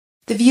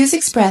The views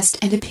expressed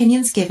and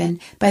opinions given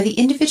by the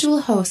individual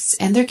hosts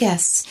and their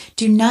guests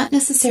do not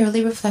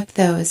necessarily reflect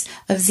those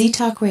of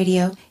Z-Talk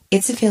Radio,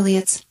 its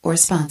affiliates, or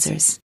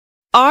sponsors.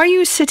 Are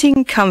you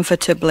sitting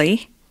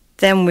comfortably?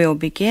 Then we'll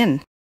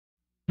begin.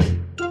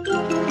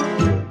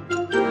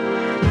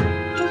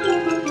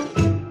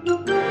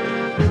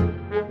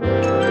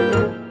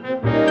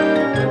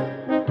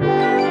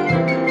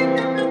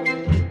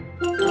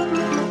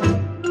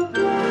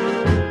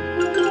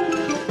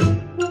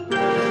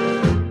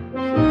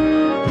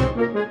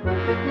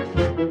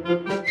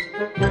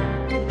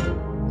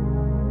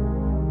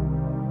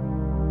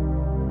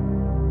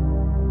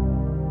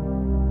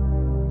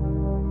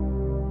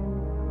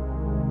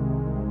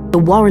 The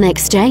Warren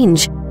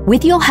Exchange,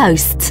 with your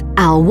hosts,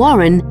 Al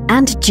Warren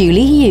and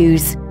Julie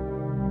Hughes.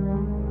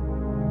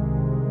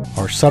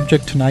 Our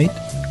subject tonight,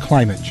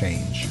 climate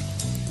change.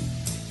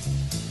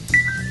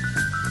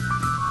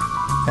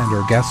 And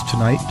our guest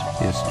tonight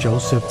is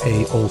Joseph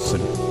A.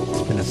 Olson.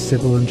 He's been a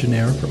civil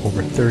engineer for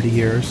over 30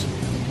 years.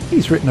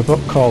 He's written a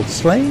book called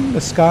Slaying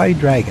the Sky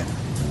Dragon,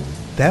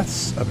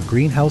 Deaths of a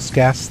Greenhouse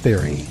Gas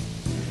Theory.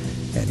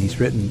 And he's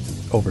written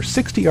over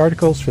 60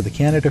 articles for the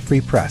Canada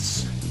Free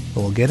Press.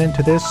 We'll get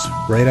into this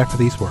right after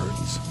these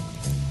words.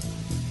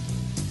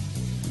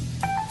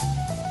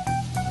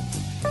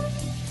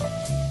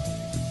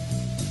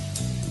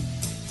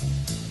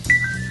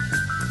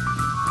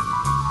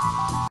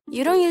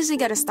 You don't usually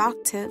get a stock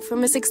tip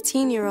from a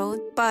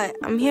 16-year-old, but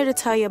I'm here to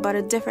tell you about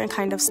a different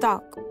kind of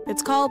stock.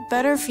 It's called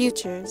Better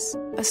Futures,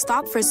 a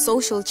stock for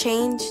social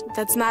change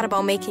that's not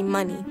about making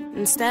money.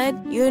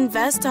 Instead, you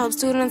invest to help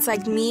students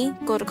like me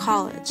go to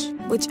college,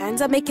 which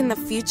ends up making the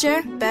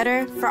future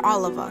better for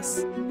all of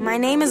us. My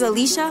name is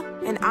Alicia,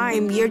 and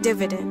I'm your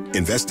dividend.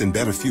 Invest in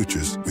better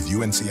futures with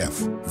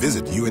UNCF.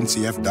 Visit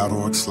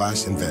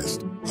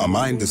uncf.org/invest. A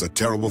mind is a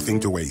terrible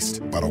thing to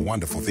waste, but a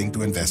wonderful thing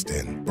to invest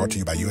in. Brought to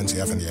you by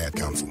UNCF and the Ad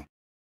Council.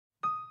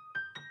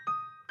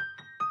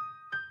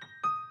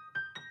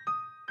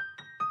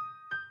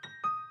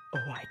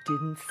 Oh, I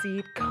didn't see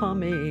it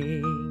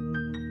coming,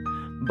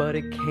 but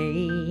it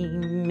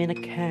came in a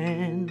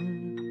can.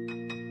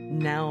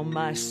 Now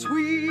my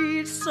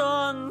sweet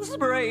son's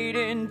braid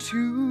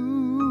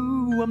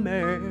into a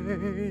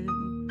man.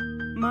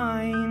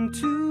 Mine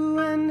too,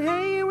 and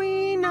hey,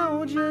 we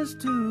know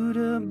just who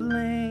to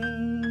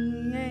blame.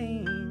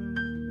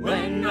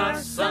 When our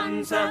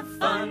sons have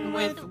fun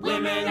with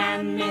women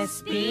and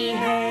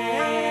misbehave.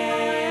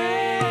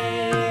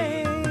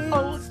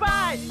 Old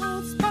Spice,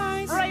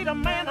 braid a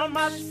man on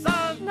my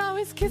son. Now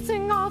he's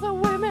kissing all the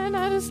women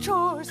and his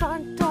chores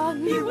aren't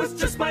done. He was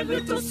just my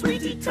little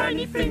sweetie,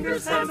 tiny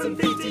fingers, hands and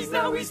feeties.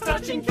 Now he's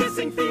touching,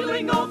 kissing,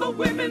 feeling all the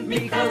women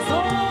because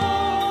Old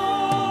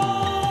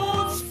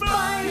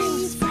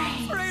Spice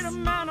braid a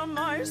man on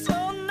my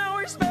son. Now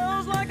he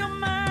smells like a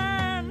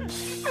man,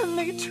 and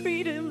they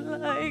treat him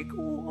like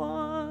one.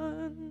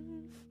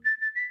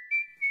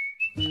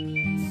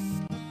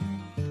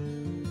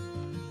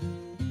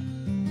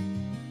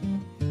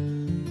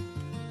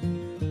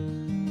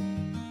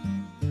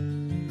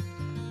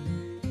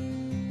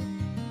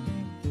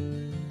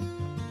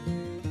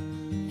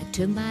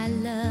 Took my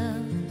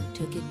love,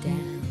 took it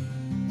down.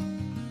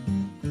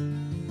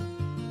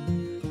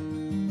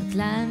 I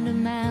climbed a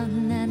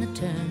mountain and I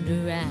turned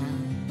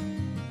around,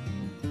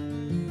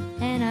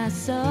 and I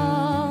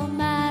saw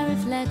my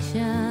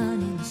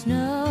reflection in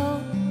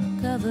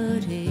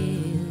snow-covered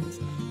hills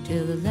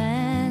till the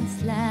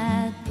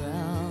landslide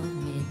brought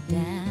me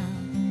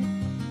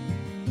down.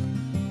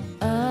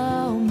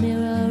 Oh,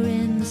 mirror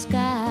in the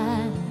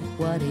sky,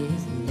 what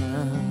is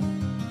love?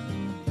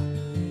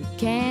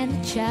 Can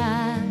the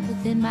child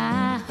within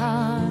my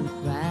heart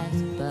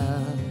rise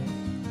above?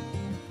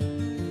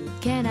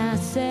 Can I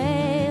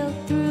sail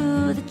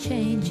through the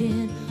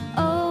changing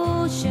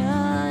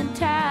ocean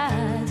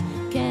tides?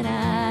 Can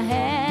I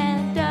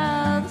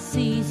handle the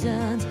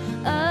seasons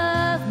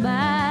of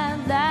my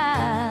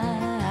life?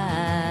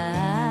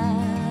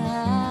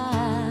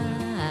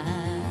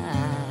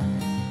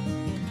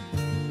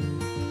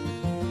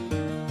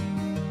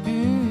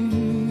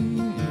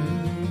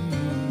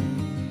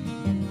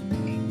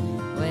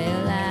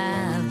 Well,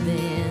 I've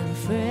been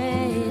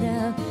afraid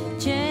of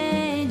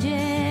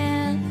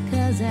changing,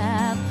 'cause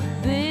I've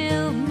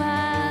built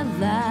my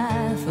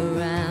life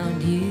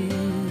around you.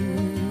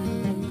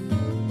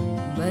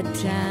 But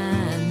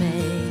time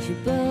makes you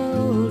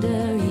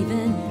bolder,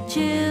 even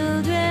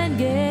children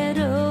get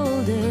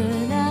older,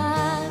 and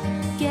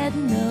I'm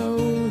getting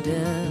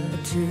older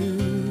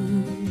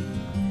too.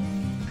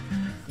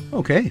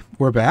 Okay,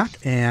 we're back,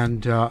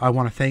 and I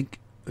want to thank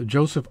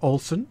Joseph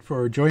Olson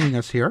for joining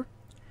us here.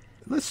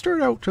 Let's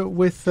start out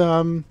with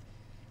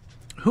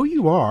who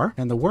you are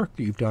and the work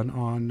that you've done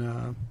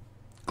on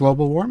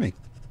global warming.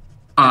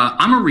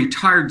 I'm a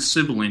retired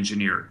civil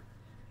engineer,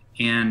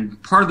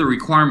 and part of the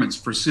requirements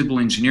for civil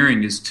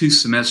engineering is 2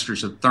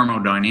 semesters of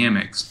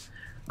thermodynamics.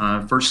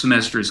 First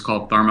semester is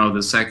called thermo,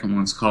 the second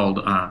one's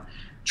called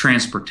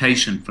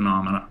transportation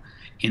phenomena.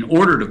 In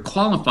order to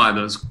qualify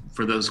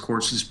for those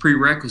courses,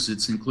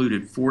 prerequisites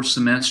included 4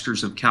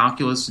 semesters of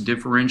calculus,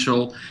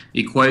 differential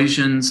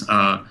equations,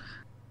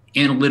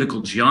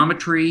 analytical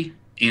geometry,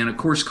 and a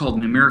course called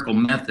numerical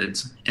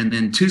methods, and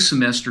then 2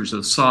 semesters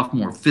of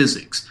sophomore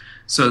physics.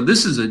 So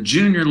this is a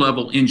junior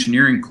level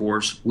engineering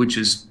course, which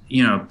is,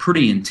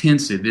 pretty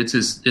intensive. It's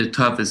as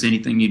tough as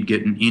anything you'd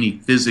get in any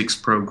physics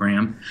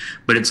program,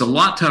 but it's a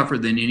lot tougher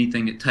than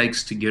anything it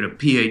takes to get a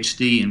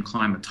PhD in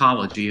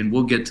climatology, and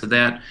we'll get to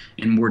that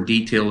in more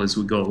detail as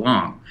we go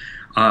along.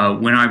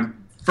 When I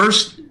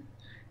first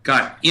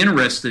got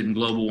interested in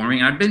global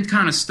warming, I'd been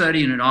kind of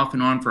studying it off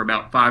and on for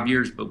about 5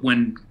 years, but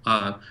when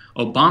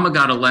Obama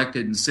got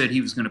elected and said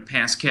he was going to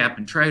pass cap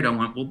and trade, I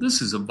went, well,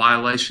 this is a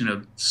violation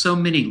of so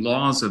many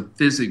laws of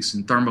physics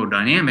and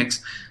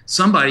thermodynamics.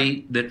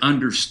 Somebody that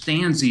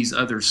understands these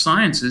other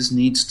sciences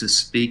needs to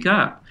speak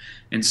up.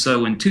 And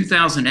so in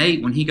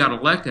 2008, when he got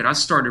elected, I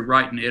started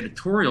writing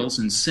editorials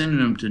and sending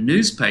them to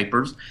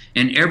newspapers,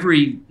 and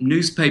every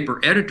newspaper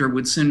editor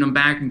would send them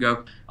back and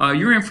go,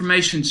 your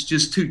information's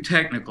just too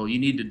technical. You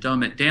need to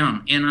dumb it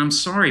down. And I'm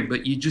sorry,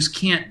 but you just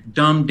can't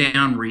dumb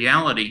down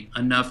reality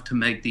enough to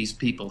make these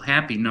people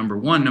happy, number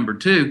one. Number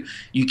two,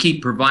 you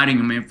keep providing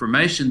them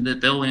information that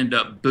they'll end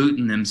up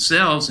booting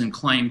themselves and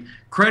claim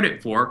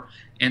credit for.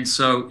 And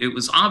so it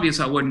was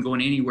obvious I wasn't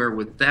going anywhere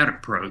with that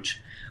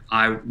approach.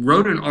 I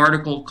wrote an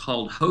article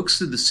called Hoax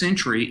of the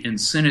Century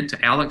and sent it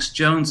to Alex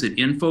Jones at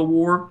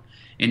InfoWar,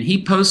 and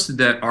he posted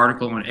that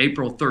article on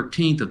April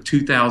 13th of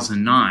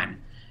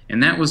 2009,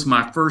 and that was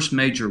my first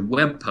major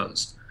web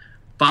post.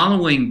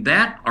 Following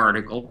that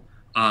article,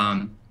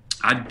 I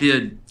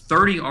did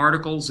 30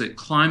 articles at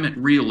Climate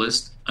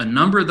Realist. A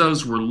number of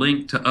those were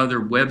linked to other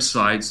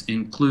websites,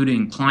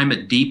 including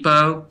Climate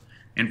Depot,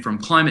 and from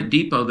Climate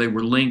Depot they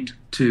were linked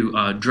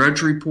to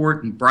Drudge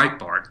Report and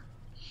Breitbart.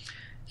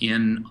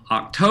 In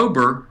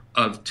October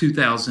of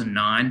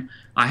 2009,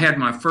 I had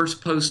my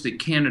first post at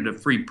Canada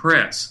Free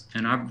Press,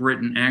 and I've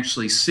written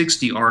actually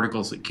 60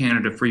 articles at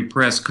Canada Free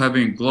Press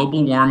covering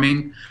global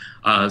warming,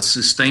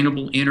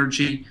 sustainable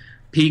energy,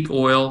 peak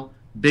oil,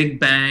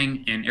 Big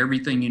Bang, and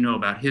everything you know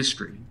about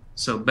history.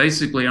 So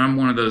basically, I'm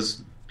one of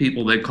those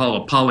people they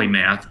call a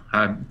polymath.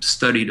 I've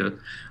studied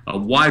a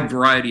wide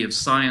variety of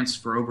science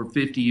for over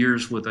 50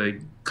 years with a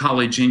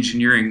college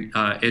engineering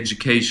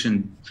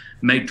education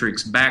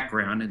matrix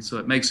background, and so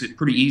it makes it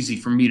pretty easy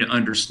for me to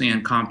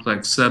understand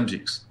complex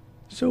subjects.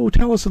 So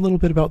tell us a little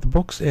bit about the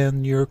books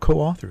and your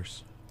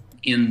co-authors.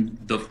 In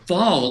the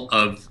fall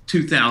of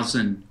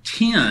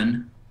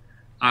 2010,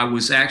 I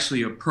was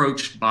actually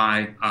approached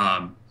by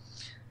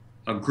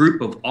a group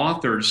of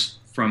authors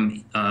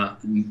from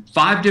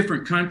 5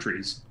 different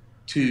countries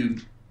to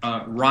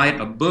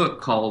write a book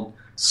called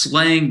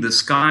Slaying the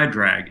Sky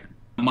Dragon.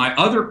 My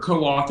other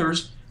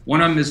co-authors, one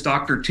of them is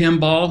Dr. Tim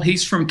Ball.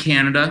 He's from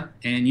Canada,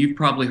 and you've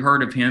probably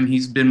heard of him.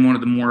 He's been one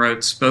of the more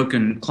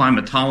outspoken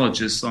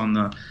climatologists on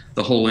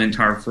the whole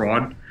entire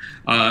fraud.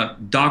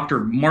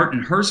 Dr.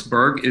 Martin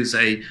Hertzberg is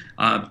a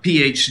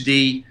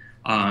PhD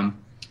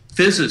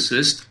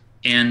physicist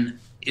and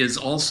is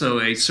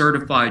also a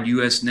certified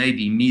U.S.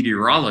 Navy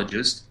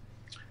meteorologist.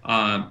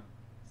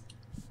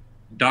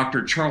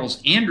 Dr.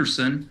 Charles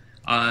Anderson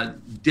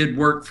did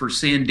work for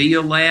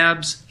Sandia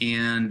Labs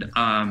and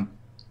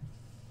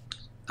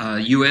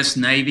U.S.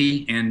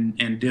 Navy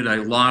and did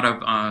a lot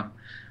of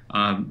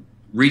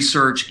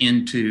research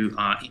into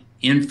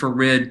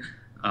infrared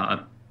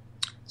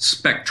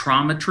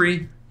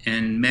spectrometry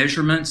and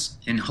measurements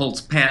and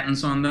holds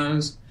patents on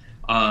those.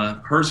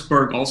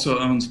 Hertzberg also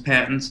owns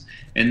patents.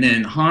 And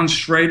then Hans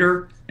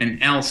Schrader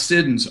and Al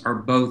Siddons are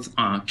both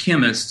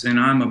chemists, and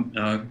I'm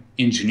an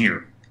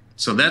engineer.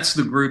 So that's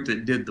the group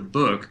that did the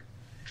book.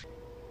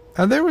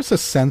 There was a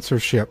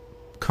censorship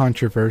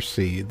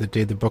controversy the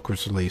day the book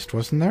was released,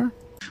 wasn't there?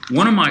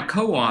 One of my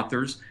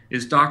co-authors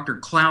is Dr.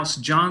 Klaus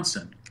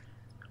Johnson.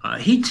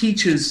 He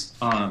teaches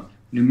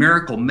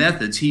numerical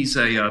methods. He's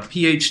a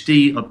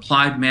PhD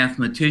applied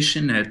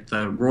mathematician at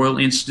the Royal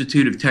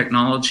Institute of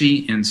Technology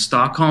in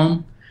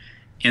Stockholm.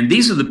 And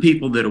these are the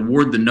people that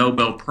award the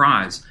Nobel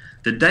Prize.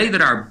 The day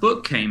that our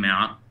book came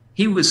out,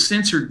 he was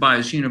censored by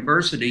his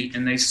university,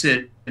 and they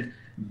said,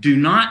 do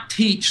not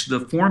teach the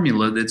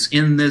formula that's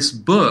in this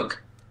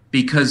book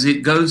because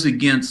it goes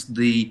against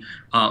the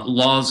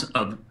laws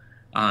of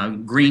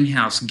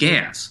greenhouse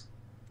gas.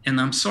 And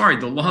I'm sorry,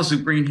 the laws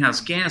of greenhouse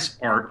gas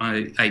are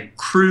a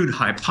crude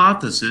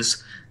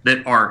hypothesis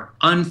that are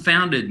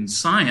unfounded in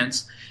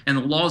science, and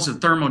the laws of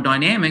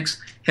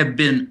thermodynamics have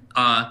been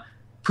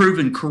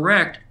proven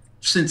correct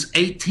since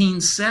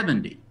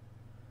 1870.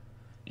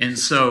 And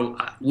so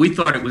we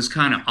thought it was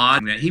kind of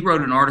odd that he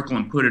wrote an article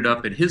and put it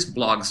up at his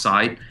blog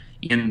site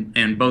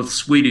in both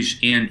Swedish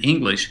and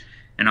English.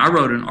 And I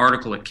wrote an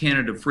article at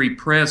Canada Free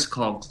Press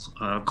called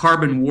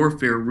Carbon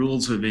Warfare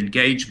Rules of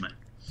Engagement.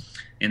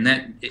 And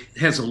that it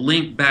has a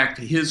link back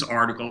to his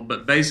article,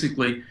 but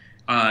basically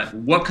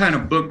what kind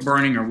of book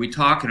burning are we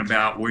talking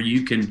about where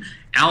you can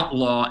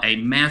outlaw a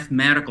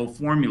mathematical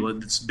formula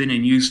that's been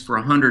in use for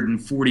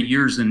 140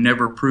 years and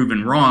never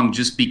proven wrong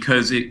just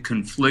because it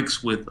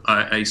conflicts with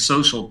a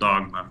social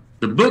dogma?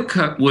 The book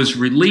was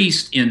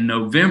released in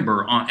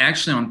November,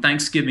 actually on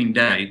Thanksgiving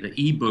Day. The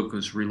ebook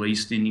was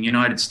released in the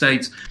United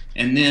States.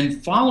 And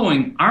then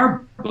following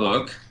our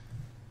book,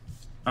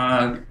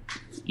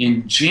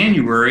 in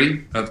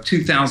January of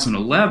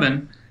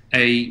 2011,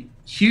 a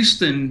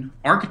Houston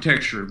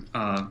architecture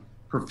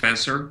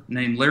professor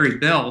named Larry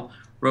Bell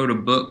wrote a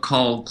book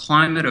called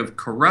Climate of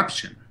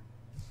Corruption.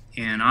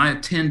 And I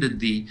attended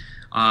the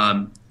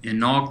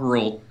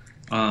inaugural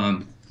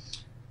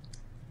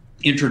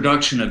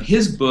introduction of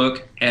his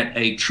book at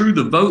a True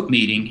the Vote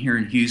meeting here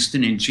in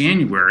Houston in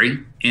January,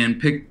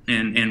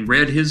 and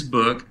read his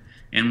book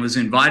and was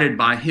invited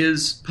by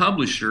his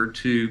publisher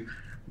to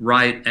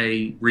write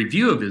a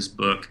review of his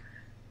book.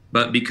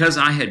 But because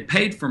I had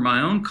paid for my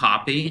own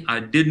copy, I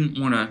didn't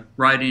want to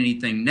write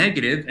anything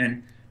negative.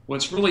 And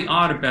what's really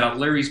odd about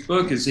Larry's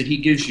book is that he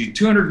gives you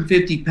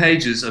 250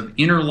 pages of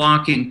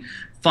interlocking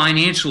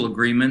financial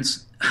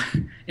agreements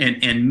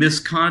and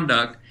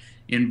misconduct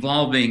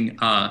involving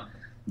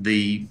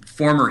the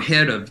former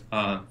head of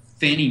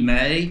Fannie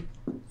Mae,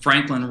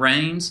 Franklin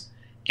Raines,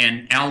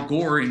 and Al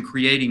Gore in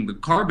creating the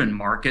carbon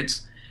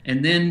markets.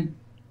 And then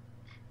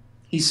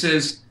he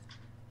says,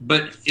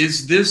 but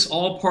is this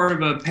all part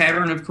of a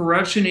pattern of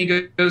corruption? He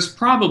goes,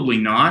 probably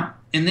not.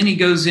 And then he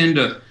goes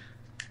into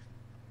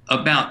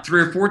about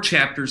 3 or 4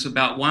 chapters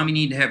about why we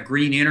need to have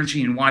green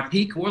energy and why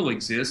peak oil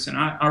exists. And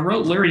I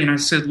wrote Larry and I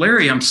said,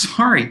 Larry, I'm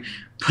sorry,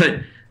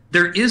 but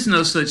there is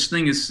no such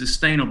thing as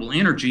sustainable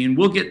energy. And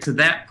we'll get to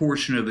that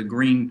portion of the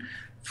green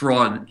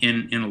fraud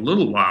in a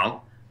little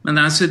while. And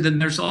I said, then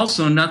there's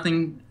also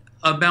nothing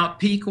about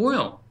peak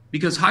oil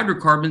because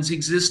hydrocarbons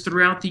exist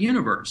throughout the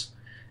universe.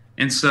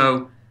 And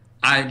so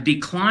I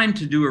declined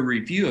to do a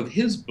review of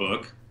his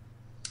book.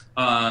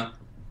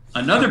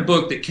 Another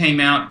book that came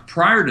out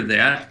prior to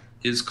that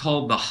is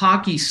called The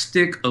Hockey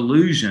Stick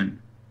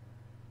Illusion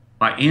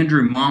by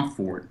Andrew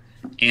Montfort.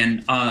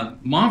 And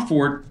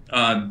Montfort,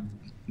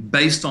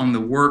 based on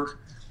the work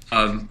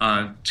of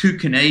 2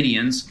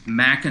 Canadians,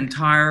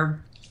 McIntyre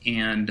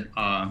and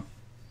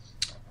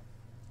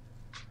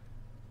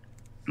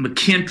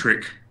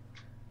McKintrick,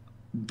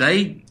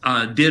 they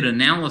did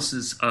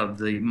analysis of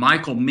the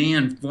Michael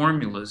Mann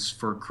formulas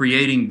for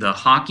creating the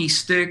hockey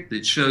stick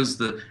that shows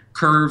the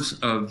curves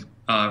of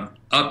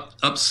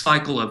up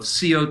cycle of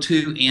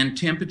CO2 and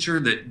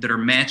temperature that are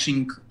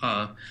matching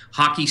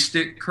hockey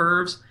stick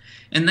curves.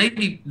 And they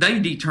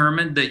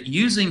determined that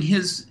using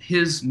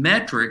his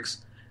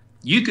metrics,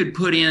 you could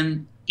put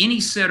in any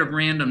set of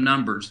random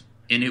numbers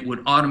and it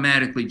would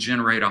automatically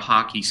generate a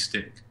hockey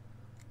stick.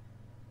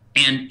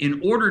 And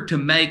in order to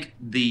make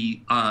the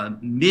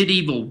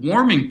medieval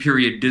warming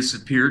period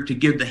disappear, to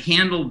give the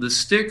handle of the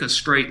stick a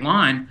straight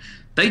line,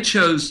 they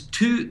chose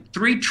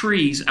 3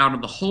 trees out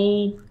of the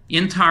whole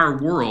entire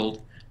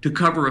world to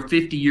cover a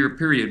 50-year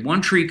period.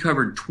 1 tree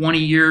covered 20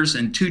 years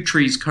and 2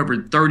 trees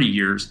covered 30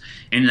 years.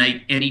 And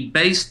he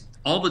based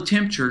all the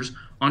temperatures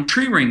on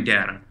tree ring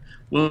data.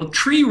 Well,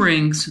 tree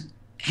rings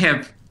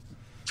have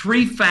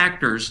 3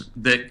 factors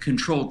that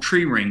control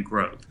tree ring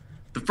growth.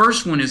 The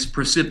first one is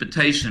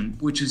precipitation,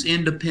 which is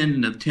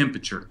independent of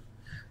temperature.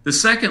 The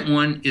second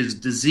one is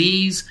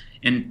disease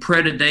and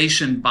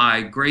predation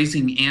by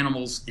grazing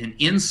animals and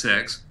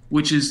insects,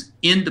 which is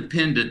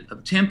independent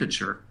of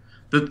temperature.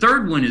 The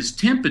third one is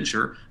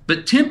temperature,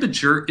 but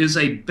temperature is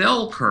a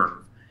bell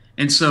curve.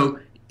 And so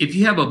if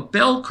you have a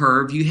bell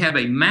curve, you have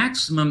a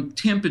maximum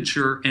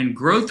temperature and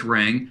growth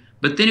ring,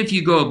 but then if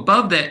you go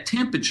above that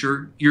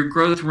temperature, your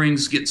growth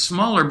rings get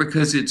smaller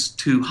because it's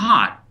too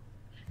hot.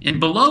 And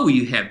below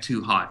you have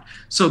too hot.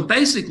 So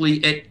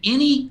basically at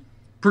any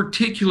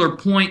particular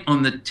point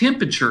on the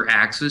temperature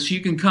axis,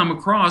 you can come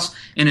across,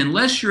 and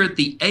unless you're at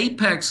the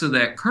apex of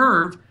that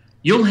curve,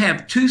 you'll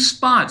have 2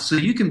 spots. So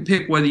you can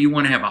pick whether you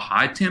want to have a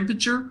high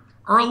temperature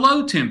or a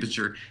low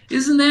temperature.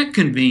 Isn't that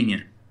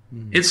convenient?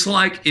 It's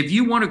like if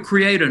you want to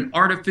create an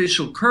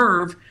artificial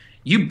curve,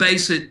 you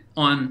base it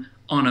on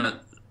a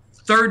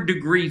 3rd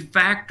degree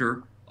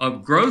factor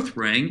of growth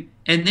ring,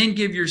 and then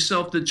give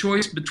yourself the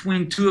choice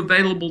between 2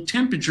 available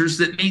temperatures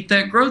that meet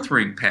that growth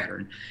ring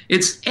pattern.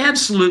 It's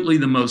absolutely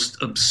the most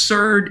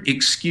absurd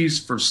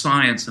excuse for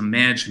science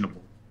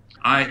imaginable.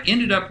 I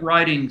ended up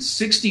writing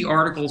 60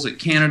 articles at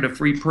Canada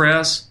Free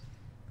Press,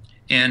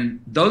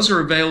 and those are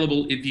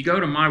available if you go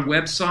to my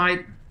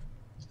website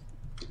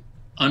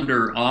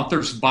under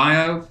author's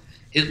bio.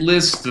 It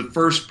lists the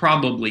first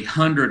probably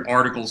 100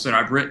 articles that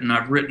I've written.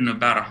 I've written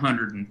about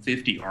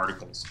 150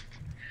 articles.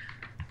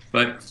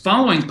 But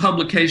following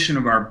publication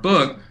of our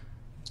book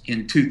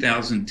in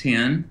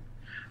 2010,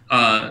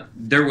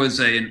 there was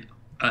an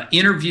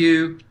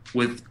interview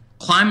with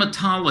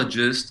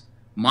climatologist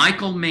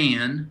Michael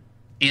Mann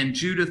and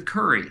Judith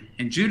Curry.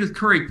 And Judith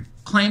Curry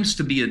claims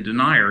to be a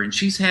denier, and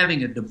she's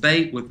having a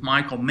debate with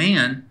Michael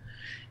Mann.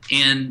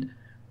 And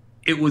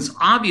it was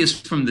obvious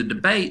from the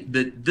debate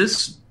that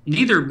this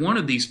neither one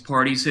of these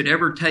parties had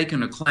ever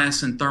taken a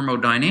class in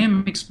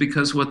thermodynamics,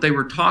 because what they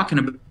were talking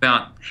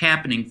about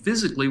happening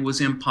physically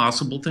was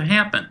impossible to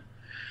happen.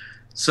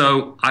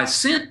 So I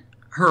sent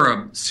her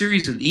a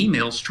series of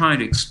emails trying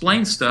to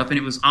explain stuff, and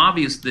it was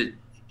obvious that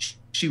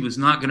she was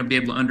not going to be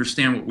able to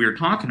understand what we were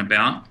talking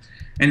about.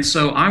 And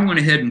so I went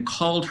ahead and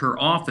called her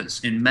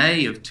office in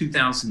May of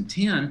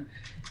 2010,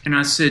 and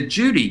I said,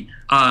 Judy,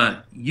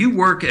 you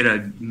work at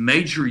a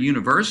major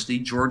university,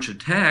 Georgia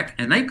Tech,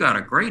 and they've got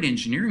a great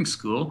engineering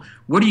school.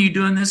 What are you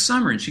doing this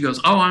summer? And she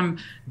goes, oh, I'm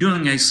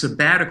doing a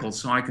sabbatical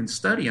so I can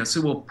study. I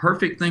said, well,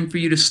 perfect thing for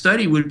you to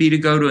study would be to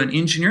go to an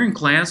engineering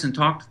class and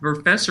talk to the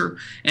professor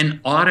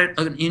and audit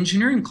an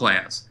engineering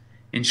class.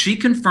 And she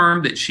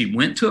confirmed that she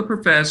went to a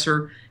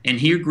professor and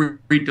he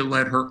agreed to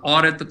let her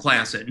audit the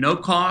class at no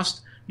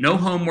cost, no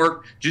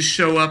homework, just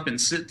show up and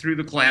sit through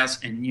the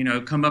class and,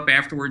 come up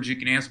afterwards. You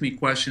can ask me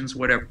questions,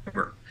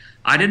 whatever.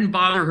 I didn't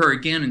bother her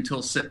again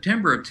until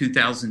September of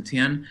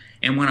 2010.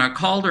 And when I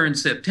called her in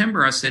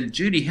September, I said,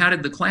 Judy, how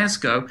did the class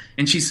go?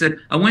 And she said,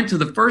 I went to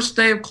the first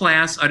day of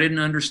class. I didn't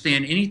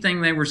understand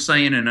anything they were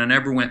saying, and I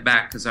never went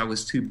back because I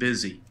was too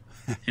busy.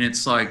 And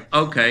it's like,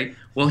 okay,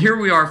 well, here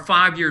we are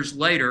 5 years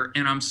later,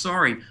 and I'm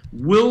sorry,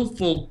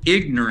 willful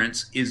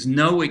ignorance is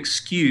no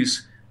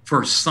excuse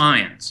for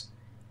science.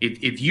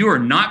 If you are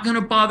not going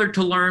to bother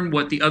to learn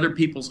what the other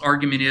people's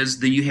argument is,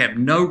 then you have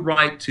no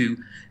right to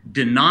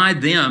deny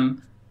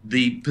them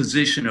the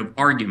position of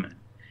argument.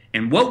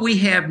 And what we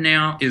have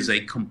now is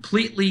a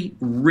completely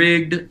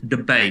rigged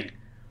debate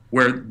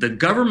where the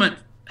government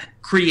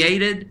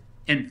created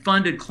and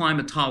funded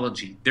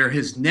climatology. There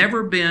has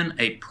never been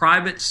a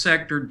private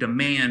sector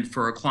demand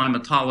for a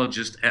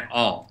climatologist at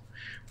all.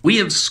 We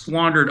have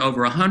squandered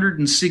over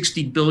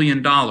 $160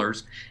 billion,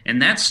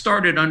 and that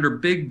started under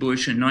Big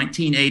Bush in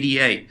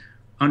 1988.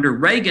 Under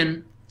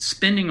Reagan,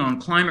 spending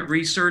on climate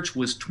research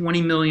was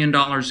 $20 million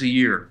a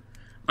year.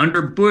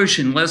 Under Bush,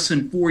 in less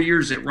than 4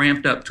 years, it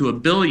ramped up to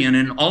 $1 billion,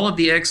 and all of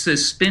the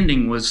excess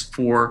spending was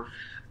for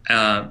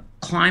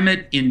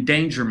climate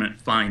endangerment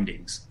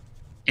findings.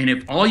 And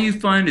if all you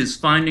find is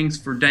findings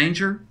for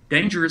danger,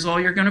 danger is all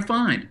you're going to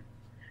find.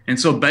 And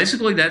so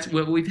basically that's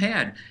what we've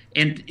had.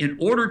 And in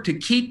order to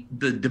keep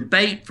the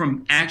debate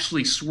from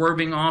actually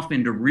swerving off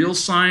into real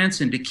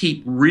science and to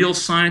keep real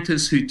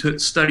scientists who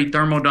study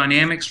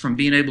thermodynamics from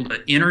being able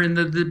to enter in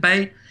the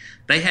debate,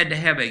 they had to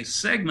have a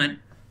segment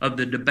of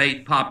the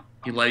debate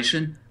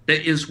population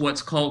that is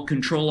what's called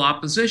control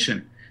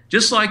opposition.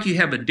 Just like you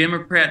have a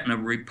Democrat and a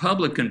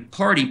Republican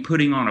party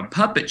putting on a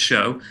puppet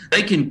show,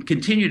 they can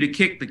continue to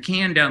kick the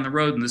can down the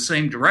road in the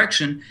same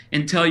direction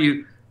and tell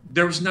you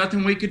there was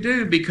nothing we could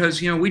do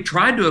because, we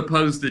tried to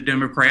oppose the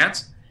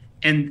Democrats.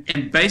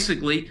 And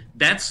basically,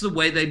 that's the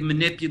way they've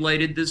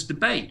manipulated this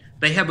debate.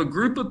 They have a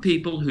group of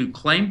people who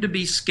claim to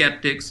be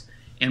skeptics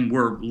and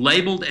were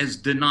labeled as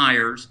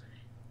deniers.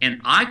 And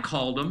I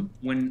called them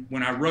when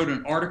I wrote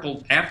an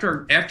article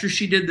after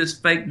she did this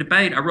fake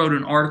debate. I wrote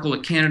an article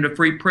at Canada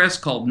Free Press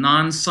called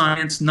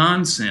Non-Science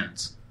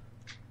Nonsense.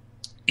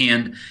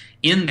 And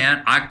in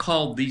that, I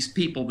called these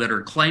people that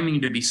are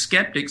claiming to be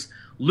skeptics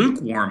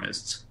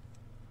lukewarmists.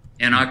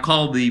 And I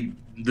called the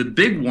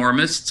big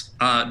warmists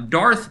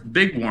Darth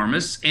big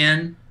warmists.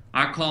 And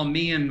I call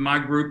me and my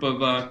group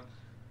of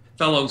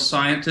fellow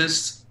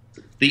scientists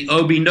the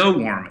Obi no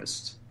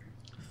warmists.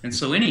 And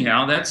so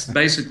anyhow, that's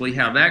basically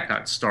how that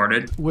got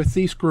started. With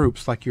these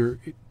groups, like you're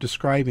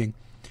describing,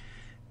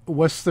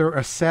 was there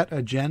a set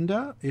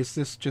agenda? Is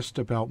this just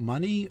about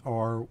money,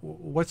 or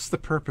what's the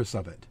purpose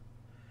of it?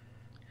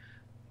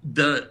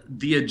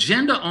 The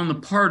agenda on the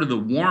part of the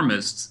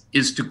warmists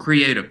is to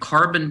create a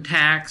carbon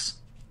tax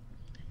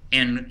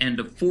and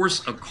to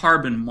force a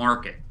carbon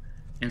market.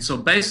 And so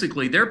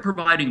basically they're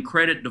providing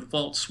credit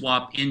default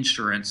swap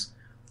insurance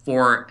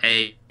for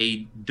a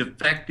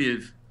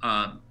defective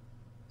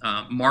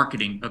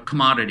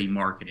commodity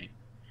marketing.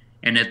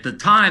 And at the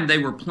time, they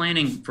were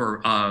planning for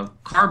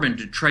carbon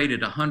to trade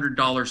at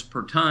 $100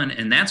 per ton,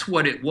 and that's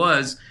what it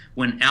was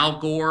when Al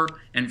Gore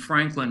and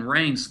Franklin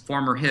Raines,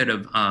 former head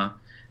of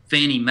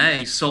Fannie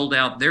Mae, sold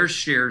out their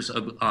shares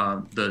of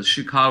the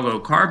Chicago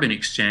Carbon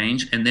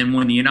Exchange. And then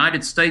when the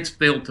United States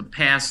failed to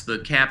pass the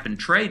Cap and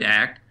Trade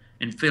Act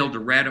and failed to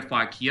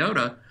ratify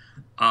Kyoto,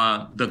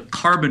 the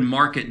carbon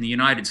market in the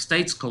United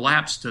States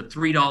collapsed to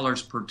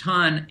 $3 per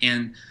ton,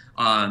 and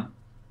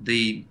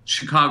the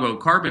Chicago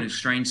Carbon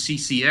Exchange,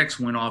 CCX,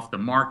 went off the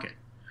market.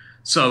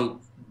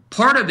 So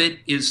part of it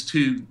is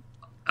to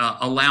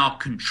allow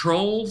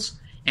controls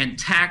and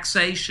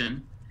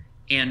taxation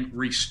and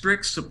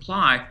restrict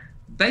supply.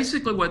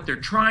 Basically what they're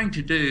trying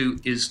to do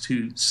is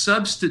to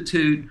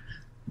substitute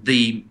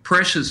the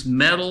precious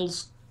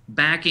metals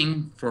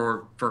backing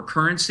for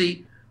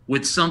currency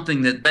with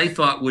something that they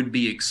thought would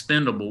be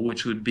expendable,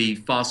 which would be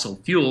fossil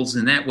fuels.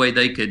 And that way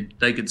they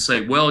could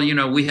say, well,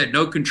 we had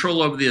no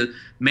control over the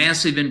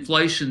massive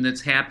inflation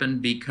that's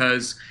happened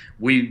because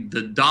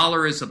the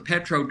dollar is a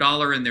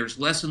petrodollar and there's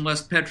less and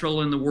less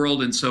petrol in the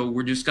world, and so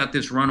we're just got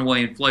this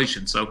runaway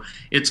inflation. So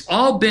it's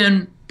all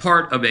been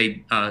part of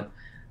a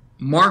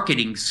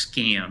marketing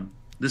scam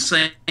the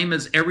same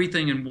as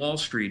everything in Wall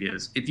Street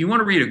is. If you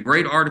want to read a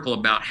great article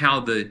about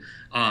how the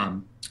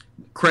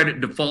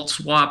credit default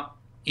swap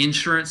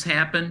insurance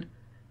happened,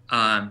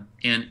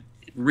 and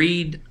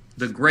read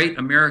The Great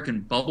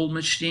American Bubble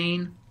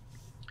Machine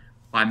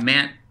by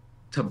Matt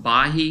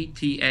Taibbi,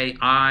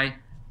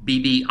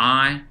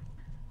 Taibbi,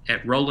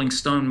 at Rolling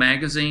Stone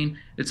magazine.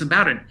 It's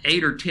about an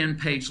 8 or 10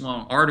 page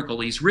long article.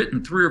 He's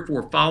written 3 or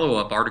 4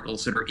 follow-up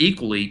articles that are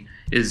equally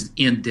as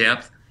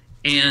in-depth.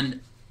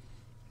 And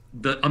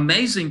the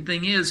amazing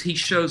thing is he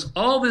shows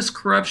all this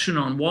corruption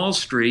on Wall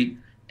Street,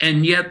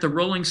 and yet the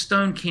Rolling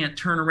Stone can't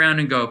turn around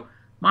and go,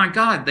 my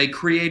God, they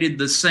created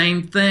the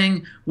same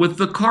thing with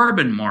the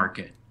carbon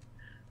market.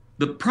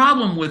 The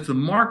problem with the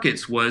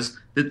markets was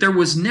that there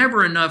was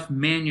never enough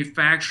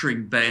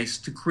manufacturing base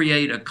to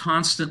create a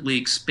constantly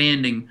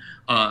expanding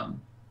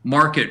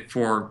market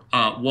for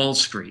Wall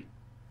Street.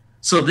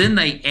 So then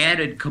they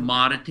added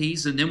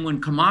commodities, and then when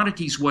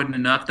commodities wasn't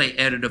enough, they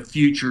added a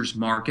futures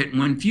market. And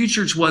when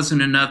futures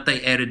wasn't enough,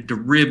 they added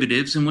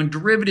derivatives. And when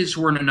derivatives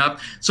weren't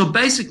enough, so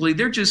basically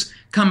they're just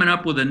coming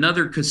up with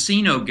another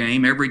casino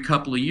game every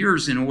couple of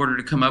years in order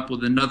to come up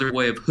with another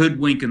way of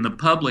hoodwinking the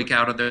public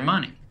out of their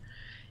money.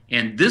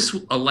 And this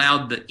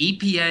allowed the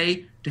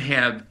EPA to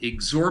have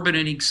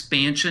exorbitant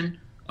expansion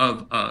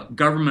of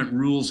government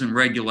rules and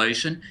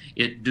regulation.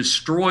 It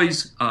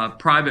destroys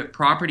private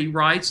property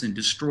rights and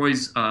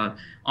destroys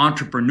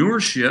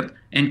entrepreneurship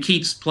and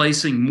keeps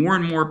placing more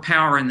and more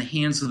power in the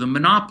hands of the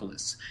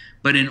monopolists.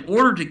 But in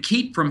order to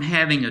keep from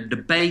having a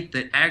debate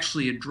that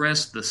actually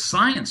addressed the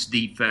science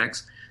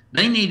defects,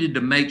 they needed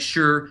to make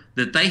sure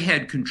that they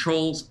had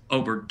controls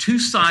over two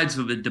sides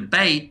of the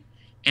debate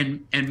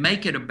and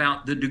make it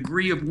about the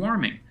degree of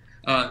warming.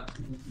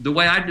 The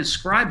way I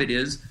describe it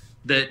is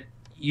that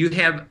you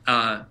have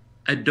a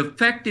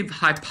defective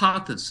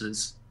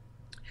hypothesis,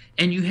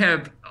 and you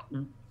have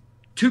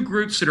two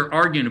groups that are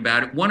arguing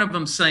about it. One of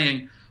them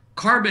saying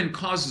carbon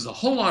causes a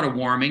whole lot of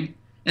warming,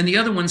 and the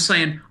other one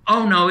saying,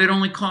 oh no, it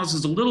only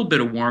causes a little bit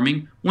of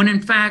warming, when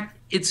in fact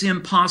it's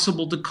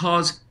impossible to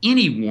cause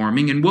any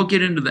warming, and we'll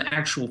get into the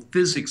actual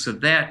physics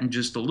of that in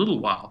just a little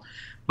while.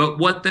 But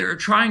what they're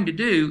trying to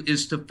do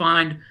is to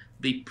find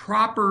the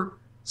proper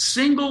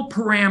single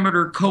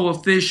parameter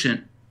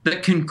coefficient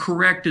that can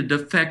correct a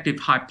defective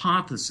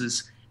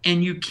hypothesis,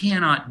 and you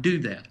cannot do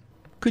that.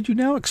 Could you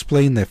now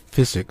explain the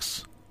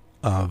physics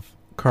of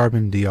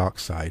carbon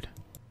dioxide?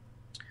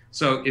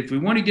 So if we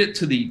want to get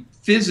to the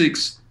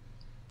physics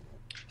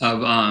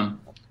of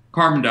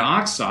carbon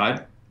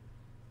dioxide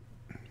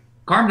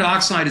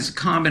is a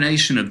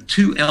combination of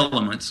two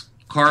elements,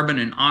 carbon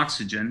and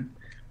oxygen.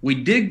 We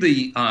dig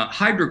the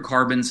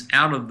hydrocarbons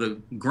out of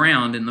the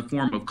ground in the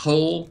form of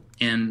coal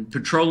and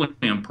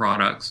petroleum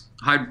products,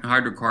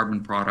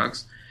 hydrocarbon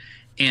products,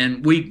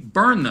 and we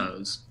burn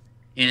those.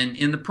 And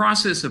in the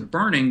process of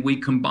burning, we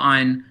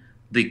combine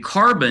the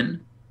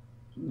carbon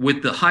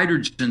with the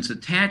hydrogens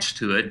attached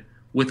to it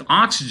with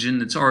oxygen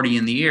that's already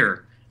in the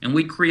air. And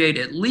we create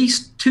at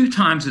least 2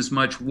 times as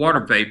much water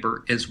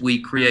vapor as we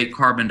create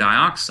carbon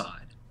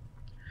dioxide.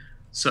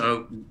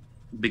 So,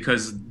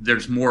 because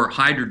there's more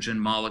hydrogen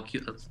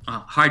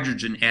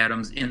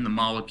atoms in the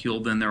molecule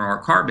than there are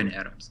carbon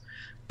atoms.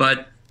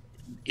 But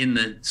in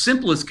the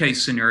simplest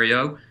case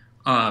scenario,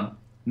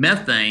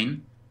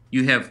 methane,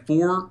 you have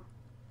 4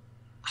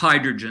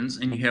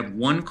 hydrogens and you have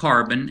 1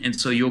 carbon, and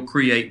so you'll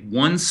create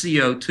 1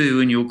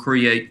 CO2 and you'll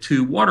create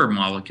 2 water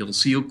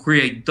molecules. So you'll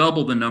create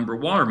double the number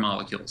of water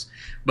molecules.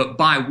 But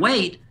by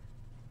weight,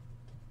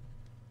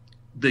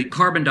 the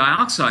carbon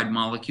dioxide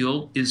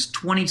molecule is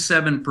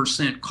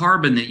 27%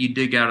 carbon that you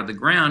dig out of the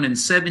ground and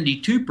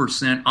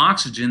 72%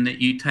 oxygen that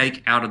you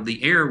take out of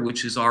the air,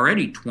 which is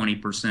already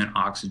 20%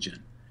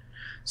 oxygen.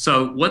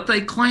 So what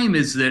they claim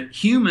is that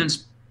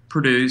humans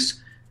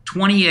produce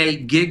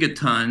 28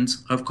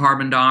 gigatons of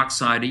carbon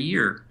dioxide a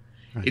year.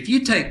 Right. If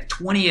you take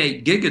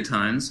 28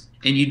 gigatons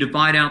and you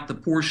divide out the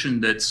portion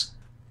that's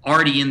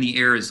already in the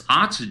air as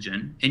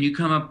oxygen, and you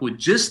come up with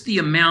just the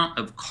amount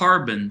of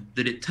carbon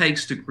that it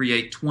takes to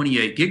create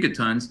 28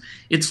 gigatons,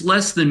 it's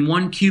less than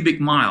 1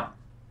 cubic mile.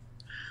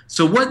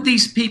 So what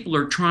these people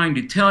are trying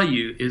to tell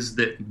you is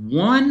that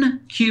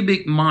 1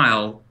 cubic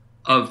mile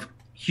of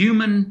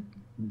human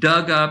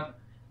dug up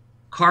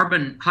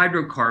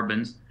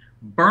hydrocarbons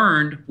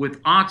burned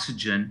with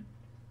oxygen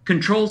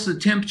controls the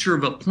temperature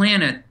of a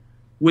planet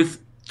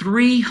with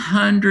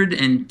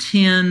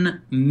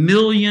 310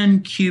 million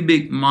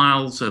cubic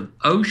miles of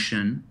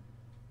ocean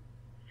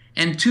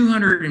and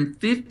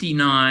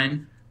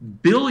 259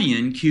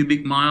 billion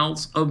cubic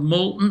miles of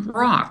molten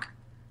rock.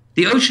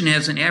 The ocean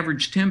has an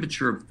average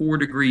temperature of 4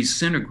 degrees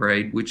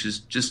centigrade, which is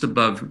just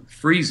above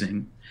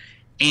freezing,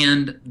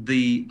 and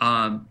the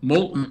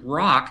molten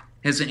rock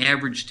has an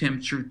average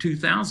temperature of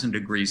 2,000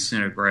 degrees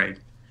centigrade.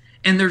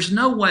 And there's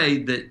no way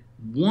that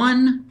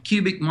 1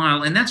 cubic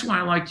mile, and that's why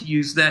I like to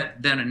use that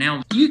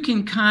analogy. You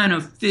can kind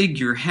of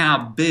figure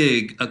how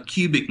big a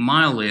cubic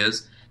mile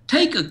is.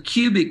 Take a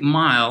cubic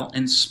mile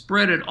and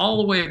spread it all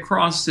the way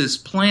across this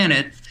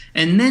planet,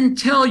 and then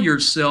tell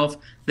yourself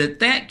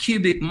that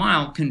cubic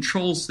mile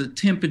controls the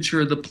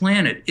temperature of the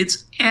planet.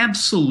 It's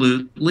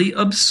absolutely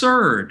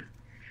absurd.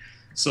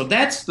 So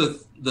that's the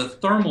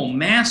thermal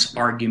mass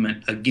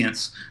argument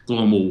against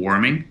global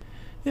warming.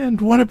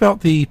 And what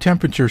about the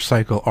temperature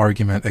cycle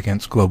argument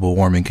against global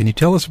warming? Can you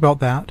tell us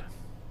about that?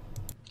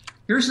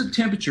 Here's a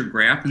temperature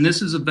graph, and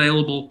this is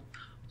available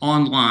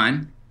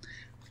online.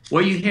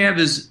 What you have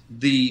is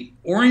the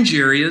orange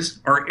areas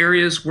are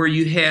areas where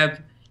you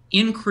have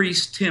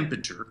increased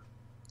temperature.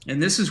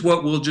 And this is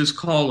what we'll just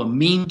call a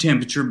mean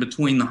temperature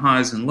between the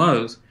highs and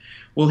lows.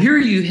 Well, here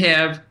you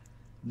have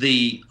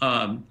the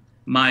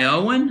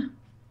Minoan,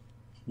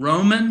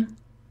 Roman,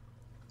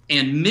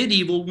 and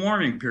medieval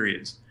warming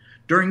periods.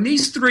 During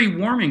these three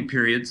warming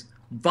periods,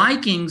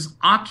 Vikings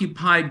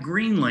occupied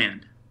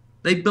Greenland.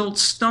 They built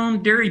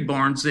stone dairy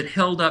barns that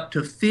held up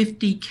to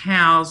 50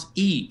 cows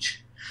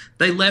each.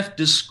 They left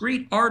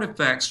discrete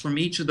artifacts from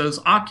each of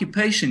those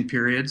occupation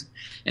periods,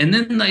 and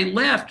then they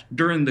left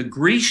during the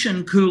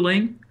Grecian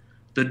cooling,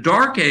 the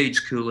Dark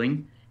Age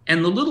cooling,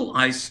 and the Little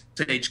Ice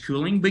Age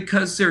cooling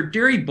because their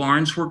dairy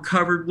barns were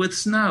covered with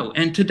snow.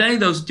 And today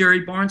those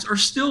dairy barns are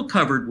still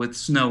covered with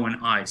snow and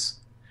ice.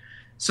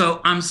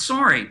 So I'm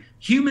sorry,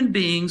 human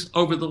beings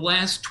over the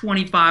last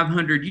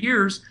 2,500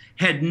 years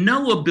had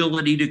no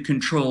ability to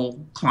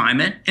control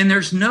climate, and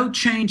there's no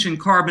change in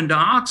carbon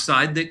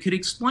dioxide that could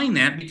explain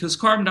that because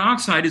carbon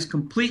dioxide is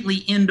completely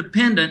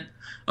independent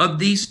of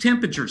these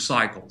temperature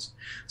cycles.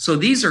 So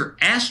these are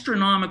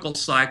astronomical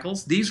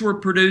cycles. These were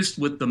produced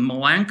with the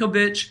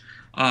Milankovitch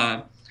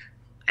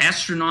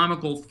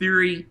astronomical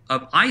theory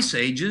of ice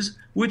ages,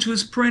 which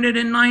was printed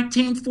in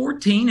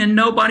 1914, and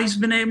nobody's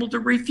been able to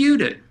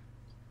refute it.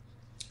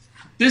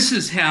 This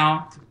is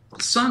how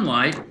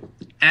sunlight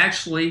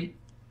actually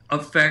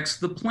affects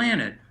the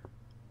planet,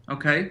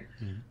 okay?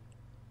 Mm-hmm.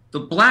 The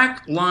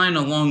black line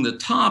along the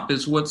top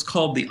is what's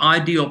called the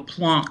ideal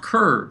Planck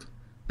curve.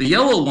 The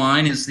yellow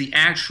line is the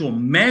actual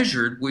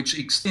measured, which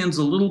extends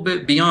a little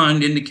bit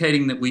beyond,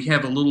 indicating that we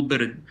have a little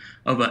bit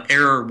of an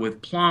error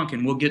with Planck,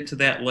 and we'll get to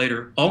that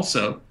later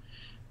also.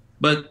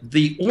 But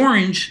the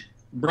orange,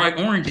 bright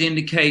orange,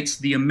 indicates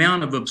the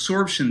amount of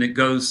absorption that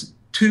goes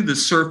to the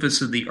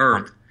surface of the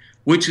Earth,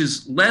 which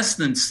is less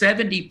than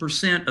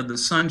 70% of the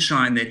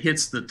sunshine that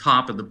hits the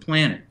top of the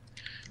planet.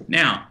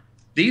 Now,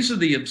 these are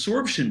the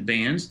absorption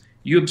bands.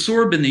 You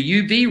absorb in the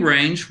UV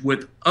range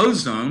with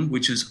ozone,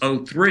 which is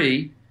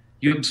O3.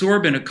 You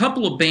absorb in a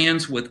couple of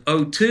bands with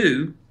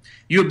O2.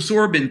 You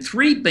absorb in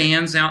 3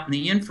 bands out in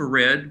the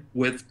infrared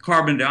with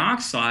carbon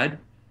dioxide.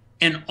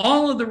 And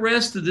all of the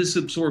rest of this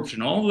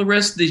absorption, all of the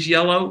rest of this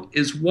yellow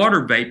is water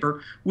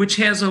vapor, which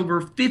has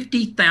over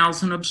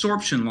 50,000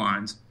 absorption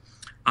lines.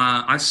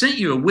 I sent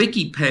you a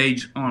wiki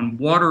page on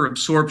water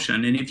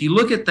absorption, and if you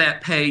look at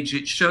that page,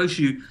 it shows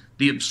you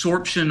the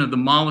absorption of the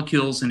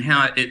molecules and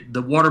how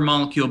the water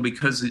molecule,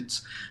 because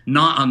it's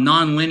not a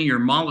nonlinear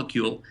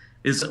molecule,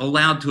 is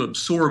allowed to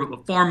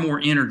absorb far more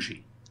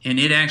energy, and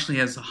it actually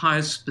has the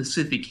highest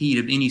specific heat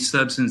of any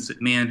substance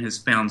that man has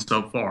found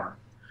so far.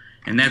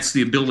 And that's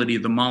the ability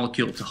of the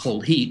molecule to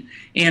hold heat,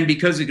 and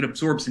because it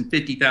absorbs in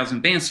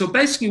 50,000 bands. So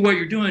basically what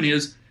you're doing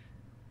is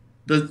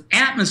the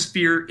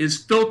atmosphere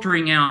is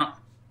filtering out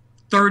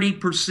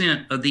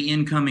 30% of the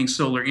incoming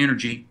solar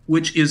energy,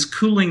 which is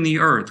cooling the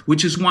Earth,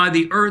 which is why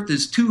the Earth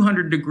is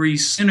 200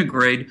 degrees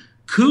centigrade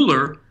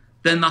cooler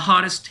than the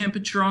hottest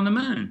temperature on the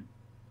moon,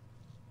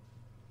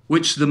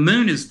 which the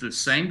moon is the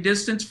same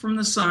distance from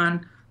the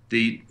sun.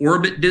 The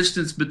orbit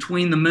distance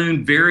between the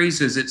moon varies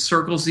as it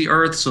circles the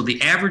Earth, so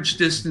the average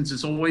distance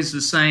is always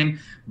the same,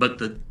 but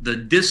the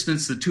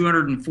distance, the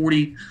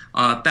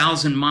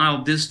 240,000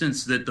 mile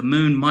distance that the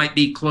moon might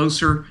be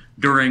closer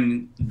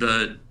during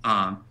the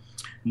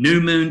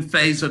new moon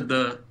phase of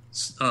the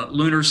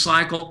lunar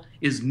cycle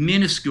is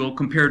minuscule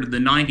compared to the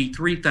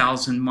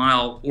 93,000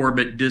 mile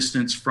orbit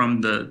distance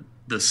from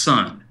the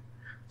sun.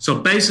 So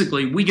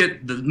basically, we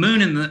get the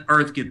moon and the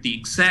Earth get the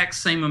exact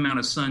same amount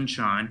of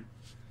sunshine.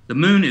 The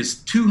moon is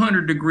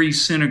 200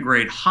 degrees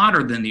centigrade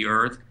hotter than the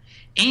Earth,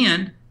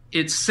 and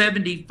it's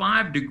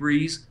 75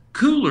 degrees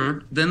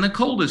cooler than the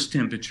coldest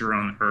temperature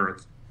on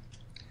Earth.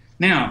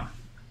 Now,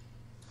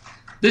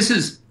 this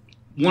is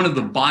one of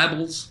the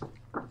Bibles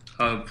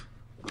of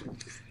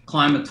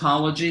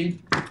climatology.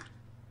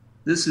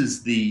 This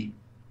is the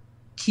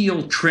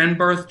Kiel trend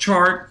birth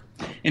chart.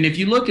 And if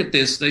you look at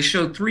this, they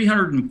show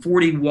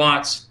 340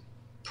 watts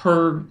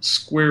per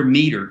square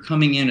meter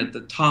coming in at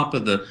the top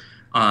of the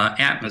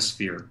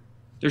atmosphere.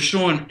 They're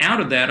showing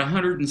out of that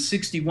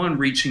 161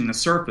 reaching the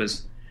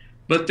surface,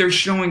 but they're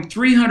showing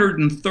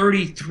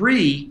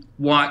 333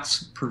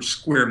 watts per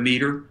square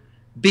meter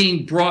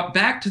being brought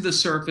back to the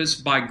surface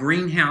by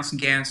greenhouse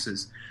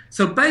gases.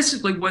 So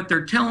basically what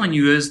they're telling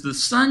you is the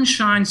sun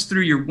shines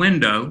through your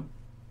window,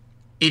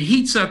 it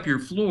heats up your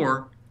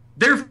floor,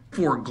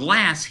 therefore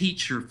glass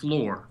heats your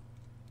floor.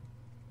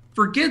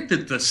 Forget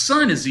that the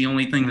sun is the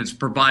only thing that's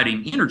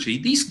providing energy.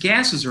 These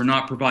gases are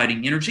not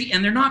providing energy,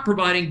 and they're not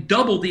providing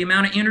double the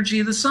amount of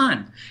energy of the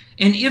sun.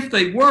 And if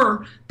they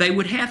were, they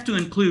would have to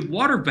include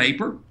water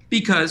vapor,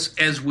 because,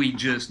 as we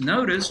just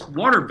noticed,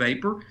 water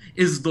vapor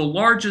is the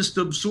largest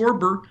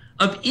absorber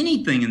of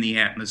anything in the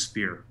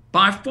atmosphere,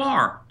 by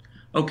far.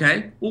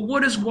 Okay, well,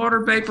 what does water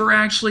vapor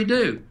actually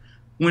do?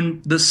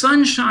 When the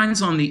sun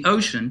shines on the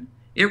ocean,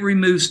 it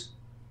removes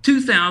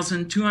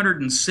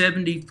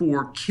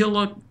 2,274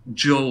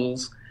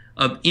 kilojoules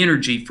of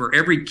energy for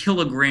every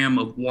kilogram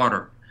of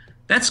water.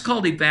 That's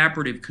called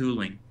evaporative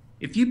cooling.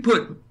 If you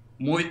put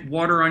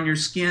water on your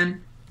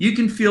skin, you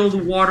can feel the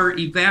water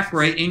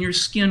evaporate and your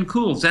skin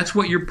cools. That's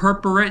what your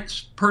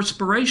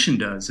perspiration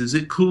does, is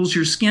it cools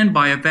your skin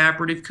by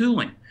evaporative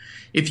cooling.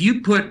 If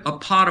you put a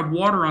pot of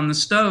water on the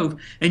stove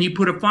and you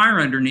put a fire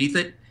underneath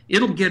it,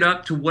 it'll get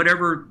up to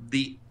whatever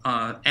the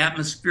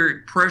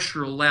atmospheric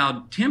pressure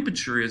allowed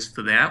temperature is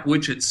for that,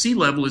 which at sea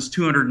level is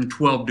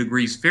 212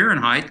 degrees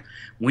Fahrenheit.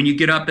 When you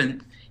get up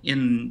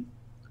in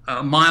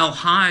a mile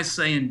high,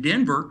 say in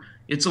Denver,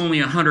 it's only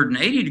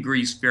 180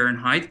 degrees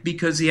Fahrenheit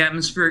because the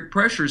atmospheric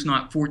pressure is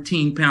not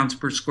 14 pounds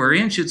per square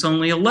inch, it's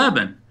only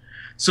 11.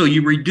 So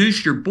you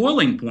reduce your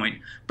boiling point.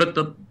 But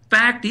the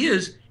fact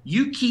is,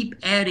 you keep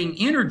adding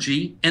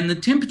energy and the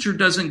temperature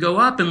doesn't go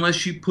up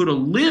unless you put a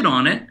lid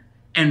on it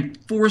and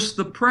force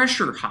the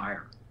pressure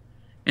higher.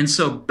 And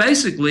so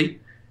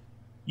basically,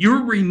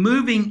 you're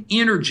removing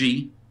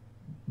energy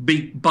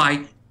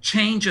by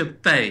change of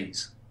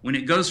phase. When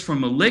it goes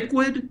from a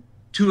liquid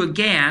to a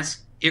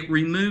gas, it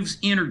removes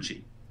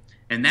energy.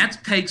 And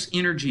that takes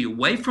energy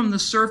away from the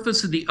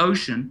surface of the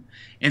ocean,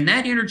 and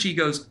that energy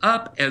goes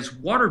up as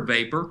water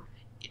vapor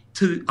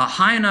to a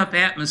high enough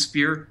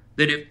atmosphere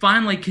that it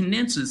finally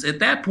condenses. At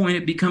that point,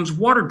 it becomes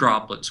water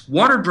droplets.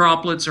 Water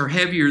droplets are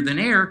heavier than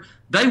air.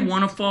 They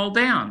want to fall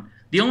down.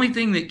 The only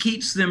thing that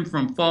keeps them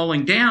from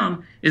falling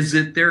down is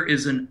that there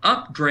is an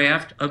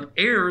updraft of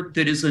air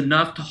that is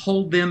enough to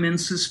hold them in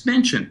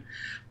suspension.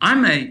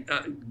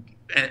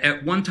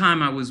 At one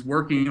time I was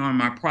working on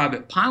my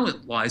private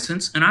pilot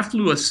license, and I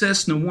flew a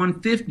Cessna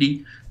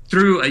 150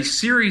 through a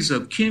series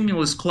of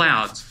cumulus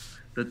clouds.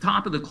 The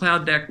top of the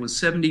cloud deck was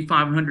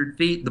 7,500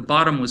 feet. The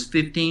bottom was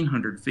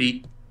 1,500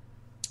 feet.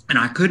 And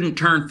I couldn't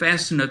turn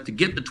fast enough to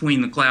get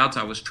between the clouds.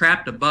 I was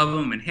trapped above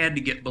them and had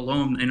to get below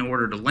them in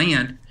order to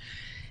land.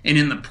 And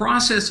in the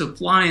process of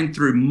flying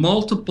through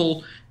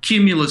multiple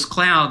cumulus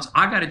clouds,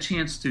 I got a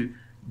chance to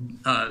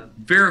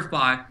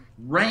verify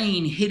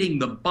rain hitting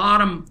the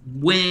bottom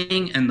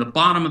wing and the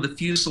bottom of the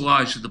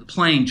fuselage of the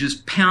plane,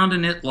 just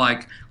pounding it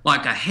like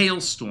a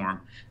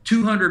hailstorm.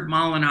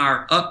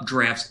 200-mile-an-hour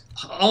updrafts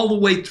all the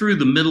way through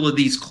the middle of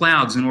these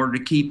clouds in order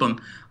to keep them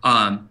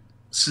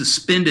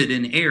suspended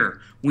in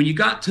air. When you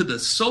got to the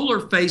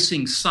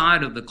solar-facing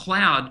side of the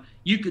cloud,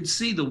 you could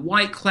see the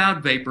white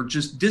cloud vapor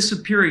just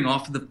disappearing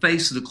off of the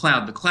face of the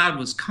cloud. The cloud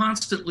was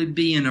constantly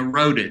being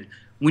eroded.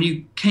 When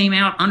you came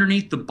out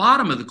underneath the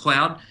bottom of the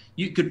cloud,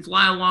 you could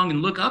fly along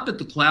and look up at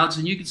the clouds,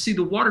 and you could see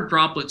the water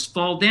droplets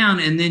fall down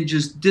and then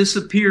just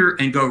disappear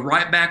and go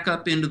right back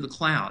up into the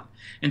cloud.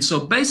 And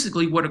so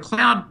basically what a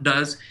cloud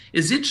does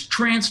is it's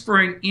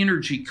transferring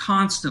energy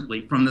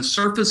constantly from the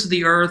surface of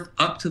the earth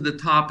up to the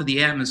top of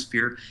the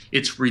atmosphere.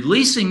 It's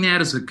releasing that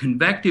as a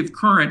convective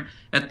current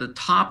at the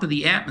top of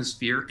the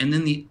atmosphere, and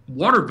then the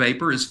water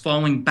vapor is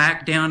falling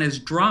back down as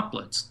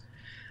droplets.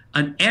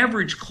 An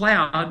average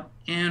cloud,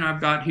 and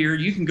I've got here,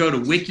 you can go to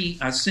Wiki,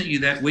 I sent you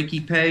that Wiki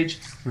page.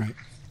 Right.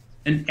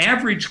 An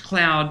average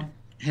cloud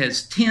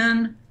has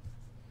 10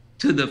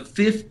 to the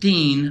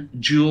 15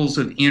 joules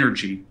of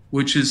energy,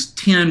 which is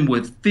 10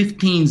 with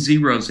 15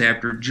 zeros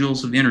after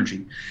joules of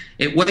energy.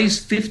 It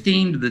weighs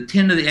 15 to the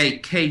 10 to the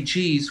 8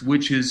 kgs,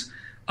 which is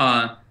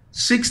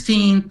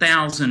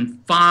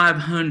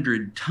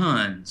 16,500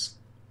 tons.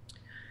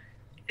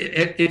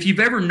 If you've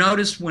ever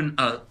noticed when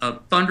a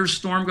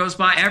thunderstorm goes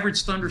by,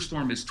 average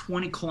thunderstorm is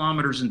 20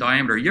 kilometers in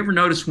diameter. You ever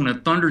notice when a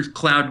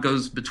thundercloud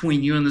goes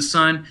between you and the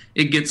sun,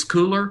 it gets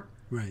cooler?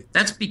 Right.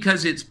 That's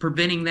because it's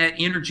preventing that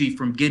energy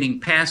from getting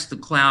past the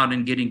cloud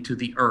and getting to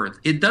the earth.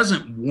 It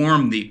doesn't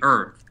warm the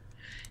earth.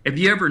 Have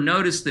you ever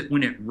noticed that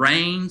when it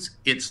rains,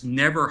 it's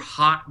never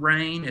hot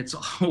rain? It's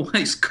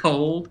always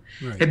cold.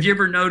 Right. Have you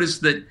ever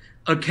noticed that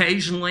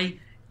occasionally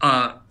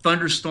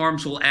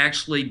thunderstorms will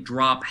actually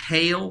drop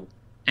hail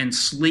and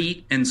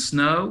sleet and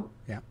snow,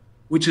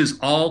 which is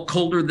all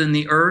colder than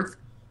the earth?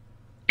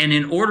 And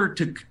in order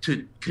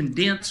to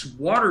condense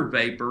water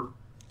vapor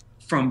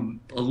from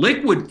a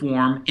liquid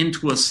form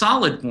into a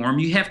solid form,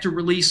 you have to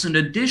release an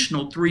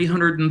additional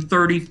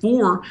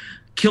 334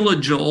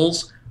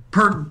 kilojoules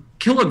per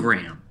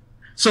kilogram.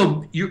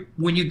 So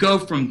when you go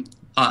from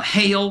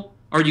hail,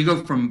 or you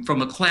go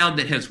from a cloud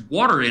that has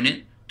water in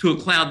it to a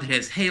cloud that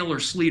has hail or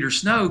sleet or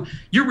snow,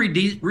 you're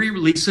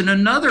releasing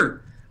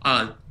another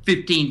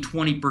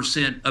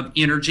 15-20% of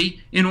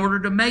energy in order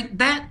to make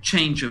that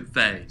change of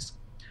phase.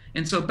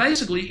 And so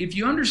basically, if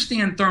you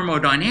understand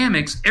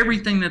thermodynamics,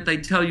 everything that they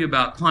tell you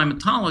about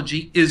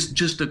climatology is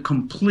just a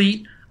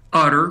complete,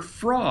 utter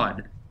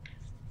fraud.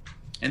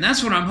 And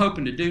that's what I'm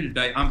hoping to do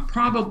today.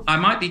 I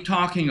might be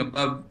talking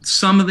above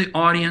some of the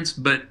audience,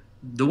 but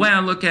the way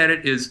I look at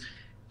it is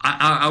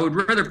I would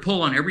rather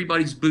pull on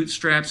everybody's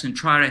bootstraps and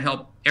try to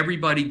help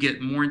everybody get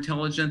more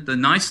intelligent. The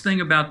nice thing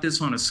about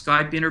this on a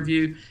Skype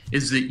interview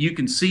is that you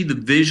can see the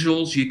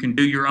visuals, you can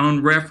do your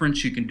own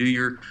reference, you can do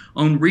your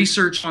own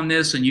research on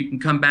this, and you can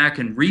come back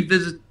and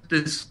revisit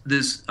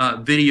this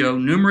video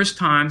numerous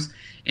times.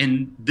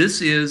 And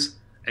this is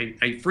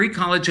a free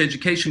college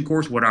education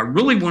course. What I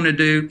really want to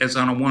do is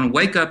I want to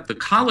wake up the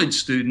college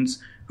students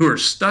who are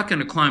stuck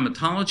in a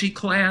climatology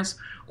class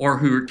or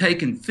who are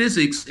taking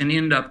physics and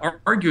end up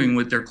arguing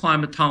with their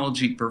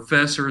climatology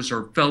professors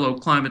or fellow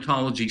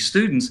climatology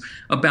students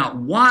about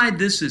why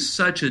this is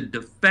such a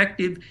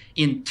defective,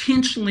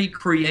 intentionally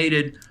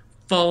created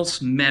false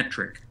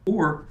metric.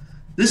 Or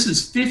this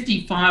is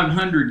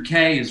 5,500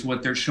 K is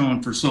what they're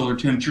showing for solar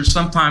temperature.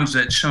 Sometimes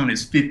that's shown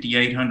as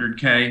 5,800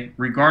 K.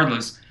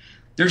 Regardless,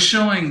 they're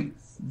showing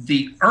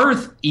the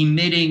Earth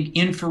emitting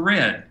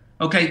infrared.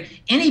 Okay,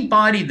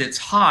 anybody that's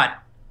hot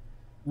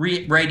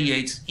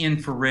radiates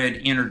infrared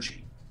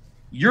energy.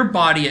 Your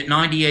body at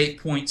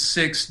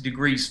 98.6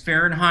 degrees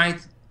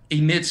Fahrenheit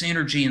emits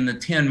energy in the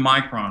 10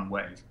 micron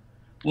wave.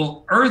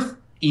 Well, Earth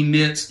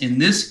emits in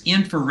this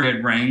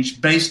infrared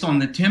range based on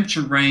the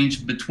temperature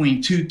range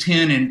between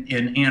 210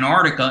 in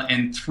Antarctica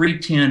and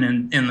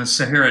 310 in the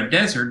Sahara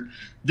Desert.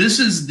 This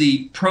is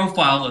the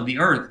profile of the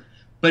Earth.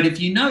 But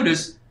if you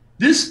notice,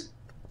 this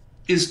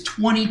is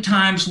 20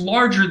 times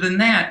larger than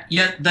that,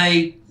 yet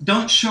they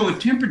don't show a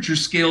temperature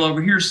scale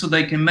over here so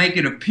they can make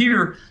it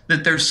appear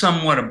that there's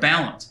somewhat a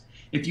balance.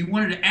 If you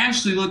wanted to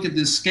actually look at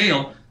this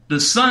scale, the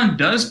sun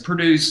does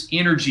produce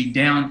energy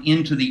down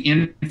into the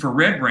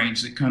infrared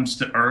range that comes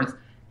to Earth,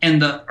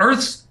 and the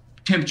Earth's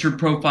temperature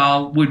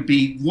profile would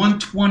be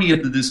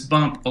 1/20th of this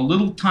bump, a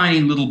little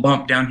tiny little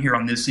bump down here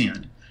on this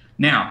end.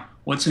 Now,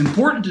 what's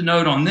important to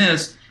note on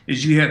this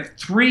is you have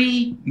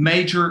 3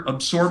 major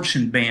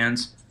absorption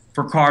bands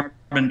for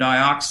carbon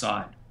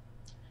dioxide.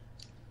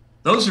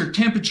 Those are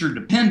temperature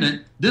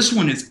dependent. This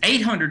one is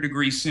 800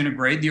 degrees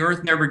centigrade. The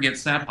Earth never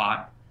gets that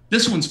hot.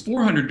 This one's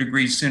 400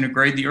 degrees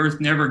centigrade. The Earth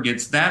never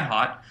gets that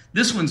hot.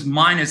 This one's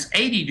minus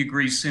 80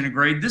 degrees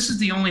centigrade. This is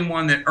the only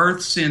one that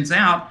Earth sends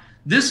out.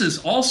 This is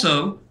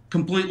also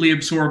completely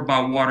absorbed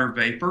by water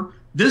vapor.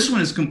 This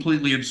one is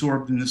completely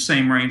absorbed in the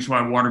same range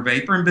by water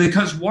vapor. And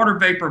because water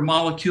vapor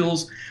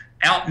molecules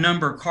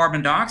outnumber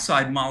carbon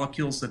dioxide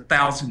molecules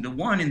 1,000 to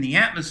 1 in the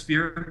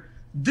atmosphere,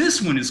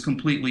 this one is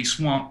completely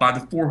swamped by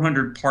the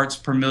 400 parts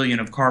per million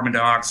of carbon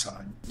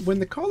dioxide. When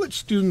the college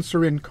students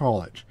are in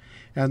college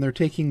and they're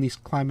taking these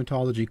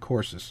climatology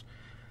courses,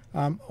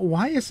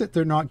 why is it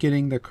they're not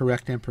getting the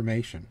correct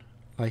information?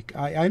 Like,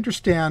 I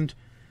understand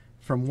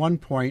from one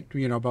point,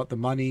 about the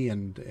money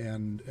and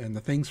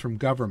the things from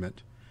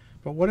government,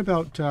 but what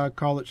about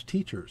college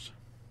teachers?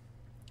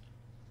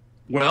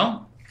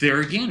 Well, there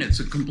again,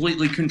 it's a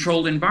completely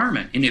controlled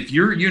environment. And if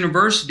your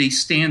university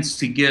stands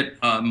to get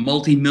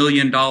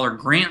multi-million-dollar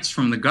grants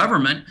from the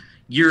government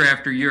year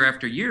after year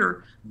after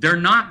year, they're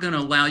not going to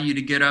allow you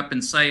to get up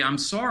and say, I'm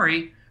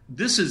sorry,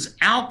 this is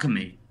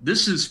alchemy,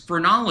 this is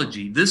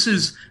phrenology, this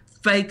is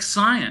fake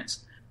science,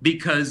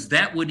 because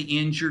that would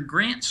end your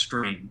grant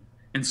stream.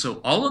 And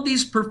so all of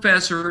these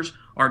professors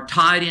are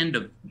tied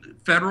into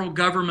federal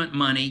government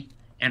money,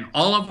 and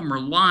all of them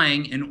are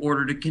lying in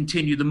order to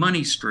continue the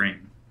money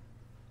stream.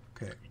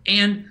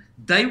 And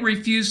they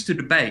refuse to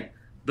debate.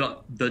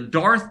 The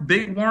Darth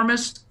big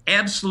warmists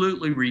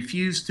absolutely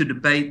refuse to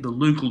debate the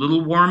Luke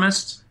little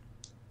warmists.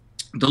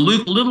 The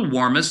Luke little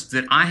warmists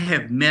that I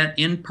have met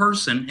in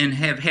person and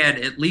have had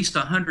at least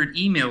 100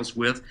 emails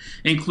with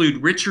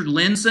include Richard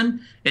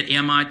Lindzen at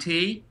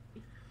MIT,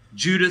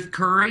 Judith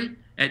Curry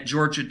at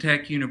Georgia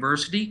Tech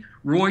University,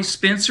 Roy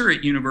Spencer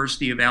at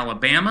University of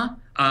Alabama,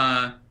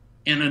 and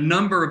a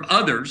number of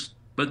others.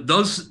 But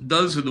those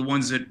are the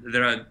ones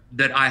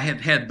that I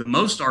have had the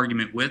most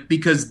argument with,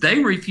 because they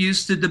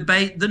refuse to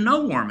debate the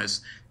no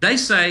warmists. They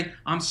say,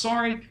 I'm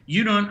sorry,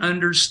 you don't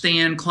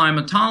understand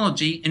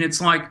climatology. And it's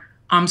like,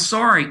 I'm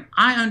sorry,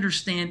 I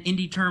understand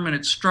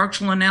indeterminate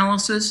structural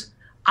analysis.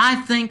 I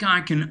think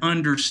I can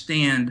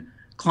understand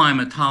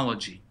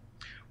climatology.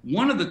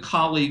 One of the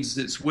colleagues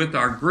that's with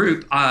our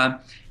group,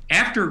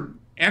 after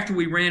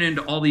we ran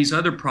into all these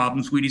other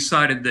problems, we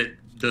decided that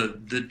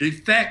the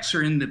defects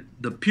are in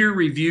the peer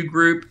review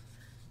group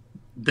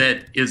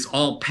that is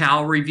all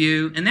PAL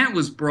review, and that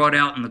was brought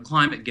out in the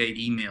ClimateGate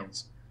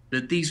emails,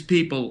 that these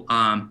people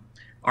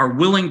are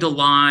willing to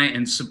lie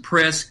and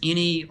suppress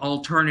any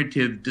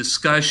alternative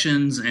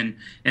discussions and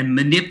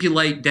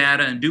manipulate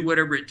data and do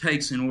whatever it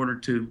takes in order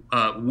to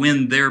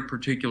win their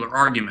particular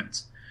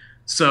arguments.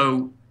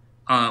 So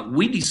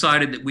we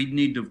decided that we'd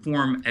need to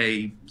form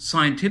a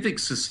scientific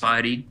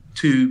society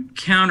to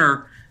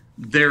counter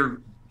their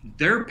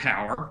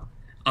power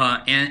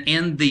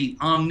and the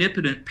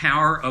omnipotent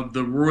power of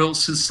the Royal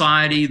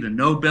Society, the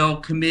Nobel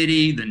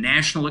Committee, the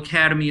National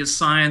Academy of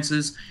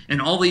Sciences,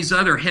 and all these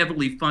other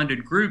heavily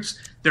funded groups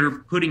that are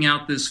putting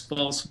out this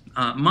false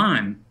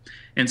mime.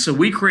 And so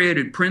we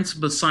created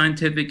Principia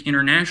Scientific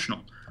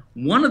International.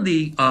 One of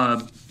the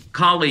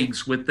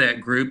colleagues with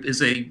that group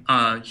is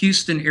a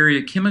Houston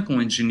area chemical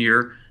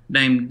engineer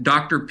named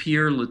Dr.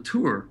 Pierre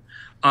Latour.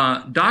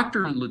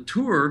 Dr.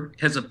 Latour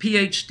has a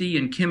PhD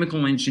in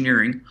chemical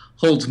engineering,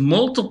 holds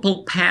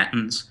multiple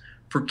patents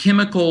for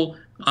chemical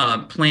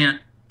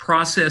plant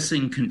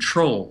processing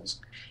controls.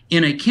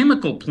 In a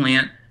chemical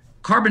plant,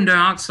 carbon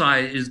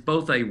dioxide is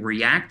both a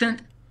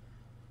reactant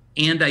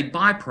and a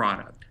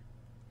byproduct.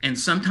 And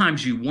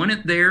sometimes you want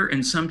it there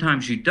and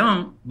sometimes you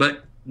don't,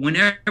 but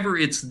whenever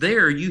it's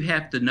there, you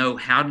have to know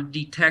how to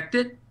detect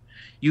it.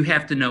 You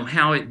have to know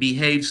how it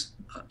behaves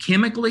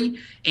chemically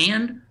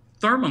and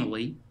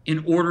thermally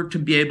in order to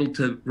be able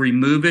to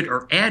remove it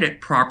or add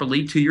it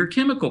properly to your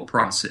chemical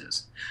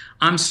process.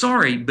 I'm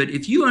sorry, but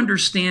if you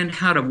understand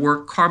how to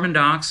work carbon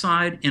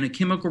dioxide in a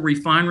chemical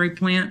refinery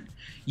plant,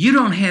 you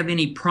don't have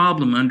any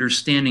problem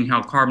understanding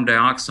how carbon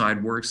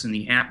dioxide works in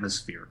the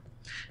atmosphere.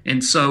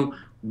 And so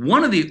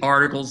one of the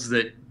articles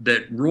that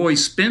Roy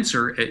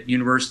Spencer at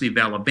University of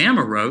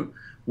Alabama wrote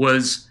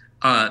was,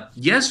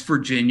 yes,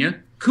 Virginia,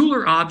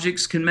 cooler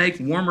objects can make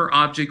warmer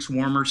objects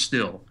warmer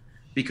still,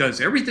 because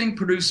everything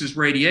produces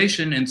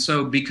radiation, and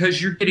so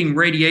because you're getting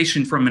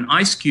radiation from an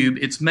ice cube,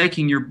 it's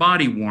making your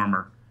body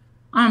warmer.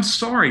 I'm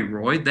sorry,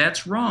 Roy,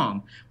 that's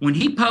wrong. When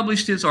he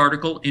published his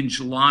article in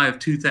July of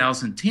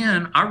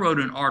 2010, I wrote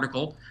an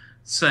article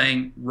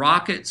saying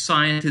rocket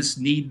scientists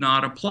need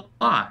not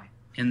apply.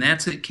 And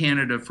that's at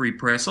Canada Free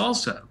Press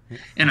also.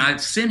 And I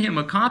sent him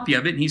a copy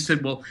of it, and he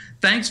said, well,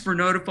 thanks for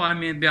notifying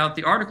me about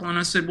the article. And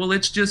I said, well,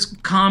 it's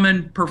just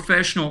common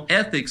professional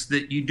ethics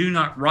that you do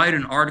not write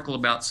an article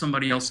about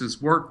somebody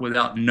else's work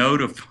without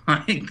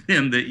notifying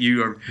them that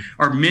you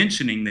are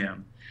mentioning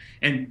them.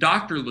 And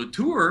Dr.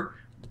 Latour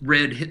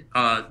read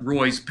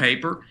Roy's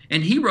paper,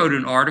 and he wrote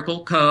an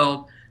article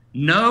called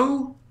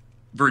No,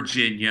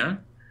 Virginia,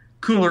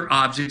 Cooler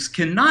Objects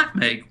Cannot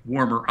Make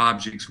Warmer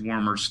Objects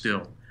Warmer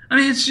Still. I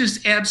mean, it's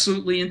just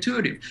absolutely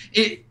intuitive.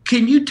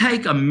 Can you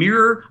take a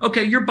mirror?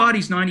 Okay, your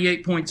body's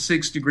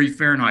 98.6 degrees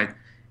Fahrenheit.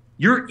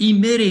 You're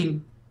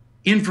emitting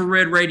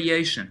infrared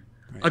radiation.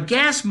 Right. A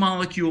gas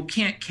molecule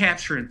can't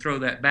capture and throw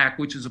that back,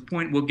 which is a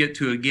point we'll get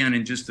to again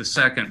in just a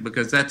second,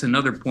 because that's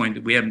another point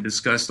that we haven't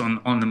discussed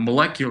on the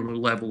molecular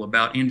level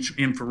about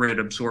infrared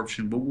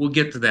absorption, but we'll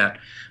get to that.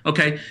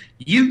 Okay,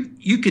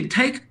 you could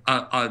take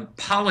a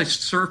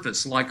polished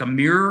surface like a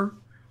mirror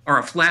or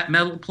a flat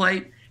metal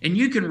plate, and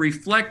you can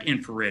reflect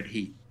infrared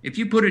heat. If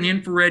you put an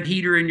infrared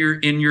heater in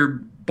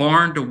your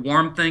barn to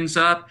warm things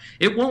up,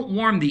 it won't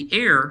warm the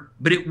air,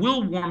 but it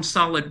will warm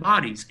solid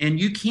bodies. And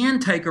you can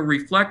take a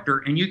reflector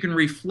and you can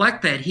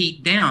reflect that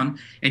heat down,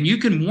 and you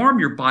can warm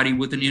your body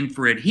with an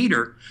infrared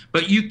heater,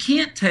 but you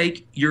can't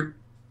take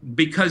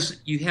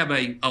because you have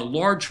a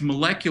large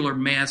molecular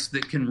mass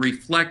that can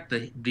reflect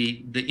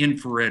the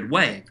infrared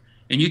wave,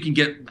 and you can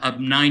get a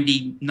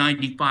 95%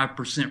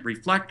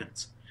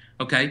 reflectance.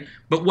 Okay,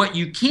 but what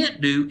you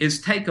can't do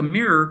is take a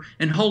mirror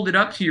and hold it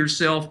up to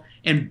yourself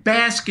and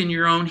bask in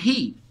your own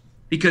heat,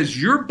 because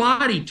your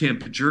body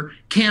temperature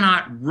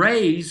cannot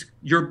raise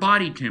your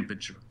body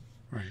temperature.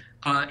 Right.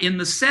 In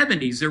the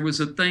 70s, there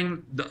was a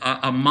thing,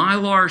 a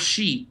mylar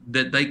sheet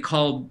that they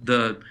called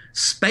the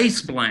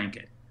space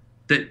blanket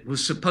that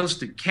was supposed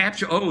to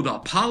capture, the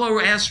Apollo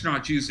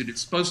astronauts used it. It's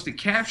supposed to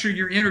capture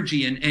your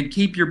energy and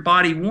keep your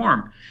body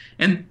warm.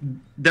 And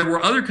there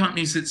were other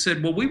companies that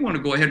said, well, we want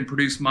to go ahead and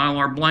produce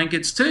mylar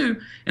blankets too.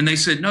 And they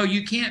said, no,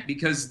 you can't,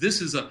 because this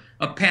is a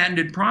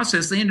patented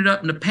process. They ended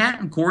up in the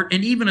patent court,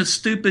 and even a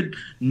stupid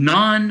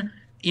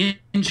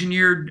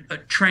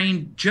non-engineered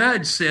trained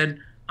judge said,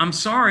 I'm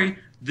sorry,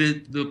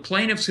 the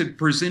plaintiffs had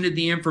presented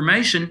the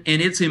information,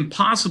 and it's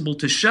impossible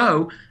to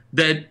show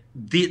that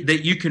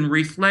you can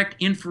reflect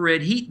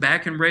infrared heat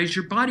back and raise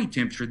your body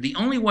temperature. The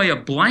only way a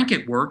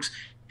blanket works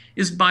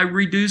is by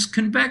reduced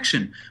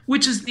convection,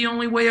 which is the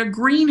only way a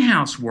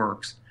greenhouse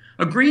works.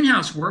 A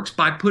greenhouse works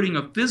by putting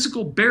a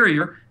physical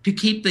barrier to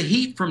keep the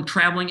heat from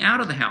traveling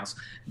out of the house.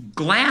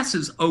 Glass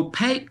is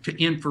opaque to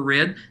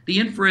infrared. The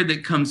infrared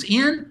that comes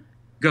in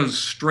goes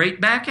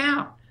straight back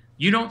out.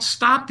 You don't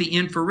stop the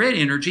infrared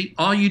energy.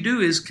 All you do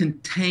is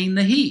contain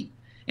the heat.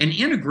 And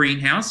in a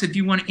greenhouse, if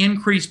you want to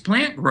increase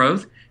plant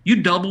growth,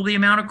 you double the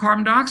amount of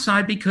carbon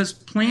dioxide, because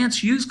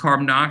plants use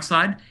carbon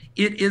dioxide.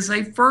 It is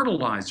a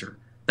fertilizer.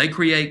 They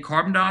create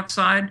carbon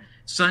dioxide,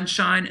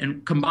 sunshine,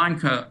 and combine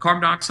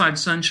carbon dioxide,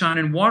 sunshine,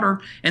 and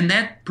water, and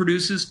that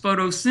produces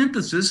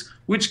photosynthesis,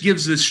 which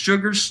gives us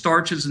sugars,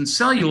 starches, and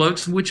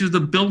cellulose, which are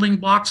the building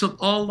blocks of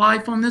all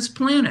life on this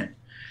planet.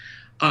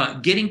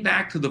 Getting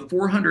back to the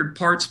 400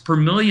 parts per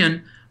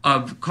million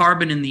of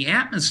carbon in the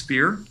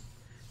atmosphere,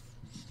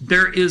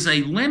 there is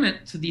a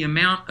limit to the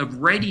amount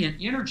of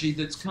radiant energy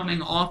that's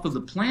coming off of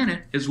the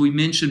planet, as we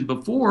mentioned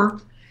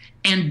before,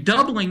 and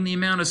doubling the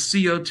amount of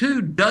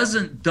CO2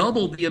 doesn't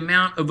double the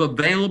amount of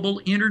available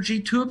energy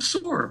to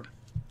absorb.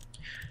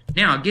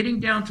 Now,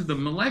 getting down to the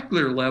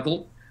molecular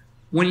level,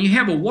 when you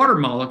have a water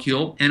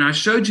molecule, and I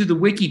showed you the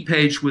wiki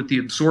page with the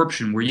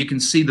absorption where you can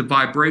see the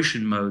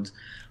vibration modes,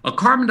 a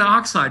carbon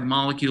dioxide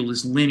molecule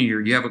is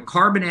linear. You have a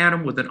carbon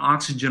atom with an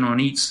oxygen on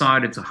each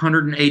side. It's a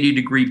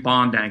 180-degree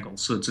bond angle,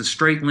 so it's a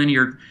straight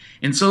linear,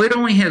 and so it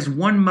only has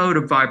one mode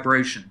of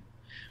vibration.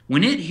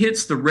 when it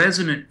hits the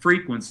resonant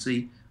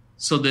frequency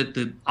so that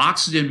the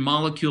oxygen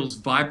molecules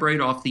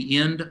vibrate off the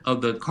end of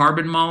the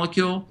carbon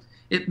molecule,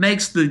 it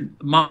makes the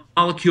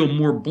molecule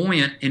more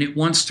buoyant and it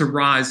wants to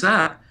rise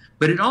up,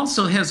 but it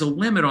also has a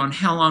limit on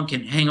how long it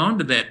can hang on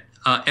to that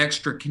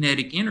extra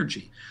kinetic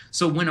energy.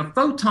 So when a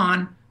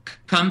photon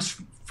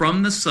comes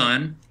from the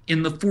sun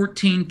in the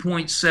 14.7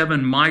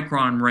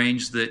 micron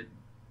range that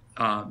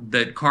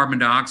carbon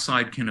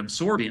dioxide can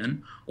absorb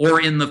in, or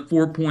in the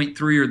 4.3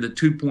 or the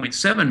 2.7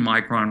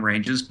 micron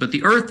ranges, but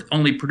the Earth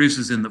only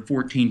produces in the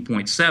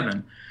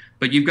 14.7,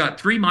 but you've got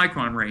 3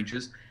 micron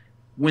ranges.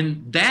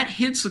 When that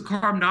hits the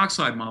carbon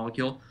dioxide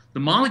molecule, the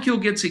molecule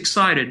gets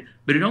excited,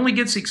 but it only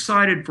gets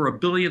excited for a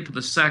billionth of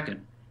a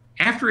second.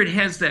 After it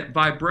has that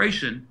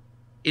vibration,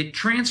 it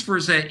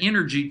transfers that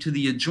energy to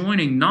the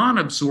adjoining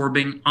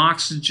non-absorbing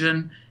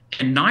oxygen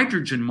and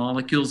nitrogen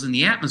molecules in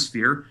the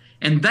atmosphere,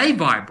 and they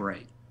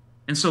vibrate.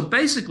 And so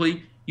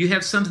basically, you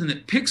have something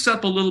that picks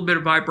up a little bit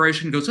of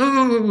vibration, goes,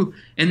 oh,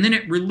 and then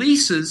it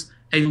releases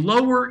a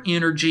lower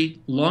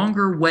energy,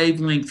 longer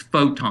wavelength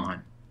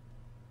photon.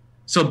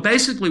 So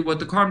basically what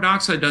the carbon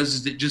dioxide does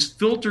is it just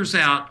filters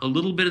out a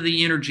little bit of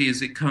the energy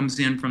as it comes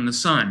in from the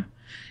sun.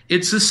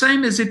 It's the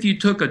same as if you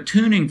took a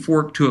tuning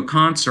fork to a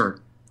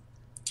concert.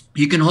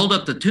 You can hold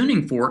up the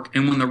tuning fork,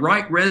 and when the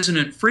right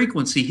resonant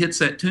frequency hits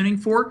that tuning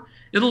fork,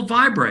 it'll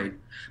vibrate.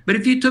 But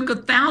if you took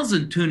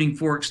 1,000 tuning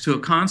forks to a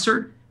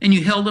concert and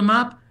you held them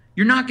up,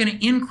 you're not going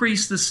to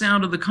increase the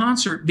sound of the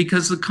concert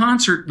because the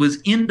concert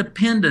was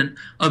independent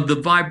of the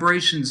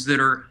vibrations that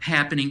are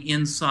happening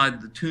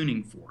inside the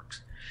tuning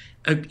forks.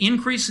 An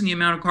increase in the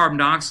amount of carbon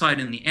dioxide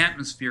in the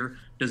atmosphere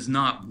does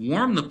not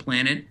warm the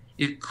planet,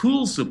 it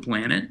cools the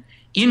planet.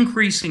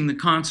 Increasing the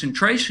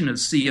concentration of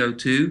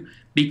CO2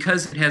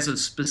 because it has a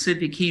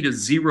specific heat of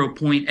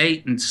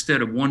 0.8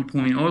 instead of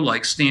 1.0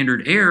 like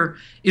standard air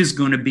is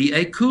going to be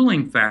a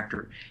cooling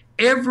factor.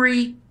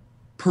 Every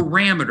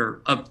parameter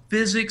of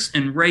physics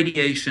and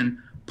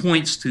radiation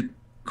points to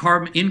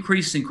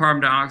increasing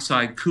carbon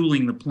dioxide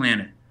cooling the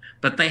planet,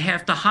 but they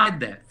have to hide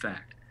that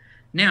fact.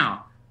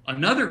 Now,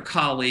 another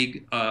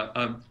colleague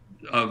of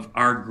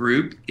our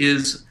group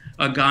is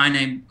a guy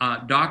named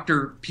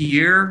Dr.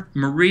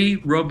 Pierre-Marie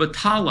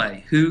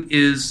Robitaille, who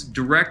is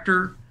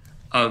director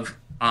of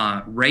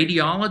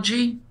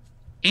radiology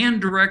and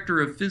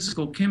director of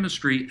physical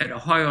chemistry at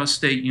Ohio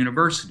State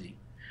University.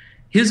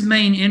 His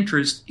main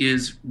interest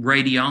is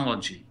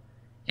radiology.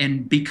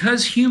 And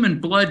because human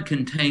blood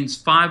contains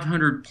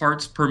 500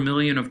 parts per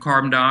million of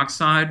carbon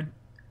dioxide,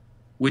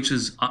 which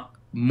is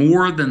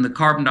more than the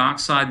carbon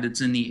dioxide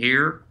that's in the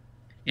air,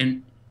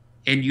 and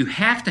you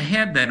have to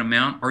have that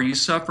amount or you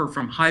suffer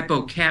from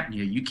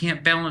hypocapnia. You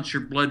can't balance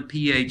your blood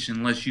pH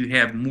unless you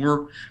have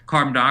more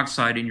carbon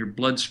dioxide in your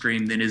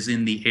bloodstream than is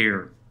in the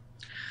air.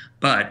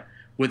 But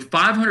with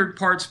 500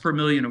 parts per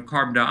million of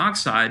carbon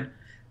dioxide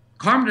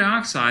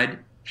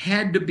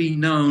had to be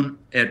known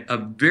at a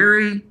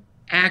very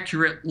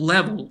accurate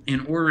level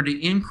in order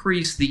to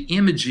increase the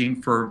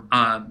imaging for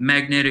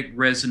magnetic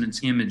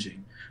resonance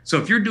imaging. So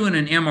if you're doing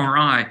an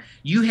MRI,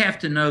 you have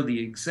to know the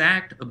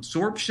exact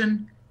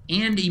absorption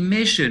and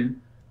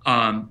emission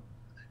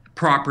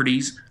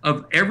properties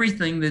of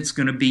everything that's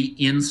going to be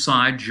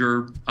inside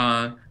your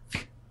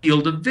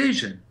field of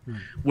vision.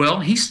 Well,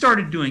 he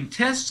started doing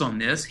tests on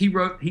this. He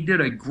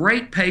did a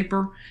great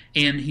paper,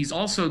 and he's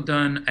also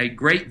done a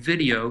great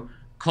video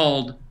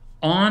called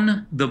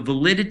On the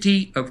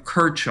Validity of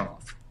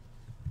Kirchhoff.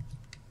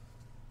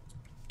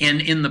 And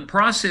in the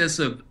process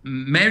of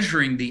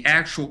measuring the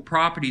actual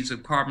properties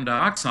of carbon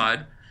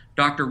dioxide,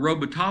 Dr.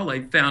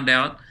 Robitaille found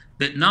out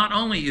that not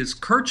only is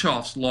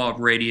Kirchhoff's law of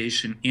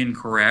radiation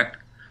incorrect,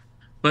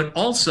 but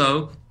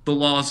also the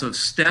laws of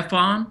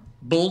Stefan,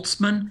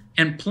 Boltzmann,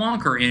 and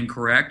Planck are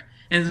incorrect.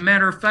 And as a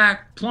matter of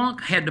fact,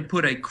 Planck had to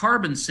put a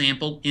carbon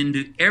sample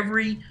into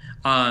every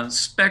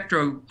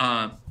spectro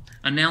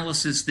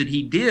analysis that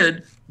he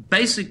did,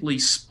 basically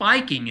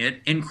spiking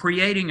it and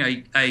creating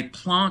a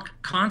Planck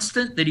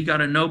constant that he got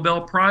a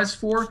Nobel Prize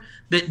for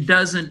that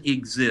doesn't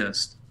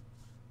exist.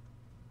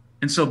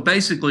 And so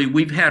basically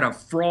we've had a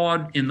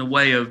fraud in the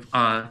way of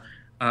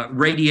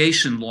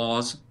radiation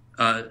laws,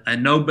 a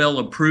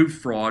Nobel-approved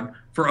fraud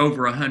for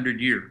over 100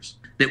 years,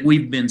 that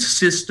we've been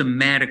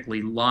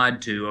systematically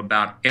lied to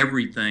about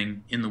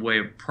everything in the way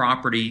of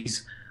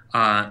properties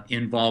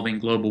involving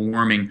global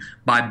warming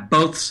by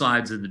both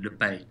sides of the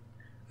debate.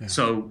 Yeah.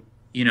 So,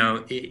 you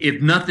know,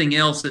 if nothing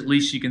else, at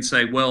least you can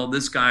say, well,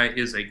 this guy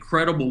is a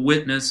credible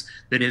witness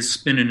that has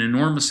spent an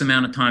enormous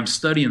amount of time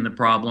studying the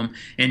problem,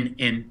 and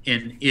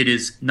it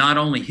is not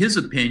only his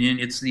opinion,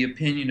 it's the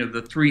opinion of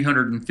the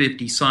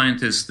 350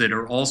 scientists that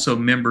are also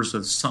members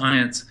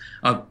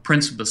of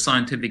Principia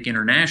Scientific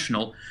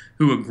International,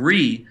 who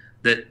agree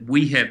that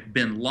we have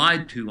been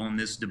lied to on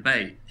this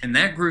debate. And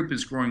that group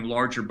is growing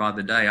larger by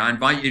the day. I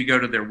invite you to go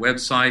to their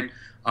website.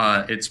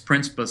 It's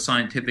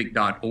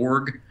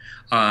principiascientific.org.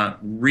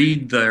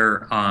 Read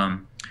their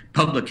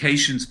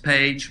publications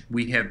page.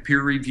 We have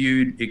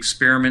peer-reviewed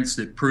experiments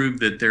that prove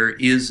that there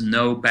is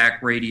no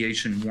back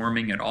radiation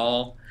warming at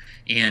all.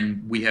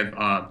 And we have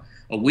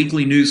a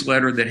weekly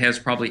newsletter that has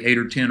probably 8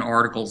 or 10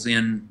 articles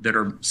in that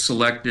are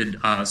selected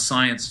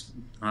science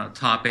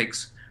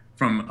topics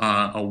from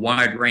a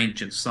wide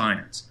range of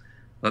science.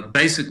 But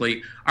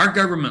basically, our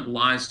government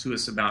lies to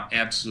us about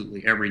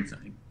absolutely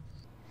everything.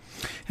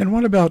 And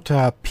what about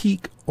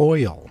peak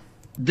oil?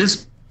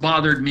 This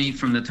bothered me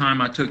from the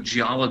time I took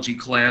geology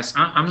class.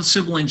 I'm a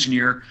civil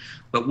engineer,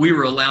 but we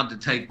were allowed to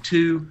take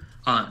 2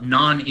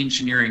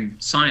 non-engineering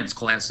science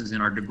classes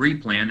in our degree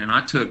plan, and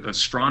I took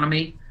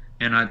astronomy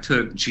and I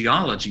took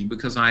geology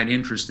because I had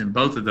interest in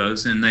both of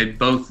those, and they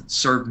both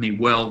served me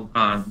well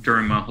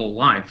during my whole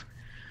life.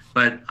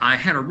 But I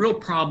had a real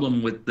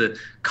problem with the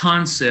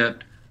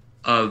concept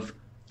of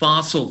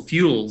fossil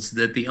fuels,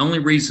 that the only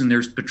reason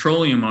there's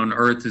petroleum on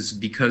Earth is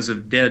because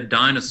of dead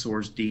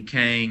dinosaurs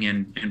decaying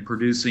and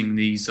producing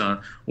these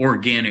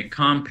organic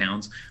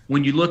compounds.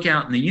 When you look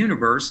out in the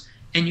universe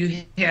and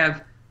you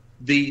have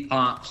the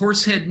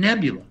Horsehead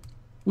Nebula,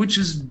 which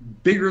is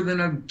bigger than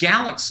a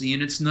galaxy,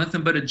 and it's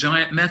nothing but a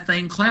giant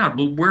methane cloud.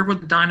 Well, where were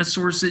the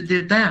dinosaurs that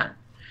did that?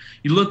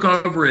 You look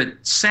over at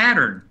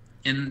Saturn,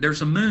 and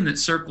there's a moon that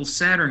circles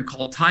Saturn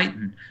called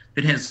Titan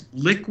that has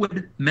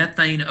liquid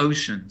methane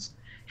oceans,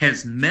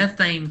 has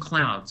methane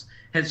clouds,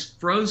 has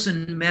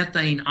frozen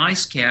methane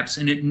ice caps,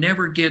 and it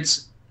never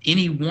gets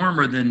any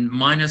warmer than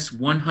minus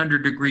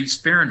 100 degrees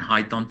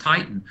Fahrenheit on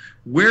Titan.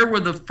 Where were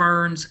the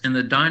ferns and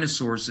the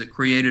dinosaurs that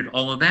created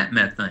all of that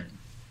methane?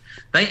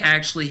 They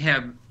actually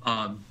have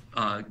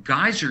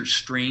geyser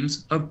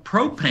streams of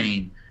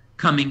propane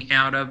coming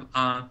out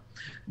of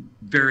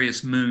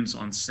various moons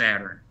on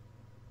Saturn.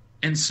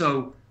 And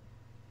so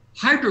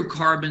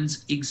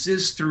hydrocarbons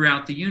exist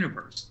throughout the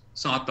universe.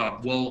 So I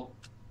thought, well,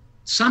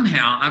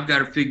 somehow I've got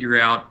to figure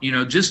out,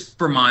 just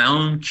for my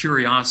own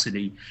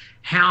curiosity,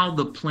 how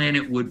the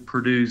planet would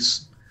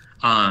produce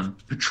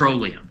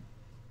petroleum.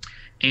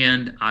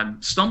 And I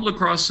stumbled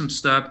across some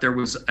stuff. There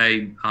was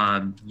a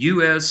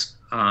U.S.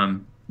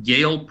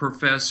 Yale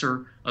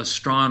professor,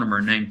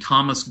 astronomer named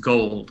Thomas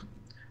Gold,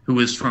 who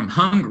is from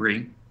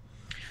Hungary,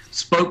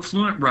 spoke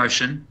fluent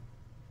Russian.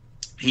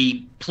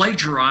 He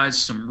plagiarized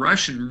some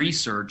Russian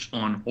research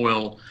on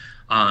oil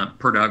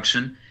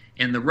production,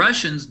 and the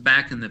Russians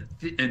back in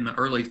the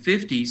early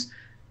 50s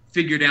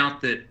figured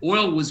out that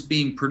oil was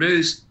being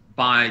produced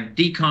by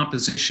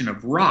decomposition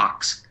of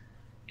rocks,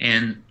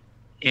 and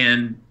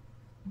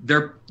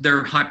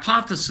their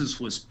hypothesis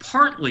was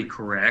partly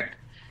correct.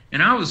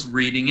 And I was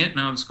reading it,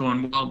 and I was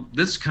going, well,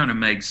 this kind of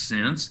makes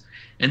sense.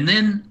 And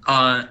then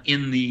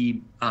in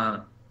the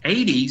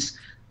 80s,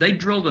 they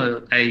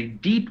drilled a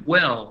deep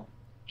well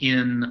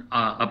in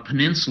a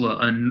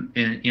peninsula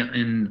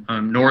in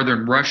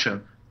northern Russia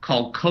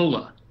called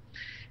Kola.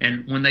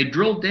 And when they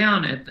drilled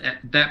down at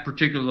that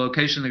particular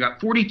location, they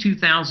got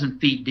 42,000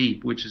 feet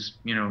deep, which is,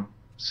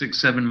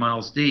 6-7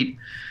 miles deep.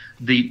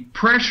 The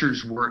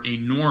pressures were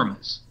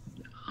enormous,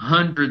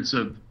 hundreds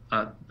of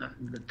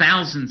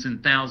thousands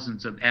and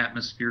thousands of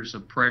atmospheres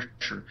of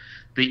pressure.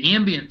 The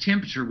ambient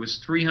temperature was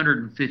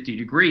 350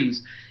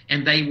 degrees,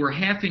 and they were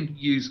having to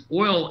use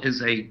oil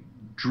as a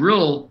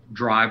drill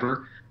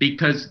driver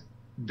because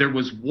there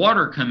was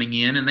water coming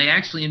in, and they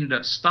actually ended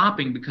up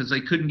stopping because they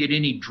couldn't get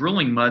any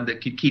drilling mud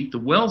that could keep the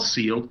well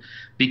sealed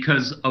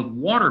because of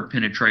water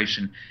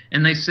penetration.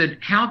 And they said,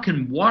 how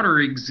can water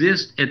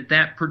exist at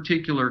that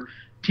particular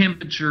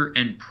temperature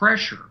and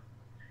pressure?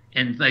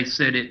 And they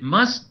said it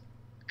must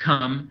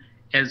come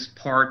as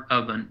part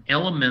of an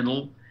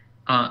elemental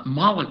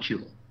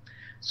molecule.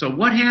 So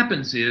what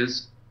happens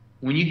is,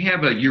 when you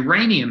have a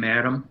uranium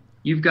atom,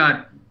 you've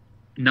got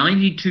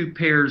 92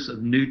 pairs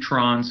of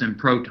neutrons and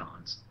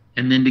protons.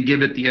 And then to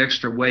give it the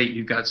extra weight,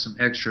 you've got some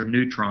extra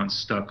neutrons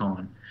stuck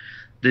on.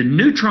 The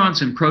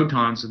neutrons and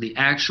protons are the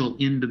actual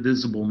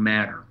indivisible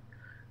matter.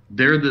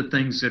 They're the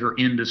things that are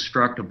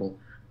indestructible.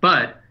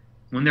 But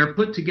when they're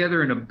put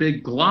together in a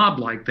big glob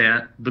like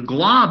that, the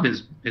glob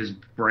is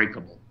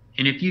breakable.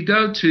 And if you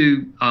go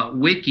to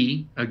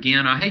Wiki,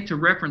 again, I hate to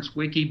reference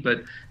Wiki,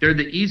 but they're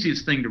the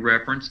easiest thing to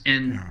reference,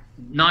 and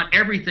not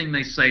everything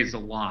they say is a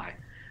lie.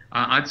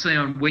 I'd say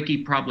on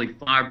Wiki probably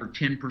 5 or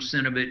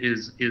 10% of it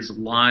is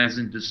lies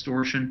and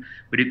distortion.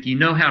 But if you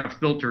know how to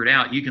filter it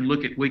out, you can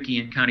look at Wiki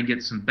and kind of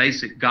get some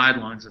basic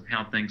guidelines of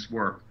how things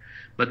work.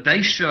 But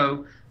they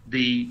show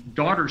the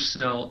daughter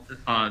cell,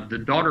 the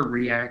daughter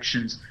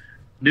reactions,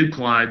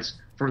 nuclides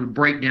for the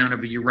breakdown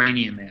of a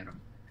uranium atom.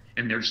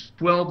 And there's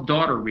 12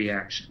 daughter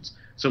reactions.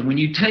 So when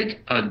you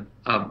take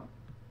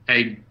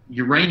a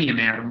uranium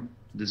atom,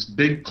 this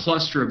big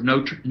cluster of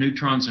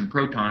neutrons and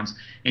protons,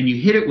 and you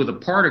hit it with a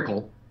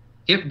particle,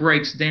 it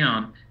breaks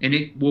down, and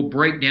it will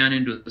break down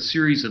into a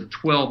series of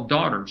 12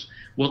 daughters.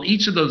 Well,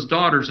 each of those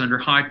daughters under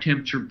high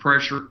temperature,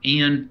 pressure,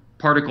 and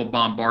particle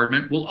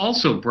bombardment will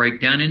also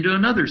break down into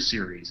another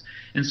series.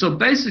 And so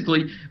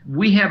basically,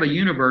 we have a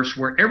universe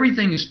where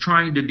everything is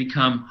trying to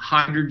become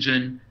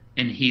hydrogen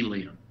and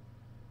helium.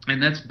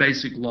 And that's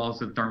basic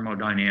laws of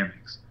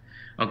thermodynamics.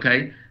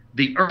 Okay?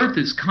 The Earth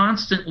is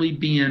constantly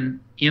being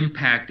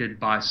impacted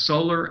by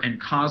solar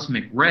and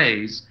cosmic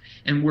rays,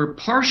 and we're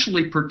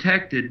partially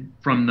protected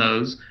from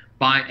those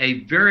by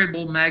a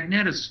variable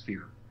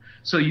magnetosphere.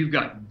 So you've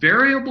got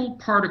variable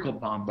particle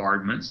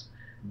bombardments,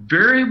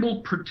 variable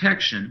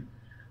protection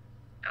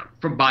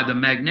by the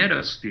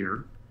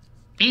magnetosphere,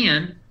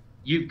 and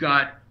you've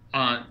got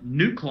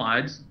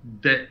nuclides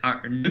that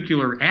are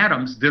nuclear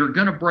atoms that are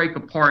going to break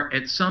apart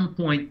at some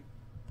point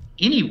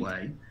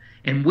anyway.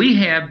 And we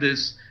have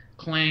this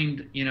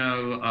claimed,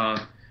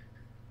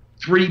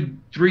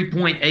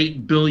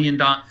 3.8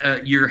 billion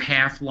year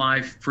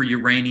half-life for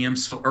uranium.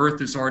 So Earth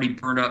has already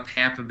burned up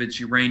half of its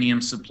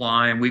uranium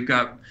supply, and we've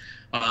got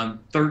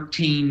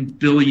 13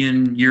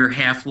 billion year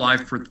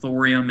half-life for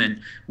thorium, and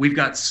we've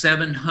got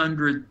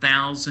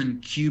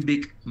 700,000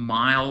 cubic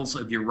miles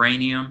of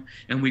uranium,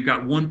 and we've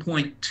got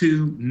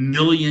 1.2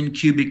 million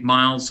cubic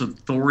miles of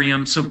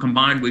thorium. So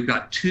combined, we've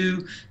got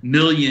 2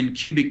 million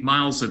cubic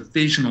miles of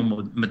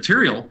fissional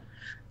material,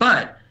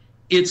 but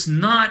it's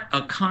not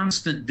a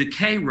constant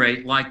decay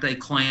rate like they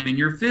claim in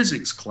your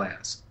physics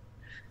class,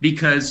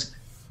 because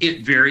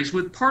it varies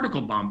with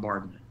particle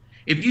bombardment.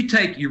 If you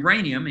take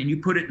uranium and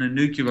you put it in a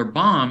nuclear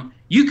bomb,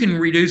 you can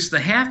reduce the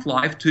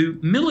half-life to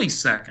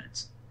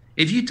milliseconds.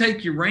 If you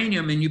take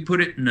uranium and you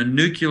put it in a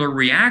nuclear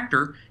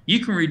reactor,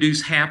 you can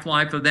reduce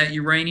half-life of that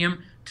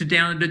uranium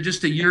down to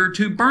just a year or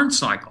two burn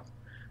cycle.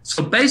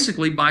 So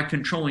basically, by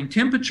controlling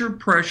temperature,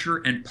 pressure,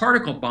 and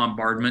particle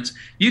bombardments,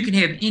 you can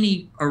have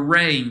any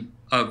array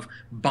of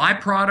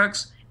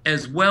byproducts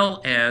as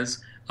well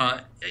as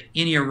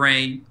any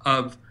array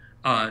of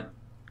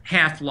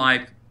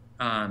half-life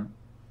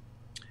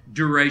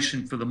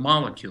duration for the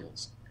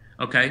molecules.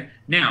 Okay?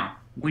 Now,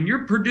 when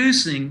you're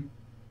producing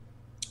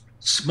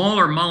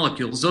smaller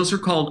molecules, those are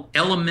called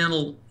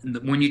elemental.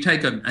 When you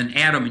take an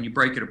atom and you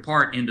break it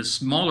apart into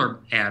smaller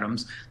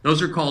atoms,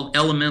 those are called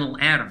elemental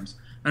atoms.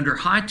 Under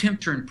high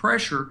temperature and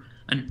pressure,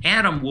 an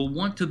atom will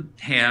want to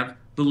have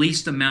the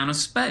least amount of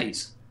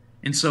space.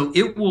 And so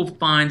it will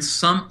find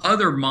some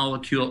other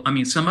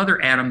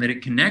atom that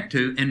it connect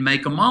to and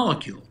make a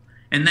molecule.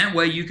 And that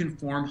way you can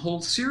form a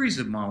whole series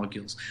of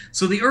molecules.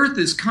 So the Earth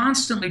is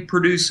constantly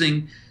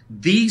producing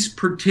these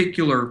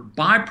particular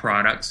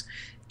byproducts,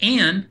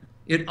 and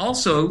it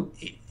also,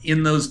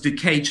 in those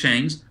decay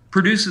chains,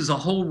 produces a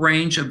whole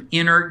range of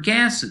inert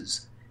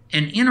gases.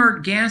 And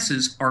inert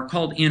gases are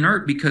called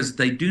inert because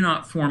they do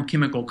not form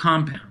chemical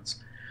compounds.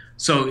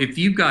 So if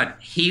you've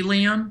got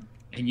helium,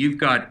 and you've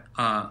got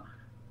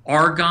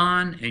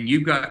argon, and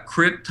you've got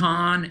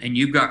krypton, and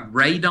you've got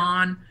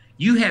radon,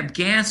 you have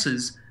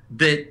gases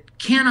that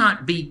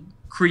cannot be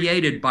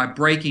created by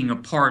breaking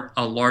apart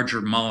a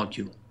larger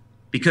molecule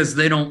because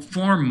they don't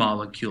form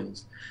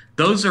molecules.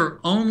 Those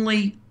are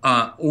only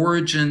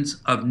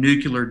origins of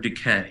nuclear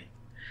decay.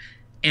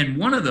 And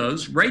one of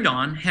those,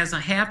 radon, has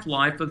a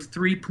half-life of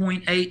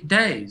 3.8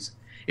 days.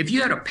 If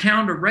you had a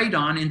pound of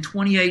radon, in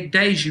 28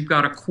 days you've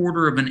got a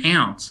quarter of an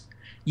ounce.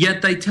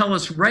 Yet they tell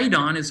us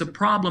radon is a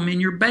problem in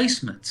your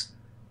basements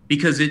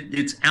because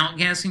it's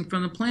outgassing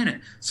from the planet.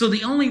 So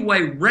the only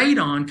way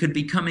radon could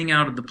be coming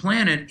out of the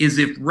planet is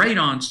if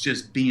radon's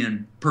just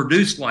being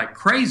produced like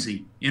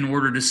crazy in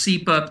order to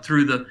seep up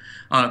through the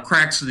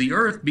cracks of the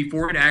Earth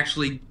before it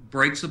actually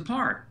breaks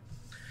apart.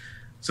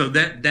 So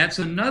that's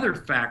another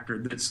factor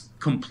that's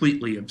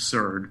completely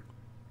absurd.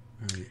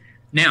 Right.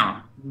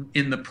 Now,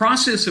 in the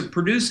process of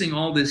producing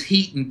all this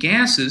heat and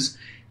gases,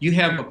 you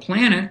have a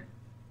planet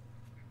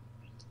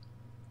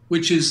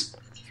which is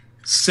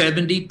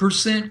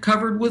 70%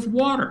 covered with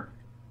water.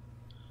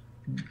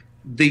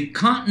 The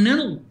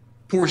continental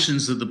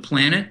portions of the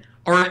planet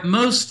are at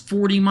most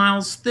 40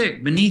 miles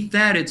thick. Beneath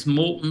that, it's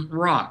molten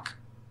rock.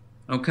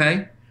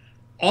 Okay?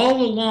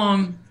 All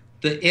along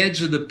the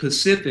edge of the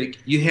Pacific,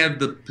 you have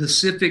the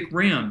Pacific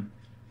Rim.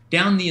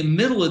 Down the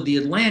middle of the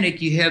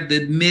Atlantic, you have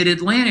the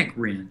Mid-Atlantic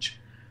Ridge.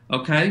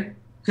 Okay?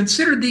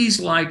 Consider these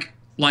like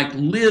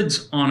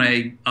lids on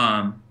a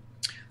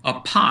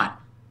pot.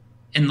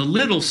 And the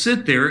lid will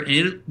sit there, and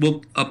it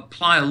will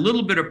apply a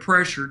little bit of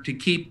pressure to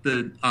keep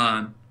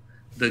the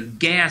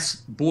gas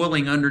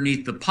boiling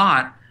underneath the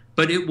pot,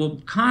 but it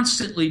will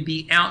constantly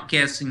be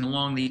outgassing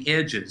along the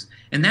edges.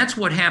 And that's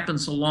what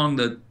happens along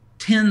the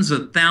tens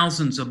of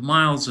thousands of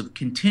miles of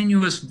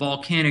continuous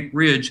volcanic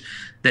ridge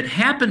that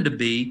happen to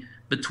be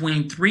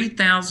between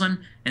 3,000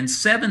 and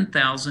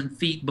 7,000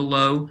 feet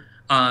below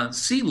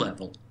sea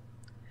level.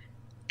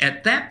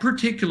 At that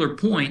particular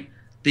point,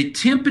 the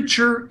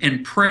temperature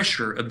and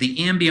pressure of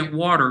the ambient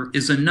water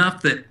is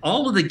enough that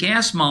all of the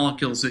gas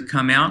molecules that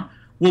come out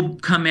will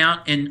come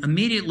out and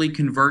immediately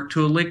convert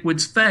to a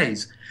liquids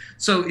phase.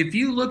 So if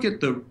you look at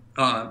the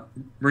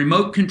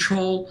remote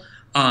control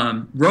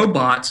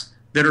robots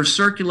that are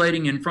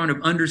circulating in front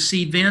of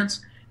undersea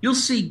vents, you'll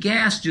see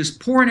gas just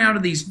pouring out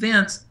of these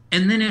vents,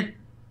 and then it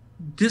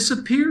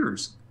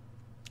disappears.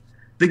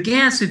 The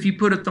gas, if you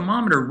put a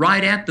thermometer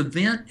right at the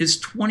vent, is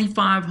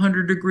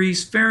 2,500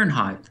 degrees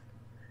Fahrenheit.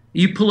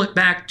 You pull it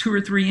back 2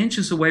 or 3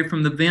 inches away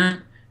from the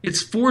vent,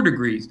 it's 4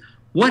 degrees.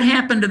 What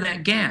happened to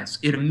that gas?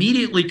 It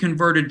immediately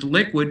converted to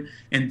liquid,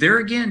 and there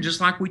again, just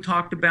like we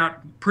talked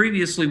about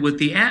previously with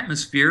the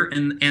atmosphere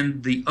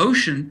and the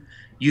ocean,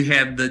 you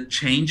have the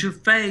change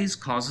of phase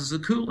causes the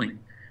cooling.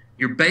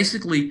 You're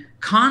basically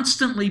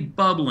constantly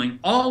bubbling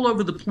all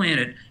over the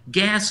planet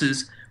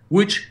gases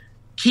which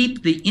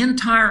keep the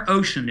entire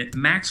ocean at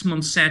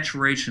maximum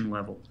saturation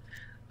level.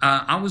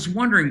 I was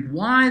wondering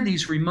why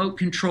these remote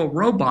control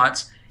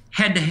robots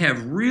had to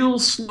have real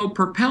slow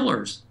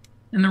propellers.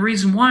 And the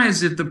reason why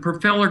is if the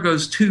propeller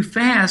goes too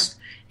fast,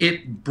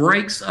 it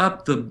breaks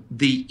up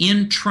the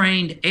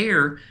entrained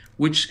air,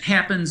 which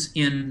happens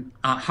in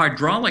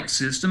hydraulic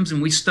systems,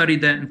 and we studied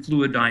that in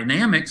fluid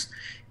dynamics,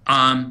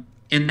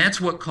 and that's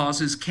what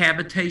causes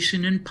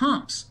cavitation in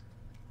pumps.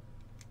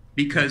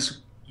 Because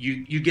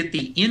you get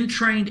the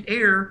entrained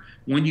air,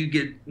 when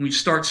you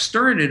start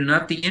stirring it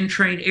enough, the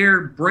entrained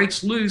air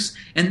breaks loose,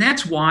 and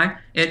that's why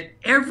at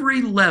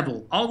every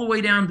level, all the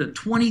way down to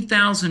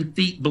 20,000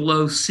 feet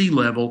below sea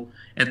level,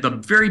 at the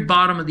very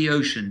bottom of the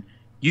ocean,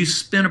 you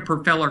spin a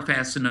propeller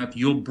fast enough,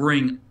 you'll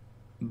bring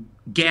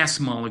gas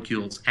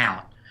molecules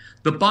out.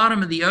 The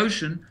bottom of the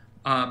ocean,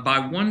 by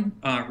one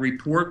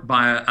report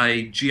by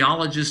a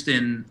geologist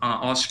in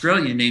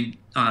Australia named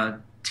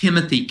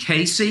Timothy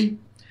Casey,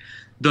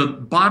 the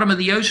bottom of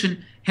the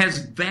ocean has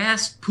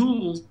vast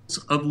pools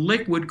of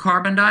liquid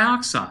carbon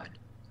dioxide.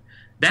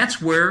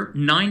 That's where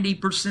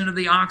 90% of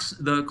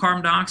the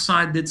carbon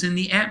dioxide that's in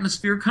the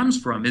atmosphere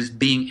comes from, is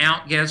being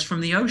outgassed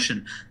from the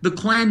ocean. The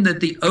claim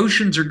that the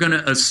oceans are going to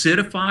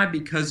acidify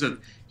because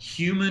of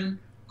human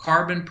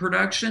carbon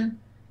production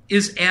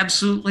is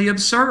absolutely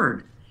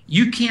absurd.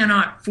 You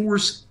cannot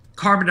force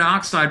carbon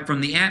dioxide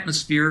from the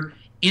atmosphere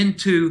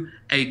into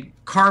a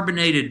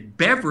carbonated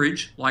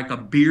beverage like a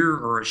beer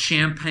or a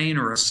champagne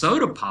or a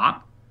soda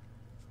pop,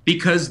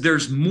 because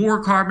there's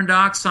more carbon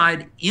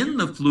dioxide in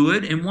the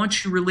fluid, and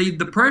once you relieve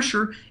the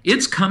pressure,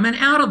 it's coming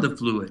out of the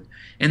fluid.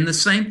 And the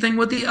same thing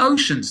with the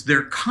oceans.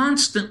 They're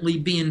constantly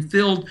being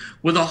filled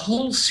with a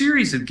whole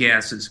series of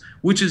gases,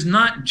 which is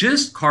not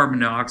just carbon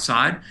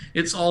dioxide,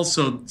 it's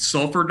also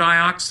sulfur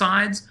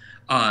dioxides,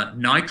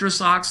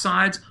 nitrous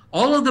oxides,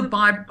 all of the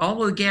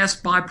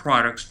gas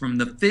byproducts from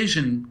the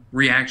fission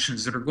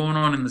reactions that are going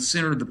on in the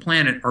center of the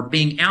planet are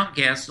being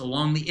outgassed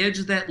along the edge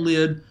of that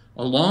lid,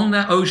 along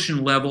the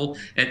ocean level,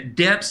 at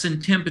depths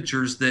and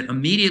temperatures that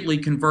immediately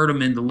convert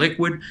them into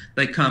liquid.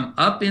 They come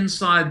up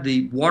inside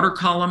the water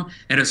column.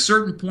 At a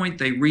certain point,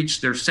 they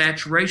reach their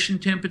saturation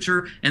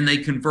temperature, and they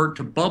convert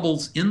to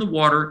bubbles in the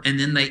water, and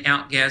then they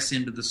outgas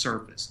into the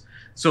surface.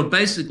 So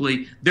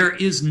basically, there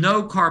is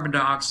no carbon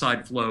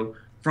dioxide flow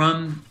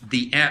from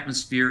the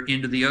atmosphere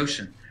into the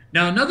ocean.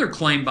 Now, another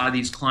claim by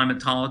these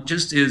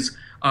climatologists is,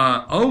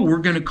 we're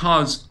going to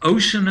cause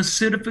ocean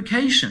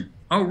acidification.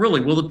 Oh, really?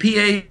 Well, the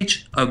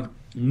pH of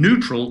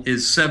neutral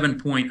is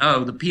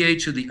 7.0. The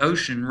pH of the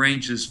ocean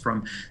ranges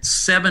from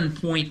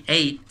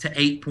 7.8 to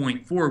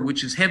 8.4,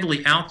 which is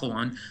heavily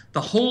alkaline.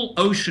 The whole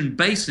ocean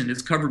basin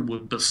is covered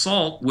with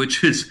basalt,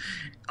 which is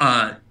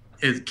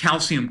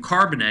calcium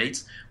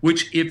carbonates,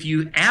 which if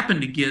you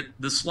happen to get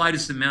the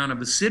slightest amount of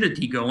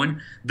acidity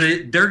going,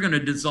 they're going to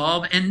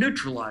dissolve and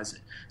neutralize it.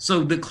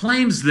 So the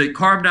claims that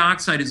carbon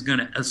dioxide is going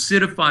to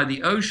acidify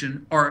the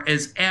ocean are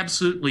as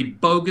absolutely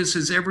bogus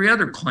as every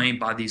other claim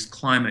by these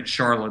climate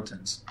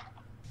charlatans.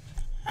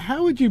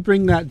 How would you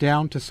bring that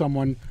down to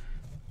someone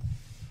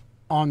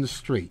on the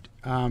street?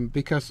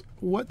 Because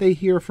what they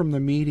hear from the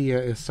media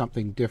is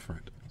something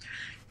different.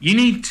 You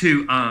need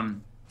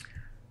to...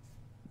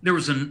 there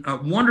was a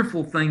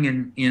wonderful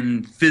thing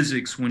in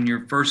physics when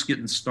you're first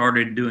getting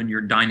started doing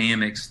your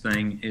dynamics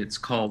thing. It's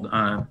called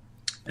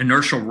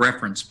inertial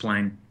reference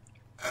plane.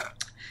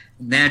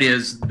 That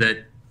is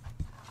that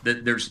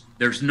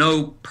there's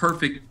no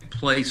perfect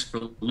place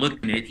for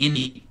looking at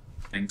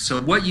anything.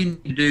 So what you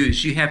need to do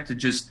is you have to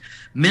just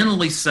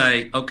mentally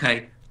say,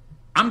 okay,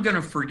 I'm going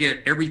to forget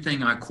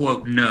everything I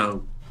quote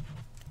know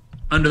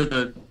under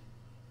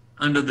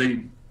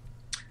the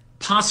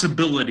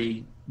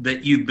possibility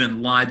that you've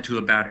been lied to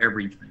about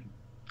everything.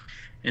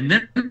 And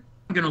then I'm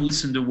going to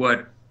listen to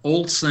what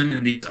Olson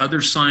and these other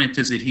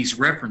scientists that he's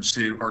referenced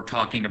to are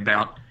talking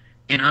about,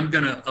 and I'm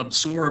going to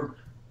absorb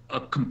a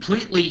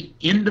completely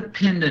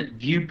independent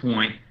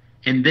viewpoint,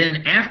 and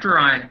then after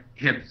I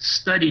have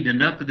studied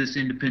enough of this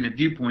independent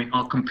viewpoint,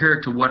 I'll compare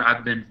it to what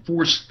I've been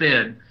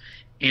force-fed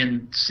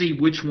and see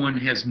which one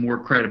has more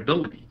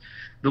credibility.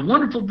 The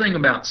wonderful thing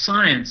about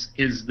science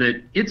is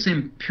that it's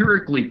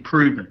empirically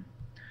proven.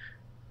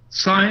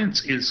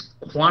 Science is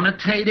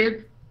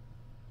quantitative,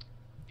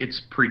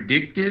 it's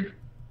predictive,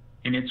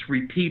 and it's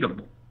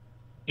repeatable.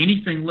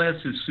 Anything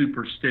less is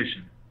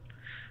superstition.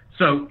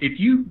 So if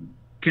you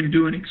can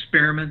do an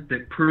experiment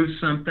that proves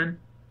something,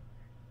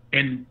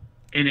 and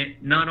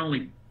it not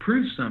only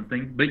proves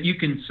something, but you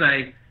can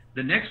say,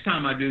 the next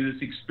time I do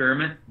this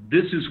experiment,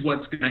 this is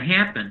what's going to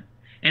happen.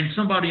 And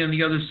somebody on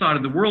the other side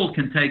of the world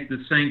can take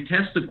the same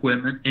test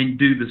equipment and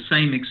do the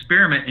same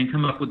experiment and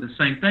come up with the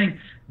same thing.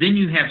 Then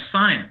you have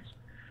science.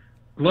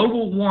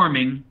 Global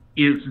warming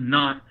is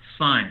not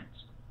science.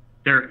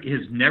 There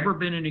has never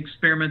been an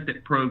experiment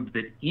that proved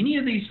that any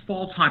of these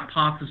false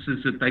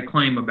hypotheses that they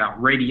claim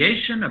about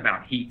radiation,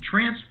 about heat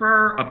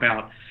transfer,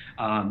 about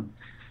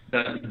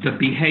the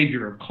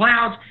behavior of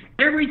clouds.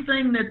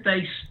 Everything that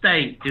they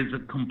state is a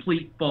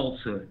complete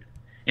falsehood.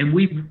 And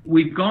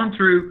we've gone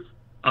through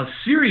a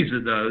series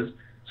of those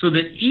so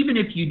that even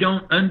if you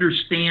don't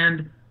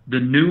understand the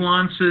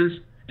nuances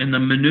and the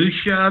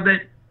minutiae of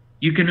it,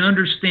 you can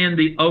understand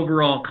the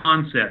overall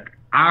concept.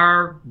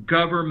 Our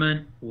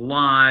government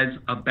lies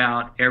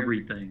about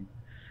everything.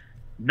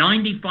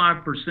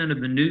 95% of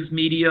the news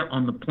media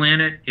on the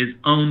planet is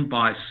owned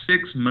by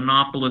 6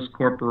 monopolist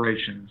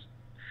corporations.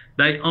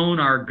 They own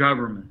our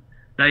government.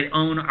 They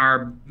own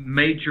our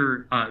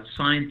major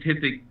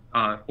scientific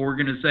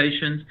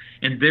organizations,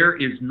 and there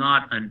is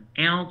not an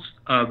ounce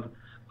of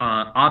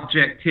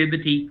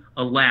objectivity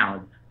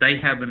allowed. They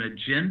have an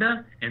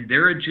agenda, and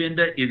their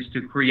agenda is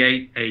to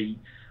create a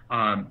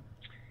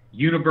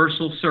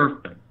universal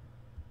serfdom.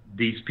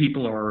 These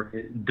people are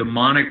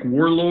demonic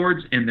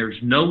warlords, and there's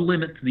no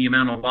limit to the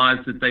amount of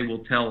lies that they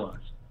will tell us.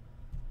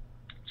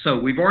 So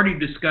we've already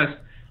discussed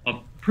a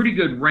pretty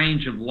good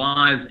range of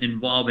lies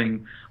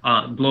involving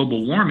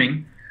global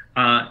warming,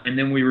 and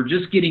then we were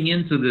just getting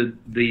into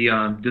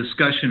the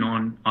discussion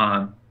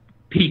on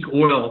peak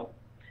oil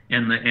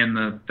and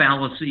the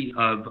fallacy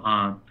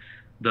of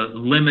the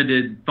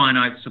limited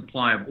finite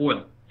supply of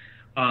oil.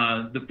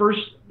 The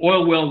first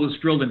oil well was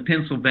drilled in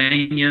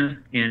Pennsylvania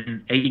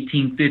in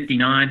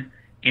 1859,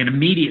 and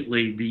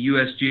immediately the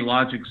U.S.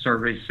 Geologic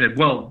Survey said,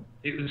 well,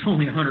 it was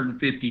only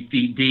 150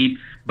 feet deep,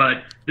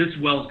 but this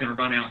well is going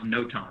to run out in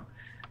no time.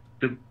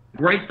 The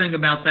great thing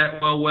about that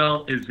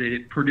well is that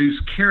it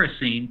produced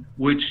kerosene,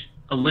 which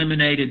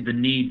eliminated the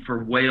need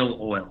for whale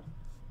oil.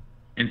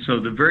 And so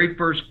the very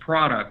first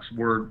products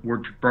were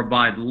to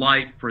provide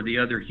light for the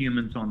other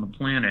humans on the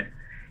planet.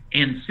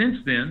 And since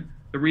then,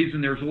 the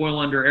reason there's oil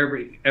under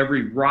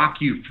every rock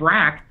you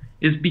frack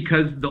is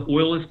because the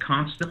oil is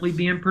constantly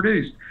being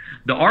produced.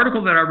 The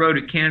article that I wrote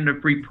at Canada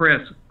Free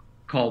Press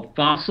called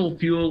Fossil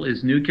Fuel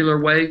is Nuclear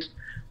Waste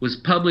was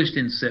published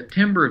in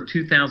September of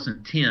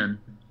 2010.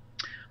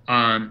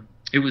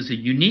 It was a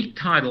unique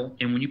title,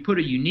 and when you put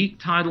a unique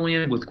title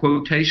in with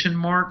quotation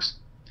marks,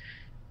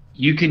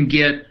 you can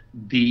get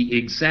the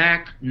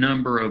exact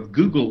number of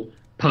Google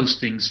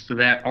postings for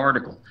that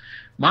article.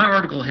 My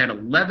article had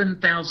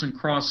 11,000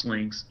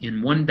 crosslinks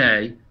in one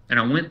day, and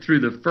I went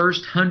through the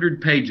first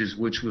 100 pages,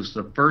 which was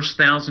the first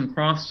 1,000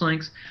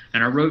 crosslinks,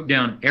 and I wrote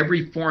down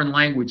every foreign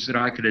language that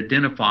I could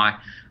identify.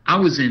 I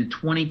was in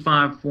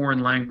 25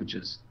 foreign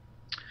languages.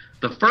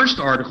 The first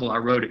article I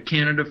wrote at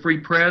Canada Free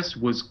Press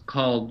was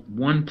called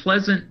One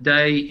Pleasant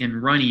Day in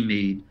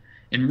Runnymede.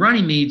 And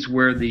Runnymede's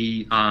where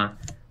the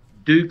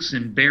dukes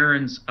and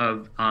barons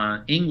of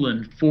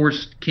England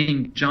forced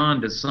King John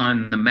to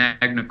sign the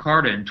Magna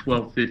Carta in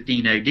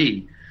 1215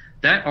 AD.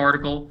 That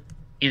article,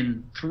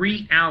 in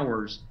 3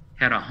 hours,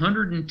 had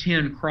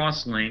 110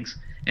 crosslinks,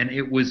 and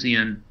it was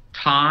in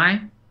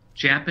Thai,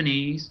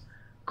 Japanese,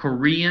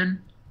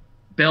 Korean,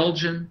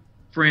 Belgian,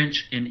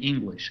 French, and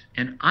English.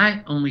 And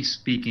I only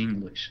speak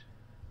English.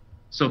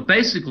 So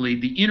basically,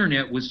 the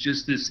internet was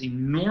just this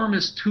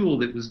enormous tool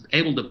that was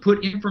able to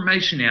put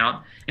information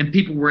out, and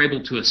people were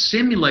able to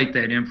assimilate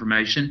that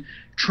information,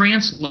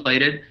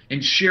 translate it,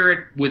 and share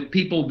it with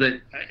people that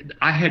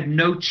I had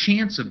no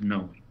chance of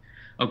knowing.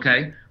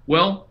 Okay?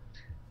 Well,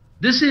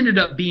 this ended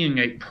up being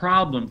a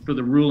problem for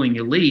the ruling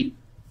elite,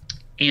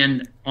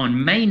 and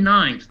on May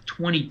 9th,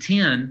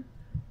 2010,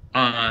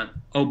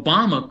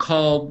 Obama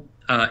called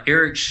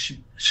Eric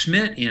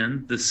Schmidt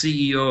in, the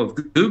CEO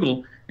of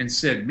Google, and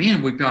said,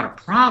 man, we've got a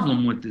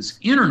problem with this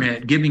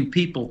internet giving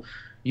people,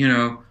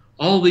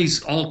 all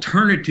these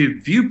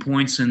alternative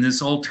viewpoints and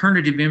this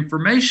alternative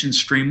information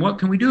stream. What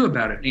can we do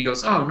about it? And he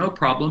goes, oh, no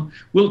problem.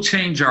 We'll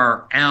change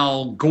our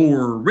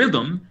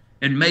algorithm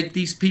and make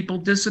these people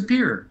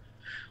disappear.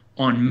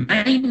 On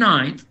May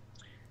 9th,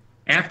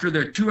 after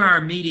their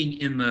 2-hour meeting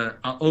in the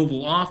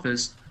Oval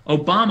Office,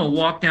 Obama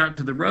walked out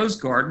to the Rose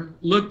Garden,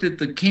 looked at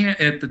the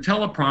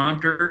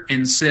teleprompter,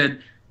 and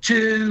said,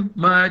 too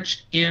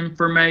much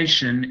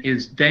information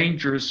is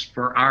dangerous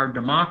for our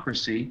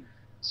democracy,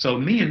 so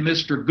me and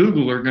Mr.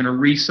 Google are going to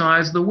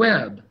resize the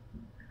web.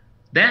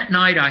 That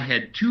night I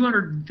had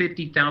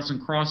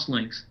 250,000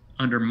 crosslinks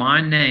under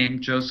my name,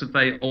 Joseph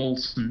A.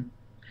 Olson.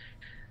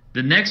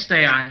 The next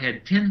day I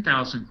had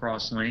 10,000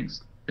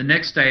 crosslinks. The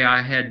next day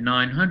I had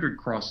 900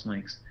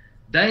 crosslinks.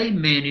 They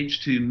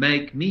managed to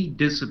make me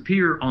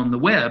disappear on the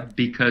web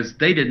because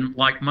they didn't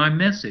like my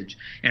message.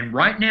 And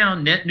right now,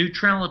 net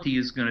neutrality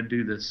is going to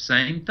do the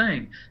same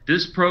thing.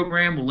 This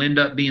program will end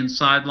up being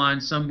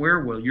sidelined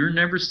somewhere. Well, you'll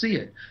never see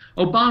it.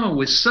 Obama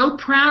was so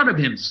proud of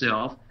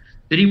himself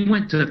that he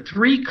went to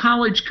 3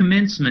 college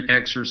commencement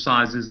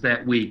exercises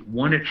that week,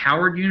 one at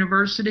Howard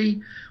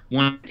University,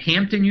 one at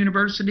Hampton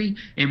University,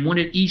 and one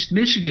at East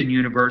Michigan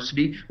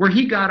University, where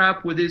he got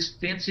up with his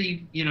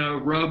fancy,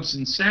 robes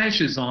and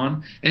sashes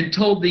on and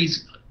told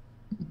these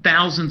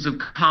thousands of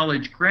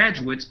college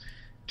graduates,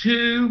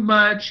 too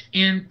much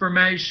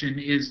information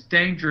is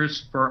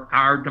dangerous for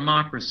our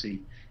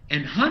democracy.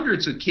 And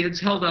hundreds of kids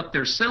held up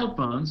their cell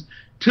phones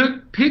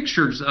took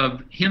pictures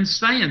of him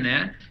saying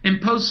that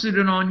and posted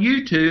it on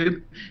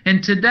YouTube.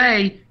 And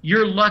today,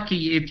 you're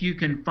lucky if you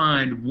can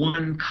find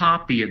one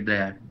copy of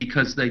that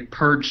because they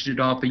purged it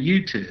off of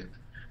YouTube.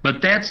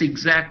 But that's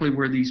exactly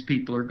where these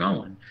people are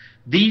going.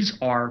 These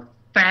are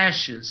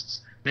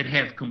fascists that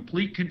have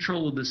complete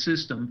control of the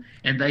system,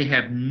 and they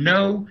have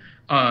no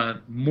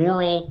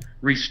moral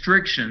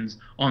restrictions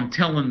on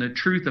telling the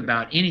truth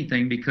about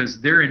anything because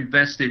they're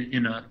invested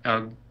in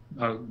a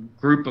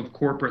group of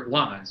corporate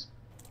lies.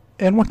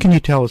 And what can you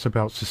tell us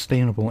about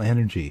sustainable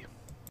energy?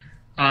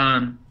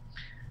 There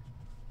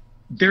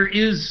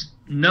is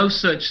no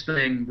such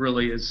thing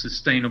really as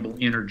sustainable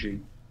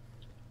energy.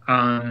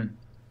 The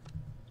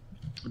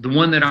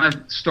one that I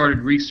started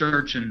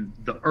researching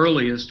the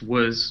earliest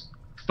was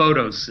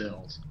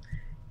photocells.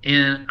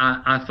 And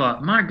I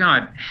thought, my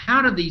God,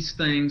 how do these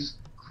things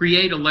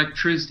create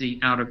electricity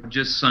out of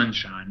just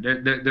sunshine?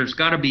 There's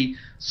got to be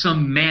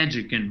some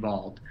magic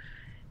involved.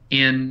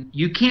 And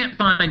you can't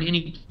find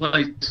any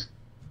place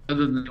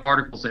other than the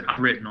articles that I've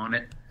written on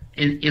it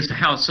as to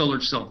how a solar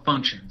cell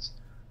functions.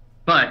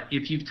 But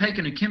if you've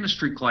taken a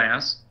chemistry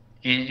class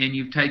and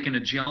you've taken a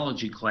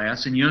geology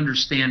class and you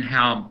understand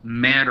how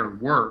matter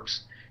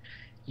works,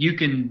 you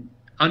can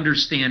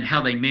understand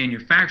how they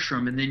manufacture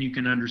them, and then you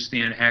can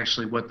understand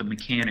actually what the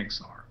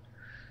mechanics are.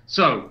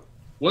 So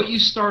what you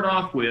start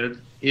off with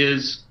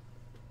is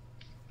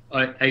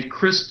a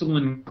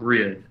crystalline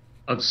grid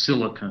of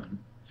silicon.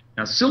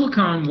 Now,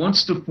 silicon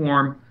wants to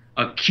form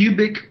a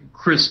cubic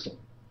crystal.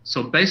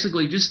 So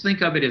basically, just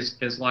think of it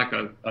as like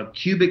a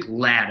cubic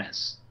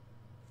lattice,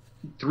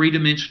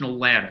 three-dimensional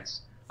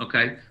lattice.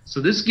 Okay?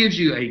 So this gives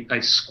you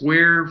a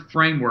square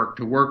framework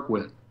to work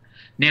with.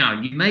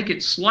 Now, you make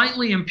it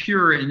slightly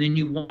impure, and then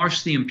you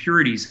wash the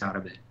impurities out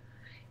of it.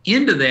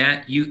 Into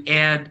that, you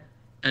add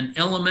an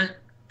element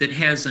that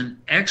has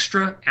an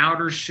extra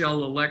outer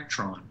shell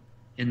electron,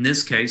 in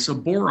this case, a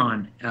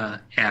boron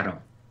atom.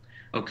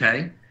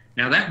 Okay?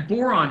 Now, that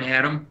boron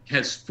atom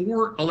has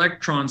 4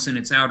 electrons in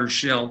its outer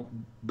shell,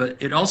 but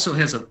it also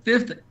has a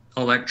 5th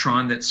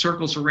electron that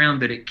circles around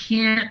that it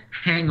can't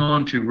hang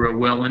on to real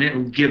well, and it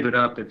will give it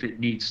up if it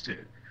needs to.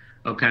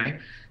 Okay?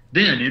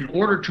 Then, in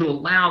order to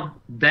allow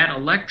that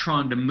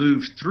electron to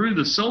move through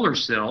the solar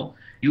cell,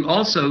 you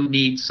also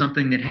need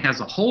something that has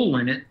a hole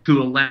in it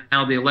to allow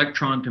the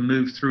electron to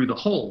move through the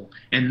hole.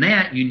 And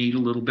that you need a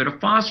little bit of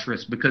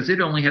phosphorus because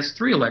it only has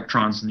 3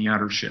 electrons in the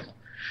outer shell.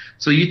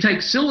 So you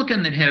take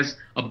silicon that has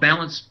a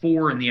balanced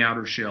 4 in the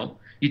outer shell.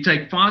 You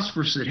take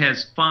phosphorus that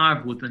has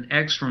 5 with an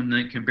extra that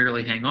it can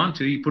barely hang on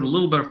to. You put a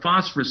little bit of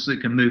phosphorus that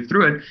can move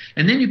through it.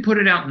 And then you put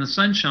it out in the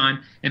sunshine.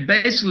 And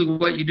basically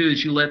what you do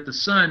is you let the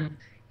sun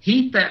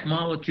heat that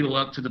molecule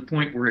up to the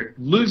point where it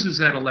loses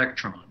that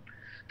electron.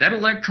 That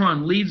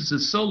electron leaves the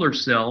solar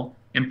cell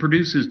and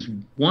produces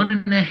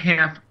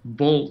 1.5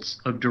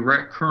 volts of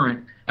direct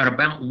current at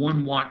about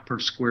 1 watt per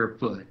square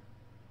foot.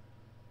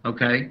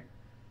 Okay?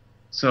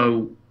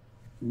 So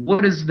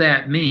what does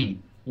that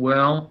mean?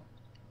 Well,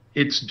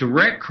 it's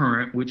direct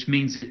current, which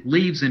means it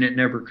leaves and it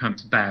never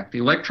comes back. The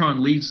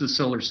electron leaves the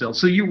solar cell.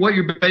 So what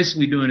you're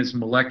basically doing is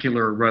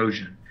molecular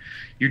erosion.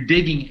 You're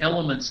digging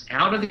elements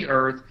out of the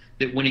earth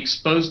that when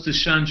exposed to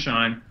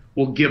sunshine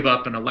will give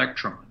up an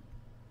electron.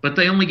 But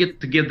they only get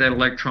to give that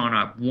electron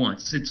up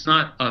once. It's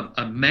not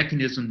a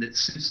mechanism that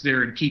sits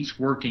there and keeps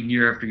working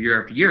year after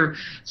year after year.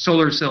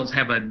 Solar cells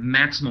have a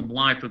maximum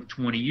life of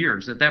 20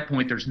 years. At that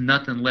point, there's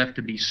nothing left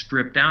to be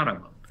stripped out of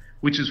them,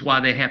 which is why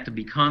they have to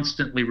be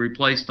constantly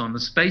replaced on the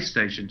space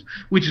stations,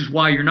 which is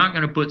why you're not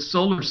going to put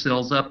solar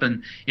cells up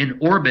in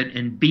orbit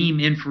and beam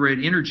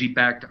infrared energy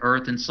back to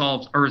Earth and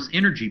solve Earth's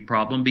energy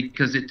problem,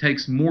 because it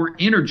takes more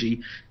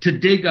energy to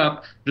dig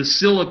up the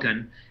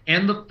silicon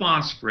and the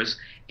phosphorus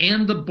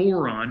and the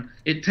boron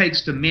it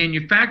takes to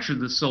manufacture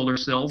the solar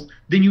cells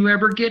than you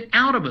ever get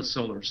out of a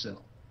solar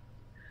cell.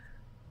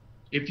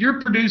 If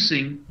you're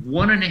producing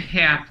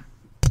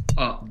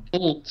 1.5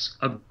 volts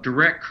of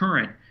direct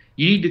current,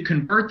 you need to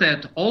convert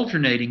that to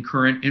alternating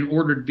current in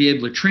order to be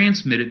able to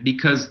transmit it,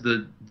 because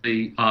the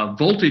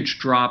voltage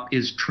drop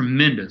is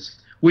tremendous,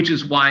 which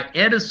is why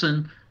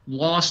Edison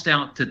lost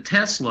out to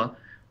Tesla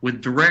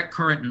with direct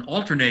current and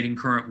alternating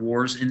current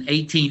wars in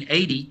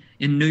 1880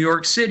 in New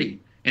York City.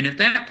 And at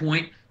that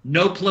point,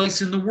 no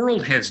place in the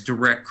world has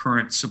direct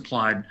current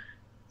supplied.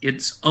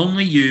 It's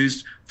only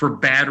used for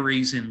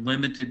batteries in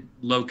limited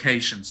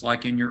locations,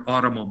 like in your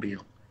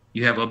automobile.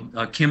 You have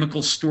a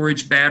chemical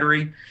storage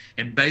battery,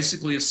 and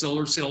basically a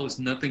solar cell is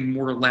nothing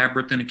more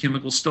elaborate than a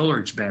chemical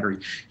storage battery.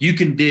 You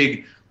can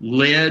dig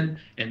lead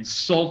and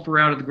sulfur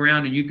out of the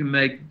ground, and you can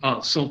make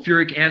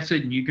sulfuric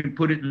acid, and you can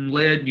put it in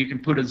lead, and you can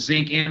put a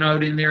zinc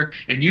anode in there,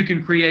 and you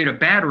can create a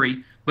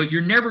battery, but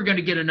you're never going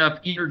to get enough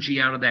energy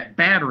out of that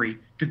battery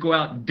to go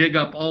out and dig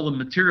up all the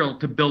material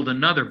to build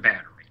another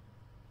battery.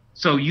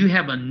 So you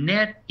have a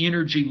net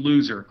energy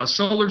loser. A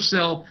solar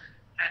cell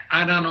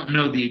I don't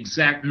know the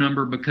exact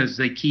number because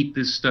they keep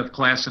this stuff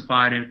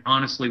classified. And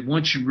honestly,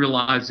 once you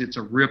realize it's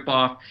a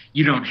ripoff,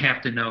 you don't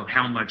have to know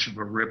how much of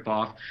a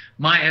ripoff.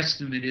 My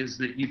estimate is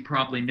that you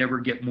probably never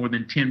get more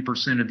than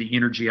 10% of the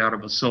energy out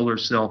of a solar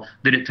cell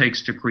that it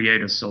takes to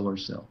create a solar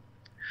cell.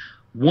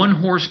 1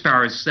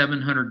 horsepower is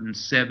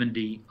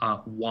 770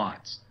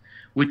 watts,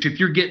 which if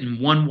you're getting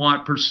 1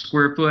 watt per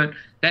square foot,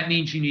 that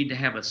means you need to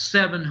have a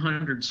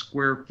 700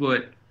 square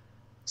foot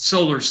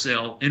solar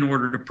cell in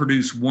order to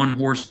produce 1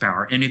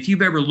 horsepower. And if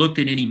you've ever looked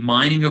at any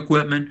mining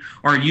equipment,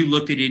 or you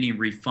looked at any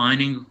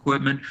refining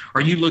equipment,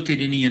 or you looked at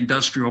any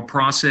industrial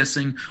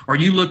processing, or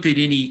you looked at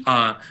any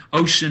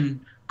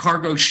ocean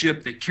cargo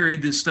ship that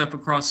carried this stuff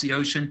across the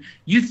ocean,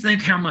 you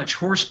think how much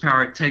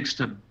horsepower it takes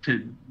to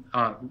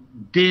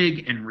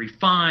dig and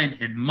refine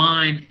and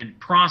mine and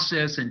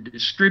process and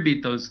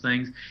distribute those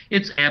things.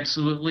 It's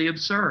absolutely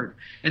absurd.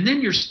 And then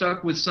you're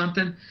stuck with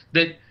something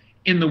that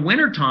in the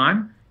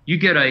wintertime, you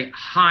get a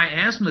high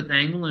azimuth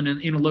angle in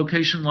a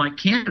location like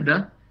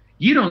Canada,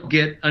 you don't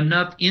get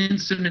enough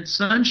incident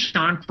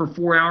sunshine for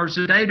 4 hours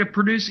a day to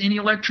produce any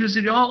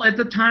electricity at all at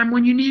the time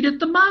when you need it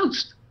the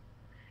most.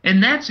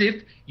 And that's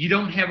if you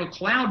don't have a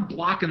cloud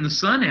blocking the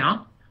sun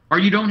out, or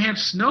you don't have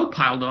snow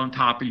piled on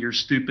top of your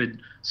stupid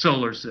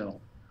solar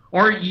cell,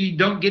 or you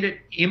don't get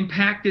it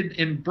impacted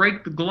and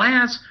break the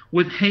glass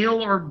with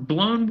hail or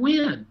blown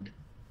wind.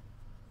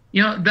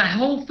 You know, the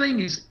whole thing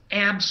is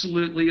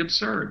absolutely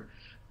absurd.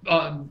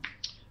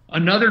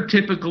 Another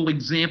typical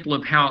example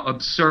of how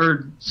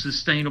absurd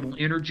sustainable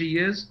energy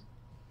is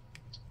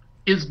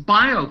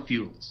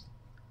biofuels.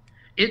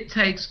 It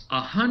takes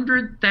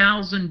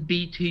 100,000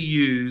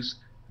 BTUs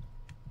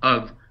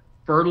of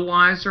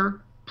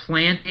fertilizer,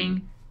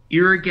 planting,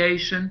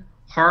 irrigation,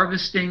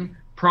 harvesting,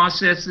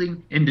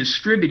 processing, and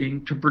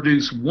distributing to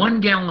produce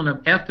 1 gallon of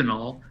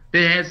ethanol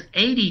that has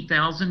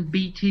 80,000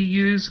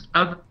 BTUs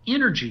of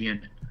energy in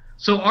it.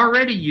 So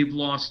already you've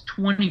lost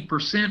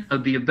 20%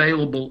 of the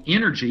available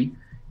energy.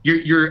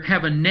 You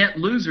have a net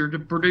loser to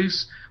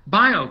produce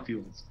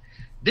biofuels.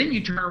 Then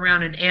you turn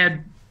around and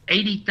add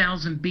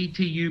 80,000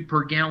 BTU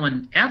per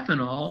gallon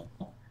ethanol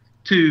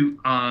to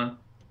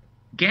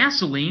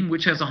gasoline,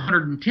 which has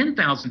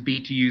 110,000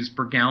 BTUs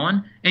per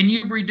gallon, and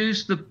you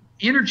reduce the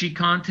energy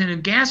content in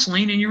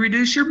gasoline and you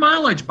reduce your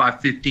mileage by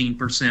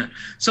 15%.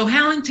 So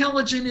how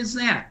intelligent is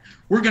that?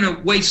 We're going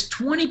to waste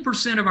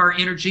 20% of our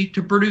energy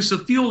to produce a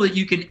fuel that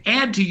you can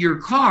add to your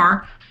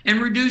car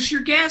and reduce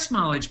your gas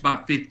mileage by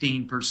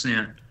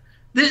 15%.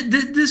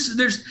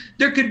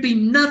 There could be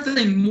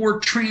nothing more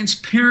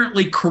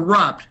transparently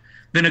corrupt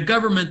than a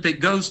government that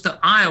goes to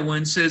Iowa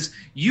and says,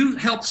 you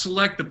help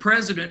select the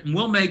president and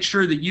we'll make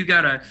sure that you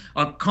got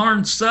a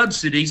corn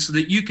subsidy so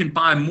that you can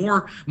buy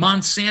more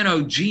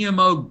Monsanto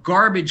GMO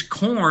garbage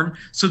corn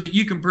so that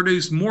you can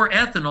produce more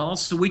ethanol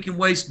so we can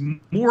waste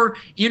more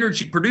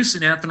energy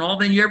producing ethanol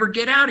than you ever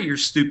get out of your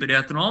stupid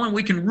ethanol, and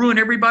we can ruin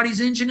everybody's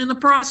engine in the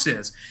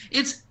process.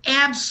 It's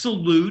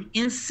absolute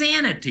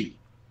insanity.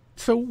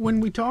 So when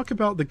we talk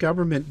about the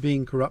government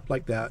being corrupt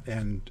like that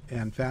and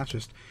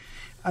fascist,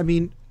 I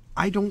mean,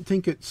 I don't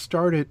think it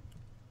started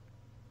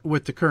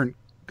with the current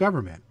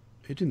government.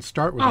 It didn't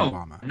start with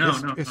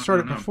Obama. It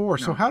started before.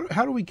 So how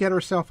do we get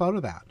ourselves out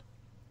of that?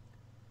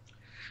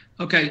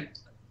 Okay.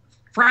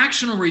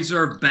 Fractional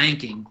reserve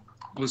banking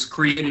was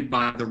created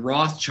by the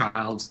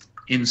Rothschilds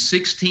in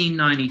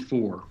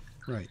 1694.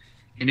 Right.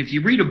 And if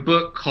you read a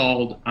book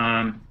called,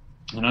 and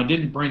I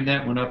didn't bring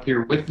that one up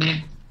here with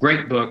me,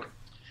 great book,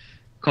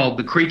 called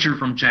The Creature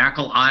from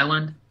Jekyll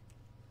Island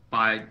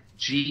by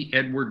G.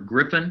 Edward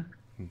Griffin.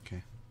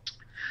 Okay.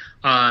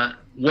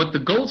 What the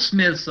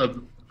goldsmiths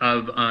of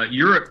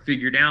Europe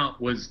figured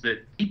out was that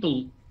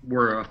people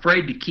were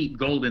afraid to keep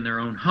gold in their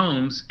own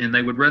homes, and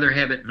they would rather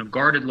have it in a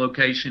guarded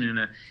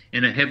location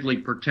in a heavily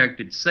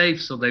protected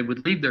safe, so they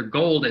would leave their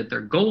gold at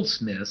their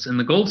goldsmiths, and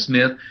the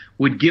goldsmith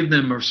would give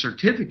them a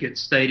certificate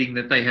stating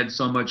that they had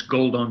so much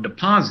gold on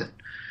deposit.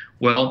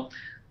 Well,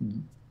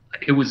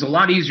 it was a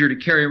lot easier to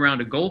carry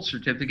around a gold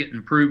certificate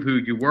and prove who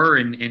you were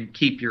and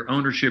keep your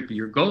ownership of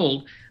your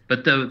gold,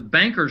 but the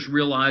bankers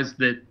realized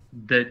that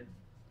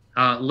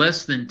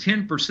less than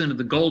 10% of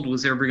the gold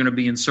was ever going to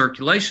be in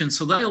circulation,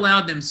 so they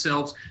allowed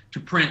themselves to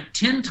print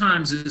 10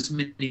 times as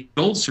many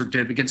gold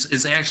certificates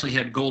as actually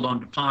had gold on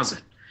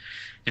deposit.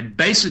 And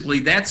basically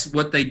that's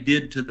what they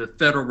did to the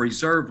Federal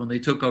Reserve when they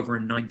took over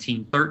in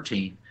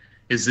 1913,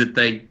 is that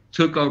they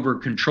took over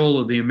control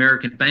of the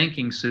American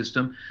banking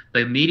system.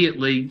 They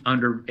immediately,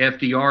 under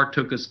FDR,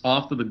 took us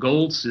off of the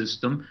gold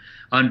system.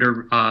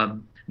 Under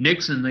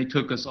Nixon, they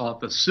took us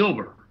off of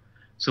silver.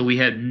 So we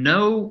had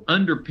no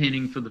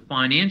underpinning for the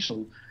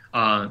financial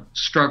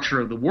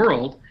structure of the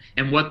world.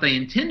 And what they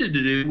intended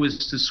to do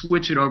was to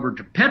switch it over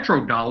to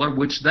petrodollar,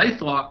 which they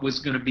thought was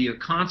going to be a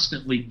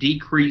constantly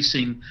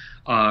decreasing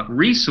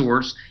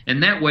resource.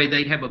 And that way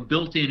they'd have a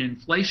built-in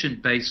inflation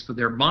base for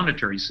their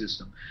monetary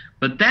system.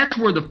 But that's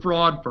where the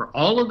fraud for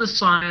all of the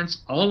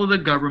science, all of the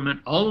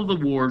government, all of the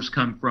wars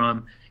come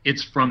from.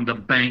 It's from the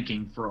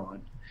banking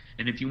fraud.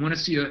 And if you want to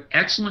see an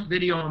excellent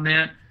video on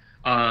that,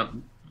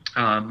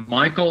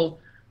 Michael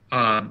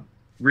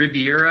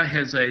Riviera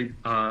has a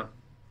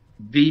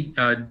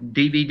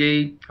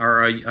DVD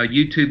or a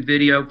YouTube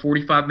video,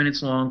 45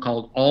 minutes long,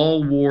 called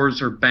 "All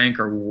Wars Are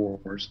Banker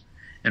Wars,"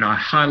 and I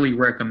highly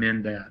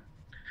recommend that.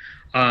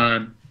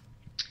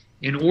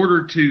 In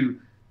order to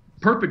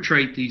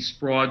perpetrate these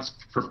frauds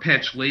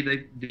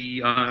perpetually,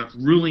 the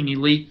ruling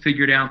elite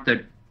figured out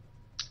that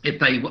if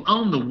they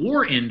own the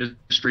war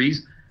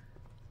industries,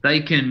 they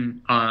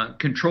can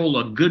control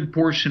a good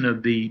portion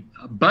of the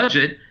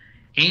budget,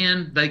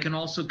 and they can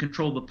also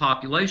control the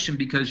population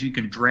because you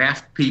can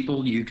draft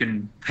people, you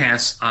can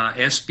pass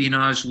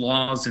espionage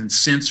laws and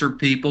censor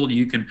people,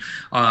 you can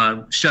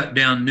shut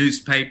down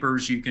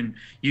newspapers, you can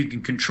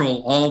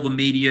control all the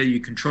media, you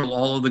control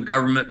all of the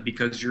government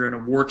because you're in a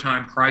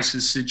wartime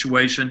crisis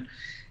situation.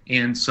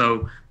 And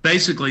so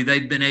basically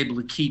they've been able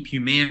to keep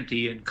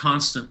humanity in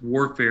constant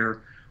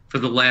warfare for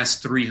the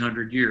last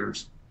 300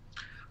 years.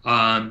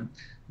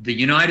 The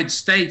United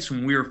States,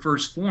 when we were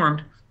first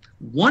formed,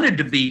 wanted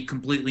to be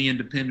completely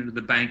independent of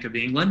the Bank of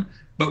England,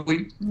 but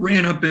we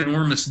ran up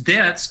enormous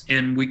debts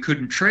and we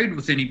couldn't trade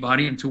with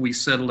anybody until we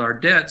settled our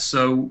debts.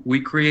 So we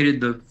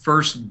created the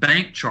first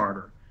bank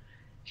charter.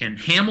 And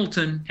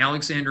Hamilton,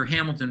 Alexander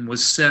Hamilton,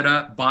 was set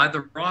up by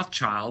the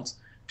Rothschilds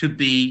to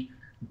be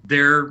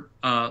their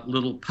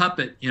little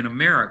puppet in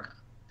America.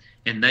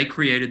 And they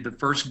created the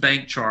first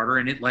bank charter,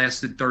 and it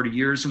lasted 30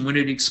 years. And when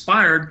it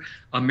expired,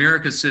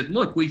 America said,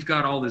 look, we've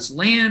got all this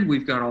land,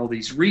 we've got all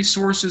these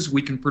resources,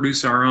 we can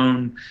produce our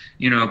own,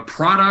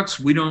 products.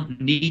 We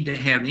don't need to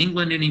have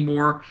England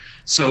anymore.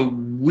 So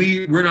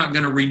we're not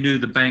going to renew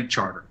the bank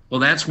charter. Well,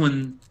 that's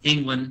when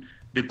England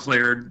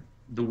declared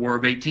the War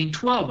of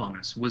 1812 on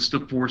us, was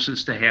to force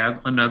us to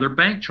have another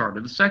bank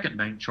charter, the second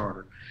bank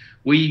charter.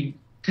 We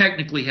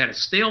technically had a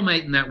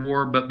stalemate in that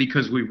war, but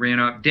because we ran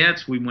up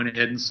debts, we went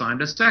ahead and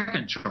signed a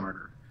second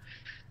charter.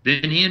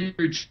 Then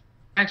Andrew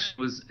Jackson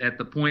was at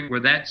the point where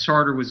that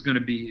charter was going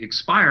to be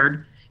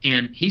expired,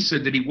 and he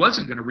said that he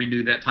wasn't going to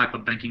renew that type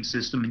of banking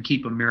system and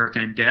keep America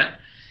in debt.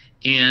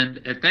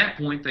 And at that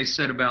point, they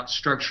set about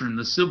structuring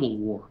the Civil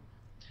War,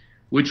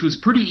 which was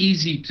pretty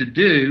easy to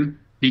do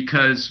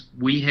because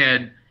we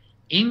had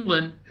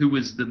England, who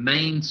was the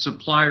main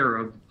supplier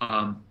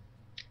of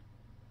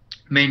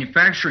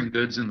manufacturing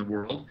goods in the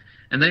world,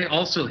 and they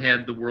also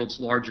had the world's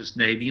largest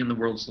navy and the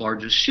world's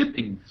largest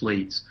shipping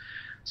fleets.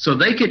 So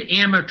they could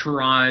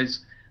amateurize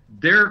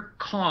their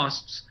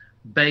costs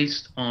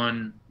based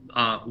on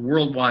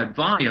worldwide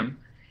volume,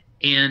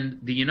 and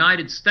the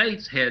United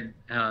States had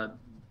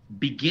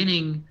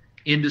beginning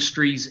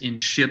industries in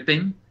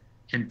shipping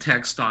and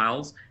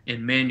textiles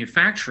and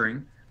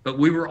manufacturing, but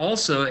we were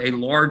also a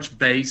large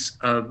base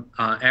of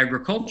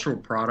agricultural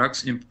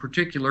products, in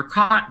particular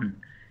cotton.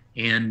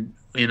 And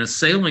in a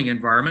sailing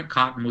environment,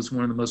 cotton was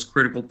one of the most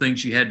critical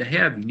things you had to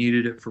have. You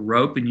needed it for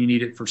rope and you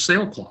needed it for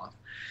sailcloth.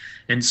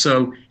 And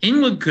so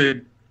England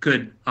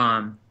could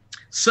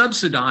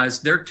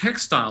subsidize their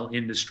textile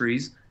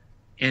industries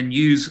and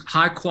use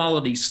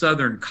high-quality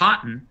Southern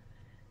cotton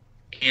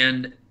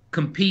and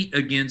compete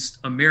against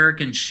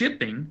American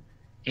shipping,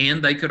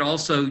 and they could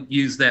also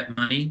use that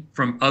money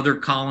from other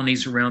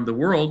colonies around the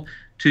world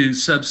to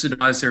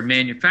subsidize their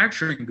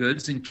manufacturing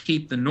goods and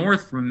keep the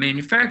North from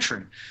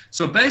manufacturing.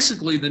 So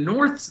basically, the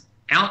North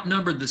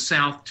outnumbered the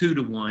South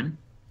 2-1.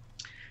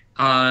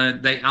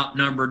 They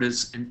outnumbered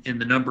us in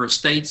the number of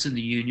states in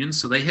the Union,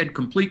 so they had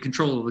complete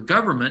control of the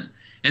government,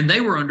 and they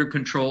were under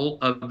control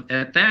of,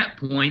 at that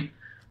point,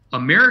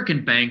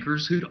 American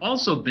bankers who'd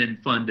also been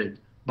funded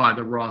by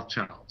the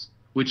Rothschilds,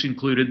 which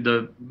included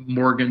the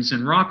Morgans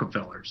and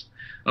Rockefellers.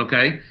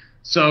 Okay,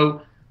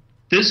 so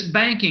this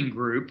banking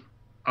group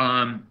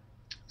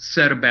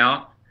set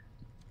about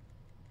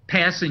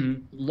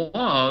passing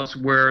laws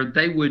where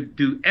they would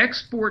do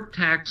export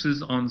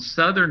taxes on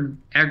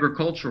Southern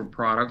agricultural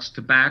products,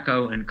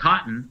 tobacco and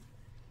cotton,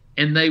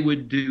 and they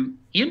would do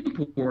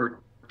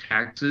import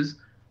taxes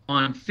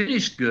on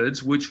finished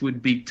goods, which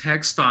would be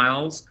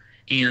textiles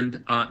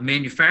and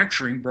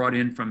manufacturing brought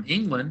in from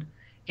England,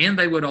 and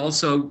they would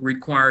also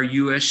require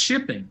U.S.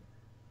 shipping.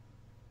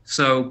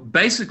 So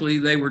basically,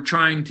 they were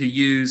trying to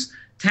use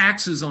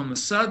taxes on the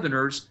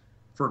Southerners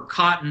for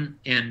cotton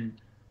and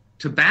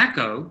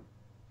tobacco,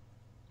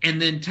 and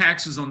then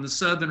taxes on the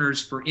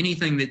Southerners for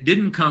anything that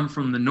didn't come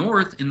from the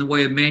North in the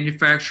way of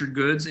manufactured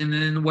goods and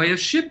in the way of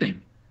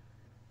shipping.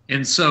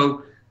 And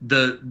so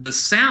the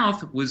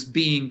South was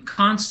being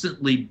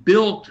constantly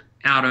built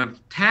out of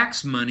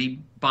tax money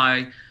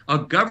by a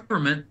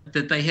government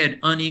that they had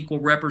unequal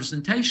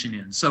representation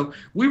in. So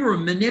we were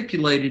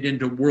manipulated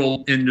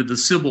into the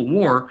Civil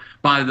War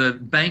by the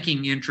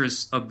banking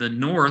interests of the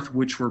North,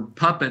 which were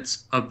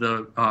puppets of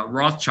the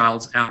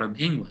Rothschilds out of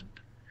England.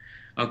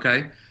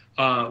 Okay,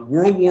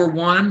 World War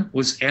I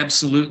was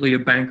absolutely a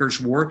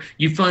banker's war.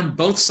 You fund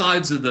both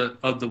sides of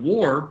the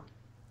war,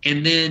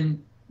 and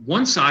then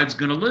one side's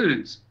going to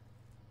lose.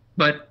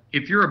 But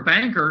if you're a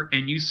banker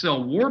and you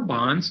sell war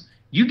bonds,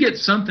 you get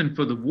something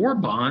for the war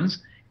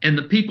bonds, and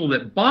the people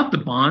that bought the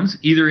bonds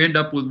either end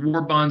up with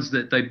war bonds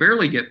that they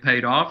barely get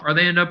paid off, or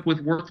they end up with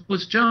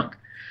worthless junk.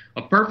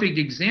 A perfect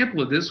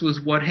example of this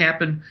was what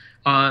happened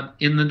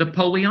in the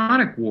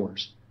Napoleonic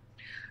Wars.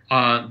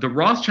 The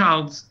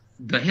Rothschilds,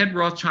 the head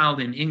Rothschild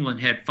in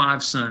England had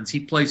 5 sons. He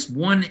placed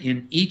one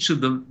in each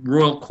of the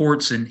royal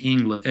courts in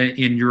England,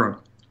 in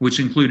Europe, which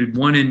included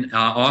one in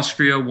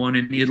Austria, one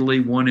in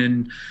Italy, one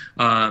in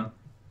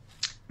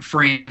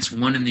France,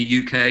 one in the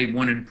UK,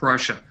 one in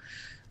Prussia.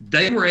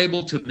 They were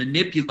able to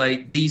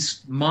manipulate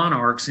these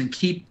monarchs and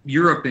keep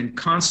Europe in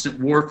constant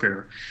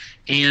warfare.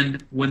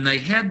 And when they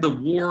had the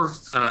war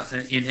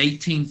in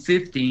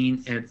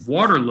 1815 at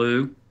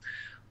Waterloo,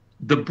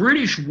 the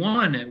British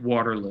won at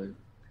Waterloo,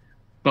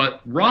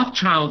 but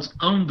Rothschilds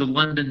owned the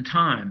London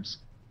Times,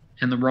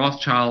 and the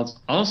Rothschilds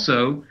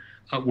also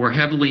were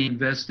heavily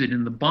invested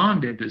in the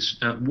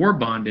war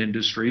bond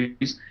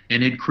industries,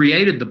 and had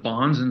created the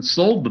bonds and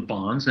sold the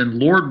bonds, and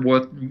Lord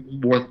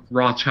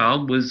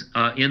Rothschild was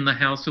in the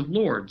House of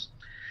Lords.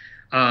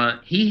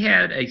 He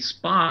had a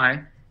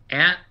spy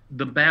at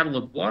the Battle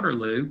of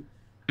Waterloo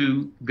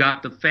who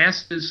got the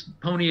fastest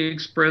Pony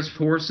Express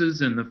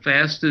horses and the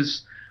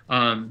fastest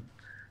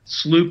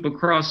sloop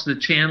across the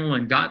channel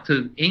and got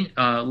to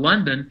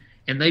London,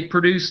 and they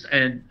produced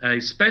a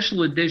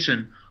special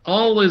edition,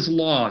 All is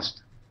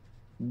Lost,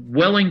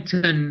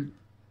 Wellington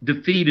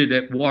defeated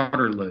at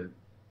Waterloo.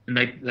 And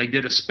they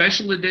did a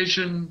special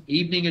edition,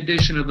 evening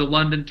edition of the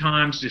London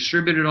Times,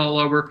 distributed all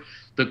over.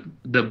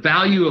 The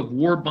value of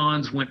war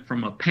bonds went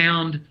from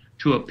 £1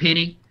 to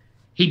 £0.01.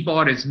 He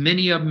bought as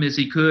many of them as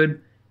he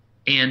could,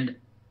 and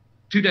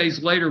 2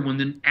 days later, when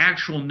the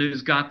actual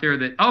news got there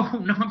that,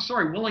 oh, no, I'm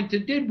sorry,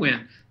 Wellington did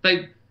win,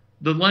 the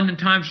London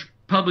Times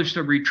published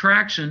a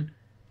retraction,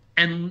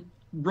 and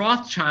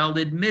Rothschild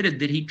admitted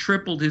that he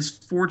tripled his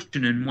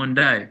fortune in one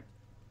day.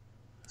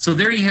 So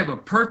there you have a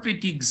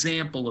perfect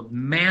example of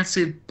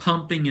massive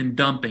pumping and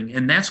dumping,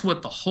 and that's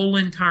what the whole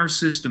entire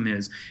system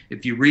is.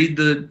 If you read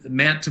the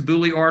Matt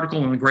Tabouli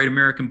article on the Great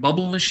American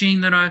Bubble Machine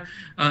that I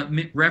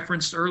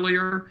referenced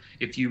earlier,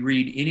 if you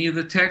read any of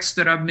the texts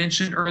that I've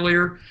mentioned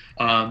earlier,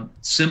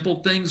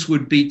 simple things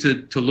would be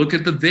to look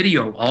at the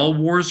video, All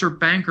Wars Are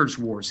Bankers'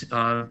 Wars.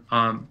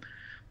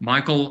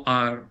 Michael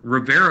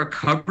Rivera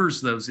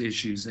covers those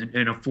issues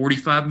in a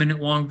 45-minute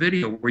long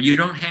video where you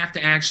don't have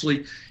to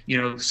actually,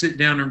 sit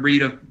down and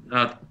read a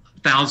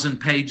 1,000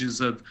 pages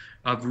of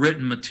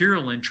written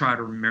material and try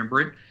to remember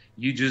it.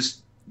 You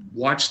just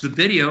watch the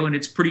video, and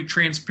it's pretty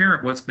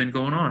transparent what's been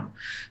going on.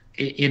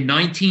 In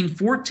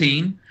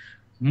 1914,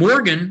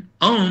 Morgan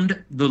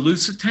owned the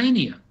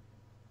Lusitania.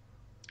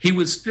 He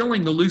was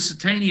filling the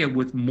Lusitania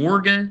with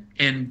Morgan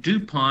and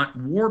DuPont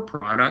war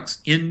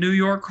products in New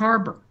York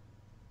Harbor.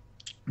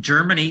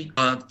 Germany,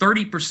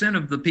 30%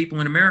 of the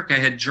people in America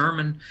had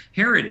German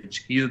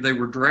heritage. Either they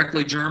were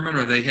directly German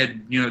or they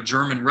had,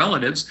 German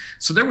relatives.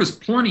 So there was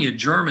plenty of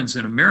Germans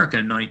in America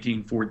in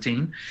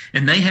 1914,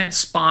 and they had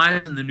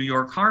spies in the New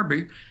York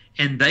Harbor,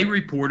 and they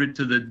reported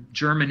to the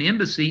German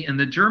embassy, and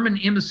the German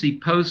embassy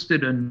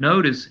posted a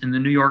notice in the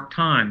New York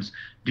Times: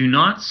 do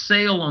not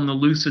sail on the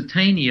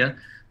Lusitania.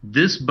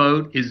 This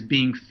boat is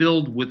being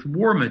filled with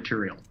war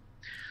material.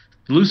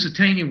 The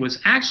Lusitania was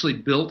actually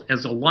built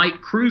as a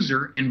light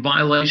cruiser in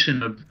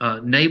violation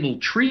of naval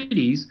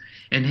treaties,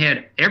 and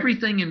had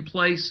everything in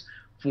place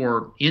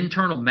for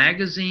internal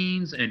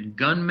magazines and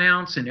gun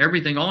mounts and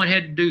everything. All it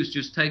had to do is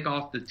just take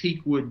off the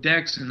teak wood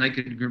decks, and they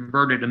could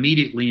convert it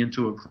immediately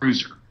into a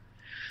cruiser.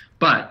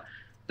 But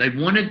they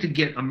wanted to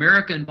get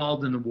America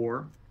involved in the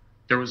war.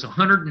 There was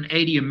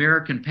 180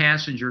 American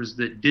passengers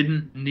that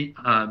didn't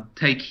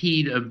take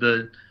heed of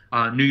the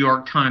New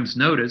York Times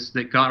notice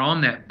that got on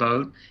that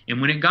boat.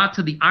 And when it got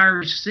to the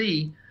Irish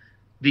Sea,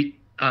 the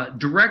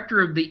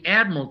director of the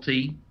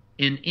Admiralty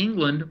in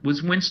England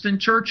was Winston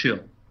Churchill.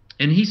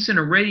 And he sent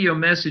a radio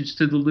message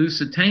to the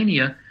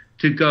Lusitania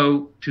to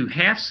go to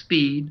half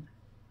speed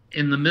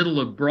in the middle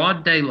of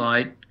broad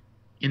daylight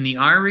in the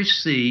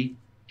Irish Sea,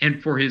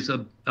 and for his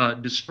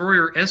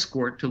destroyer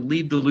escort to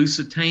leave the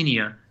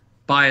Lusitania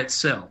by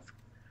itself.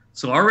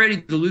 So already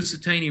the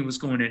Lusitania was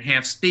going at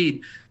half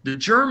speed. The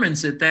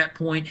Germans at that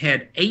point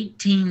had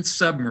 18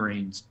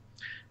 submarines.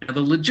 Now,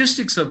 the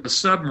logistics of a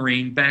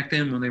submarine back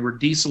then, when they were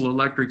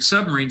diesel-electric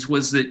submarines,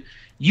 was that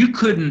you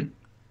couldn't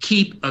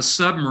keep a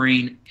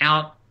submarine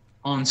out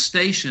on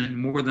station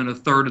more than a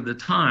third of the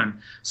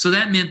time. So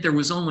that meant there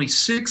was only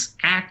 6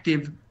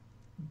 active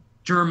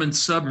German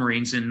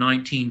submarines in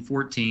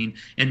 1914,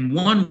 and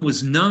one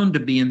was known to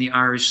be in the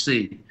Irish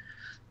Sea.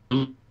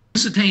 The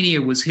Lusitania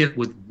was hit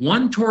with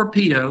 1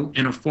 torpedo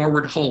in a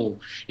forward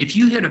hole. If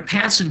you hit a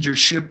passenger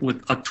ship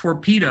with a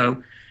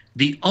torpedo,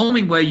 the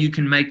only way you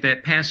can make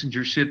that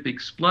passenger ship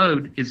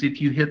explode is if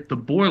you hit the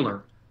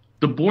boiler.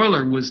 The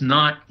boiler was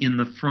not in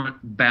the front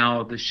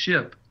bow of the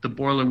ship. The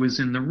boiler was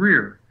in the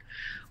rear.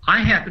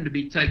 I happened to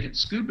be taking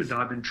scuba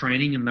diving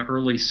training in the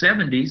early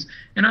 70s,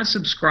 and I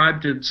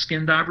subscribed to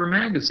Skin Diver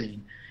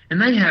magazine.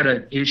 And they had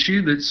an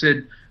issue that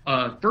said,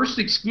 first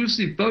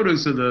exclusive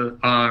photos of the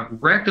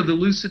wreck of the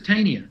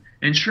Lusitania.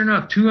 And sure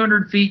enough,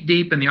 200 feet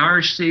deep in the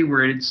Irish Sea,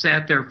 where it had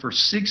sat there for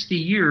 60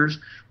 years,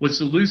 was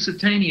the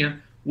Lusitania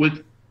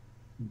with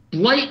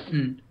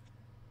blatant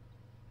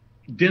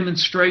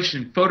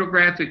demonstration,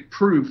 photographic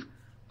proof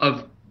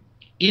of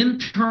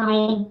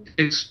internal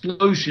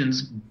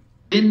explosions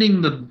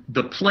bending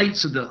the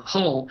plates of the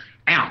hull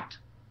out,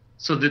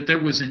 so that there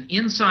was an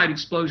inside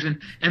explosion,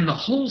 and the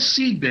whole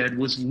seabed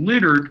was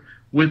littered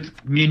with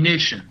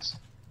munitions.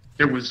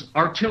 There was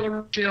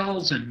artillery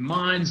shells and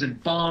mines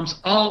and bombs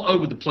all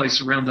over the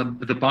place around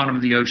the bottom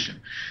of the ocean.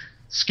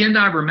 Skin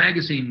Diver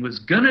magazine was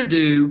going to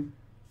do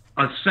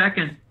a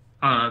second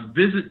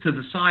visit to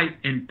the site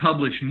and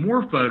publish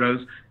more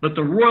photos, but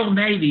the Royal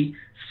Navy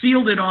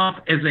sealed it off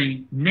as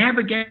a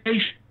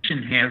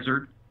navigation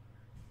hazard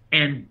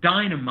and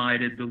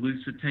dynamited the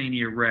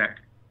Lusitania wreck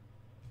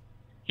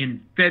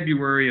in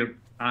February of,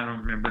 I don't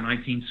remember,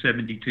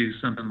 1972,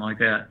 something like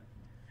that.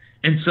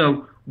 And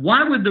so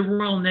why would the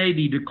Royal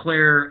Navy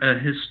declare a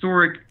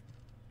historic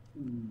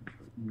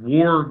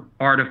war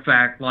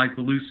artifact like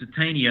the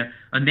Lusitania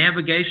a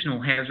navigational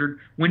hazard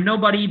when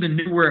nobody even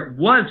knew where it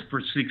was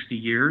for 60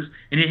 years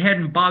and it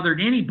hadn't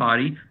bothered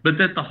anybody, but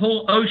that the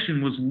whole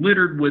ocean was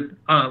littered with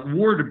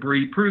war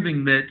debris,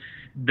 proving that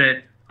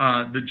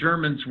the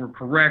Germans were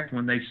correct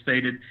when they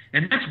stated,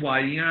 and that's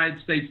why the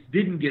United States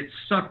didn't get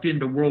sucked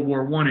into World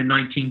War I in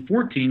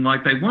 1914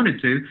 like they wanted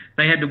to.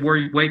 They had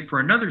to wait for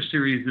another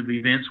series of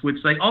events,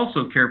 which they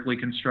also carefully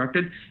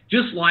constructed,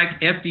 just like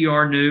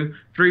FDR knew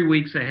 3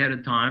 weeks ahead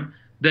of time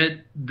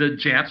that the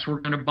Japs were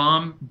going to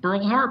bomb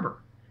Pearl Harbor.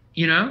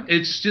 You know,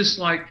 it's just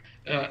like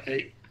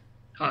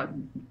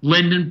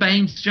Lyndon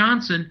Baines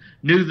Johnson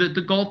knew that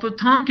the Gulf of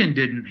Tonkin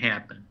didn't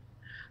happen.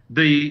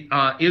 The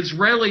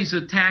Israelis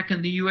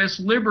attacking the U.S.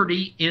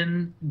 liberty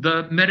in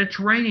the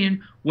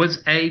Mediterranean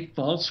was a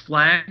false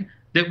flag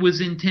that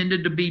was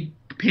intended to be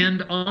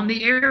pinned on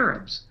the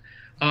Arabs.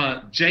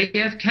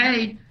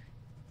 JFK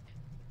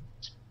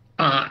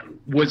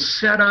was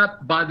set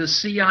up by the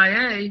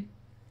CIA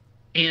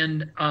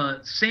and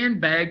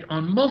sandbagged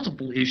on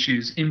multiple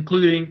issues,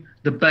 including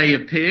the Bay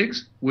of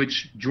Pigs,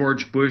 which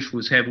George Bush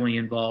was heavily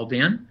involved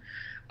in,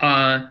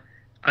 a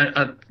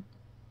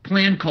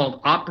plan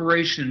called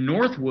Operation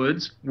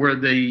Northwoods, where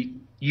the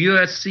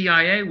U.S.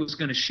 CIA was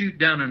going to shoot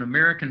down an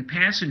American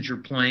passenger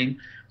plane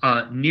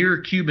near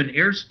Cuban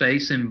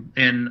airspace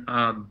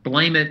and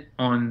blame it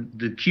on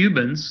the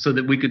Cubans so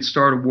that we could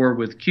start a war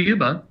with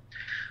Cuba.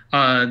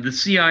 The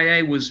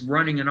CIA was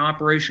running an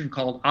operation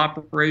called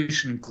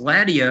Operation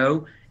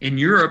Gladio in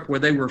Europe, where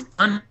they were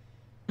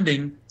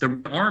funding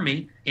the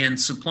army and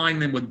supplying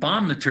them with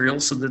bomb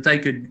materials so that they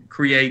could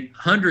create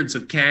hundreds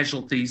of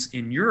casualties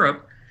in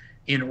Europe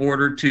in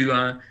order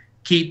to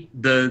keep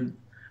the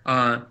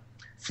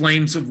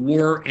flames of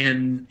war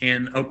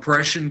and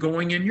oppression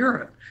going in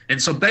Europe.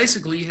 And so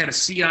basically you had a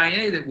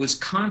CIA that was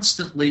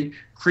constantly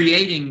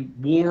creating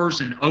wars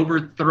and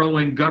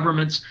overthrowing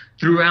governments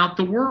throughout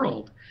the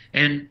world.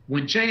 And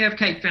when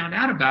JFK found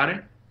out about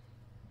it,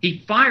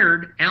 he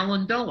fired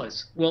Allen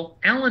Dulles. Well,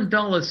 Allen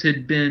Dulles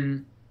had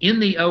been in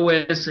the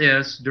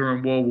OSS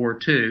during World War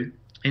II,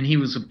 and he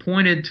was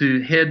appointed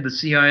to head the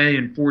CIA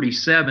in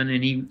 1947,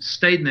 and he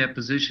stayed in that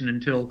position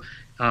until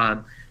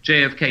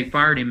JFK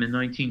fired him in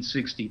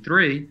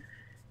 1963.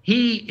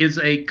 He is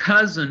a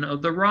cousin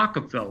of the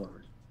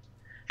Rockefellers.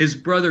 His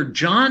brother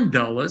John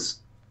Dulles,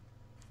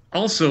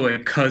 also a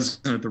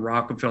cousin of the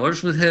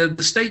Rockefellers, was head of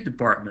the State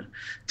Department.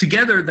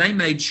 Together, they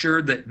made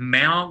sure that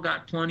Mao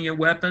got plenty of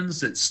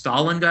weapons, that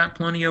Stalin got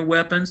plenty of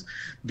weapons.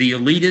 The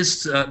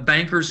elitist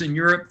bankers in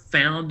Europe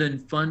found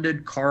and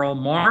funded Karl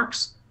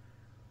Marx.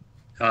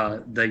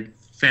 They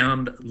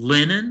found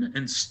Lenin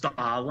and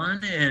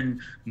Stalin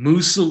and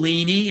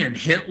Mussolini and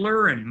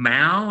Hitler and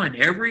Mao, and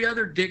every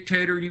other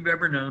dictator you've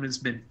ever known has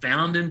been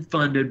found and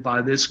funded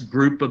by this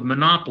group of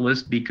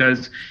monopolists,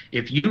 because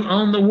if you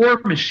own the war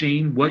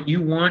machine, what you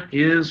want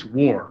is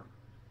war.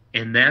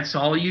 And that's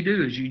all you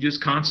do, is you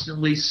just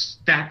constantly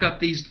stack up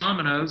these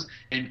dominoes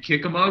and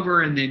kick them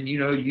over, and then, you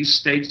know, you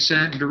stage,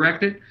 set, and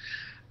direct it.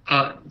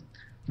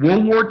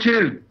 World War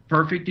II,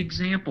 perfect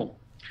example.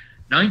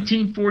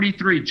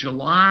 1943,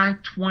 July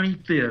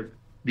 25th,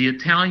 the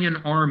Italian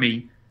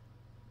army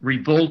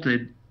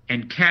revolted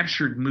and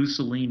captured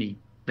Mussolini.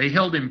 They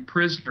held him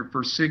prisoner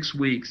for 6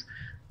 weeks.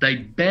 They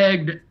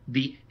begged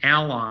the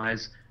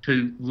Allies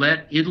to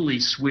let Italy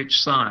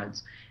switch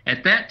sides.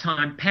 At that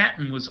time,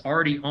 Patton was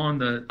already on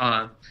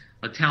the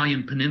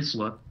Italian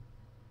peninsula,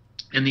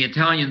 and the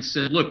Italians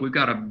said, look, we've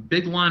got a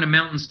big line of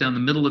mountains down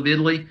the middle of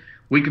Italy.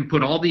 We can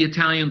put all the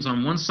Italians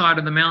on one side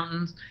of the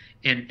mountains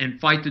and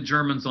fight the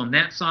Germans on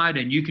that side,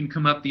 and you can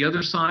come up the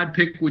other side,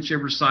 pick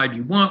whichever side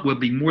you want. We'll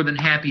be more than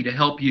happy to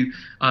help you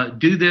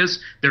do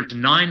this. There's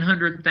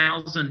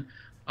 900,000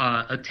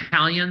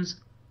 Italians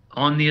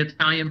on the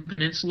Italian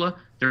peninsula.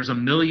 There's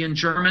 1 million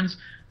Germans.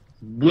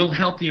 We'll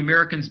help the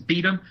Americans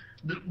beat them.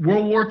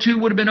 World War II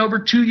would have been over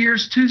 2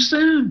 years too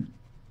soon.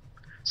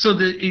 So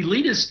the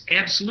elitists,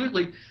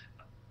 absolutely.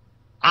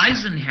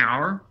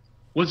 Eisenhower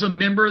was a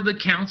member of the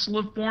Council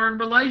of Foreign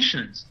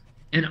Relations,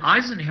 and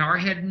Eisenhower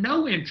had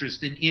no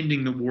interest in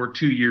ending the war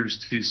 2 years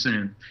too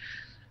soon.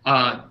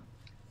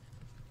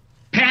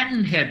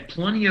 Patton had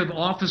plenty of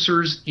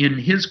officers in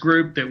his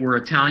group that were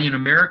Italian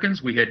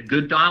Americans. We had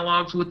good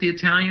dialogues with the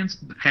Italians.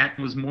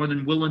 Patton was more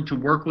than willing to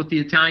work with the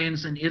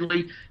Italians in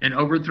Italy and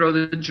overthrow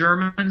the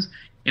Germans,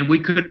 and we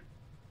could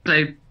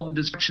save all the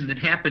destruction that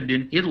happened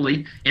in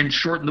Italy and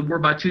shorten the war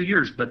by 2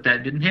 years, but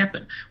that didn't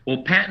happen.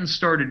 Well, Patton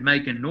started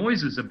making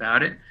noises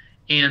about it,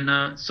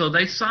 and so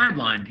they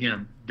sidelined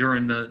him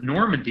during the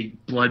Normandy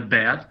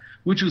bloodbath,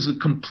 which was a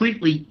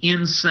completely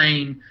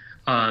insane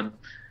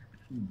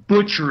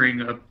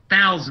butchering of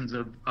thousands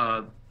of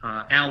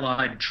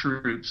Allied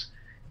troops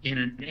in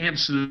an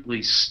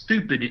absolutely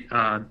stupid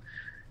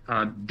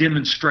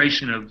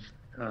demonstration of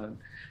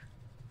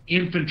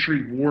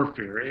infantry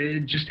warfare.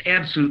 It just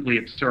absolutely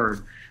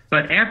absurd.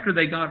 But after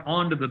they got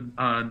onto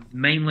the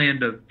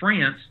mainland of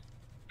France,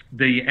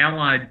 the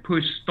Allied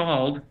push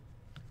stalled,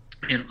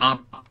 and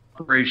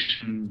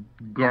Operation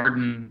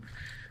Garden,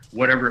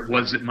 whatever it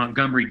was that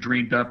Montgomery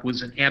dreamed up,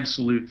 was an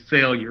absolute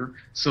failure.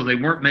 So they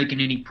weren't making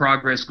any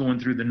progress going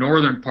through the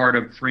northern part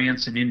of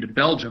France and into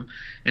Belgium.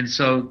 And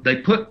so they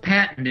put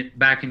Patton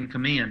back in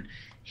command.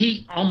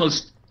 He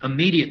almost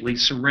immediately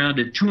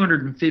surrounded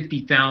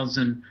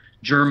 250,000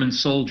 German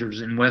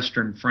soldiers in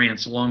western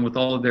France, along with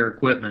all of their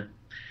equipment.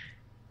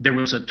 There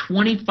was a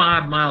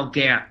 25-mile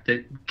gap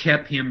that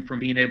kept him from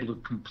being able to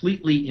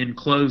completely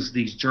enclose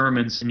these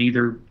Germans and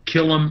either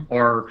kill them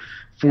or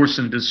force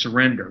them to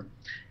surrender.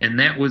 And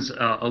that was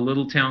a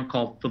little town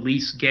called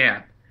Felice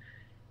Gap.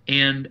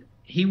 And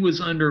he was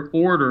under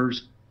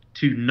orders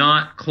to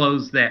not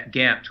close that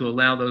gap, to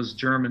allow those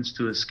Germans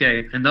to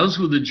escape. And those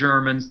were the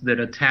Germans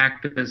that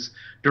attacked us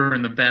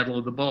during the Battle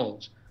of the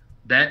Bulge.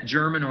 That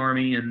German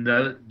army and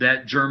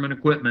that German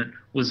equipment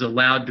was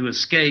allowed to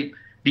escape,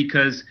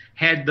 because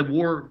had the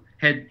war,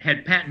 had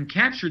Patton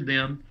captured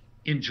them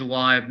in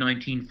July of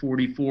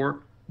 1944,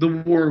 the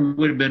war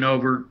would have been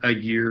over a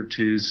year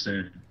too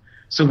soon.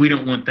 So we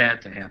don't want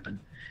that to happen.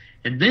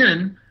 And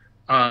then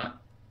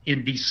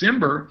in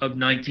December of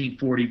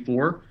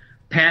 1944,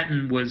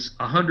 Patton was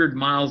 100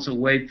 miles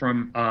away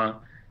from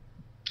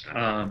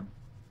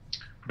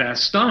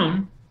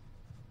Bastogne,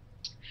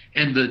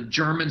 and the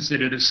Germans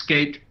that had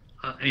escaped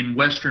in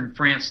western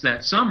France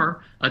that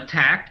summer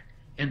attacked,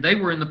 and they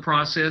were in the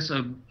process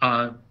of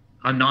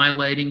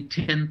annihilating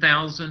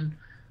 10,000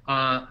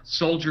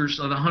 soldiers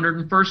of the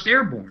 101st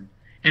Airborne.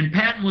 And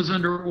Patton was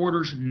under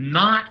orders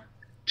not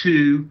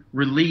to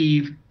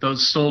relieve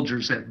those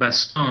soldiers at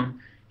Bastogne.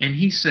 And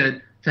he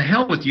said, to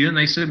hell with you. And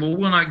they said, well,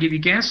 we'll not give you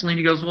gasoline.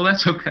 He goes, well,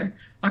 that's okay.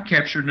 I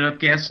captured enough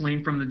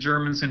gasoline from the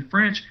Germans and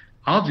French.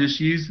 I'll just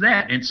use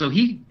that. And so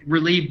he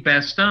relieved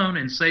Bastogne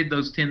and saved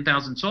those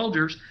 10,000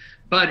 soldiers.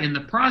 But in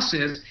the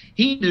process,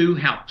 he knew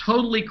how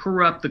totally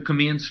corrupt the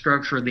command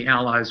structure of the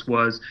Allies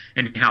was,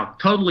 and how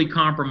totally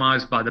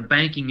compromised by the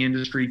banking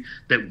industry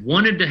that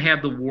wanted to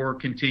have the war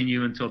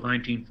continue until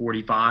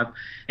 1945.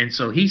 And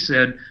so he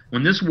said,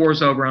 when this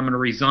war's over, I'm going to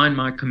resign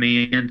my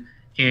command,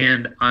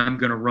 and I'm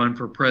going to run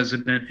for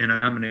president, and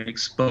I'm going to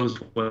expose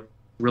what's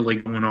really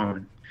going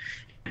on.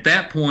 At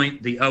that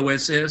point, the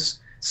OSS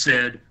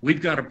said,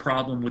 we've got a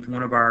problem with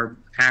one of our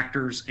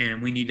actors,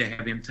 and we need to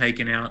have him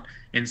taken out.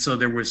 And so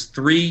there was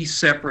 3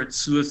 separate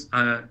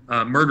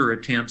murder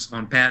attempts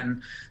on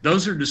Patton.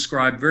 Those are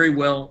described very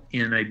well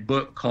in a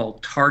book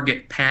called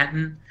Target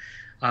Patton.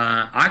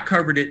 I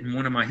covered it in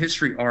one of my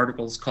history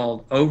articles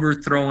called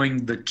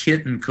Overthrowing the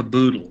Kit and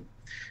Caboodle.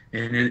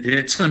 And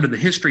it's under the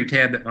history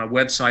tab at my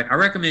website. I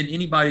recommend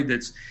anybody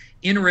that's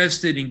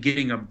interested in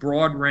getting a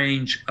broad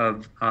range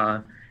of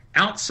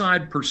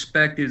outside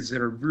perspectives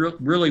that are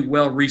really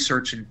well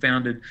researched and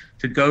founded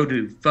to go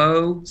to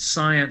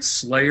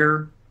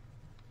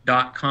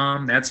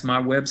FauxScienceSlayer.com. That's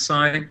my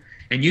website.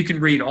 And you can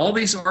read all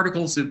these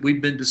articles that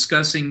we've been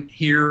discussing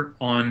here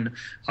on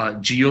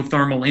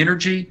geothermal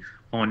energy,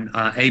 on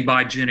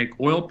abigenic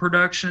oil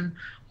production,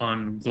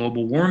 on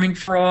global warming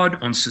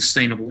fraud, on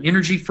sustainable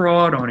energy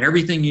fraud, on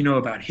everything you know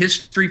about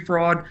history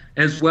fraud,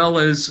 as well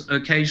as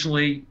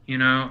occasionally, you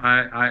know,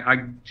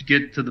 I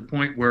get to the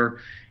point where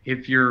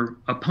if your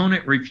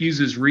opponent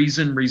refuses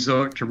reason,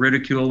 resort to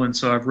ridicule, and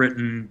so I've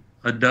written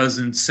a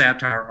dozen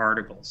satire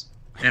articles,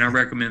 and I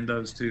recommend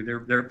those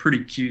too. They're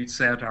pretty cute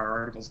satire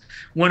articles.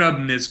 One of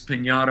them is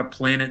Pinata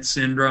Planet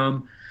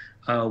Syndrome.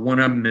 One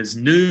of them is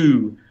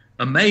New,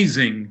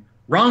 Amazing,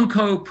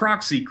 Ronco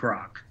Proxy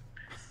Croc.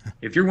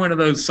 If you're one of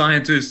those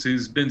scientists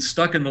who's been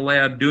stuck in the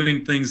lab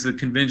doing things the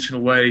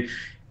conventional way,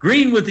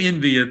 green with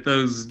envy at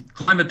those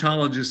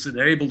climatologists that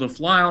are able to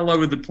fly all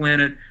over the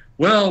planet,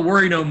 well,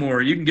 worry no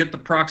more. You can get the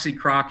proxy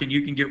croc and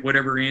you can get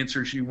whatever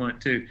answers you want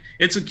to.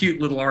 It's a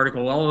cute little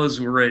article. All those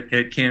were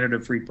at Canada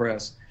Free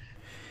Press.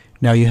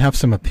 Now, you have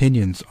some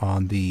opinions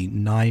on the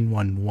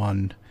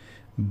 911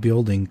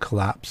 building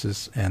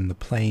collapses and the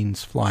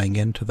planes flying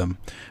into them.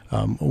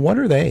 What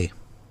are they?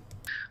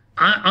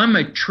 I'm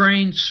a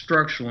trained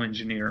structural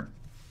engineer.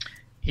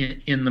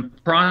 In the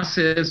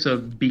process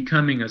of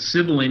becoming a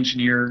civil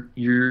engineer,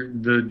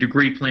 the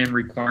degree plan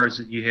requires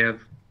that you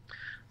have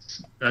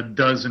a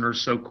dozen or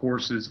so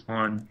courses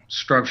on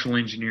structural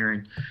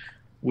engineering.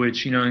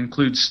 which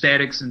includes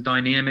statics and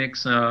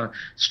dynamics,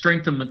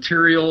 strength of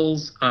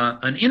materials,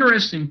 an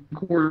interesting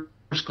course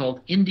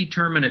called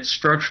indeterminate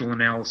structural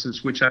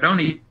analysis, which I don't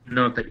even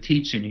know if they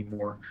teach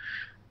anymore,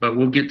 but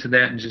we'll get to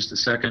that in just a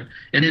second.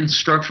 And then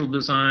structural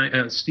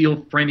design,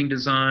 steel framing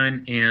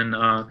design,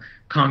 and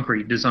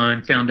concrete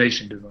design,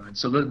 foundation design.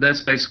 So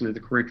that's basically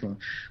the curriculum.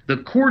 The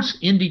course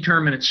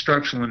indeterminate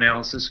structural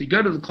analysis, you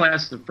go to the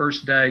class the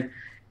first day,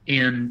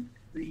 and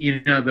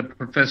the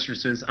professor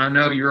says, I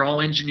know you're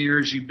all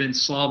engineers, you've been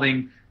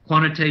solving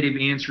quantitative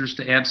answers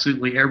to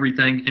absolutely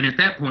everything. And at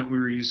that point, we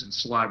were using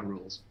slide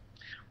rules,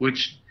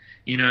 which,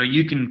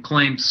 you can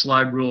claim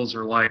slide rules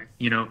are like,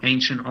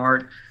 ancient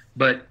art.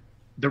 But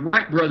the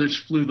Wright brothers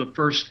flew the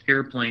first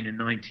airplane in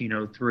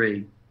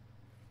 1903.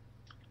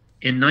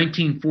 In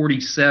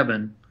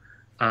 1947,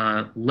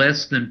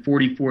 less than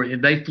 44,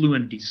 they flew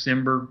in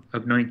December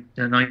of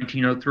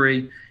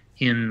 1903.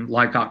 In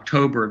like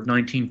October of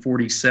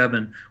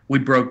 1947, we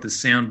broke the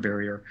sound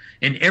barrier.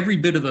 And every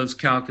bit of those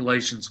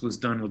calculations was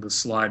done with a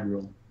slide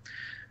rule.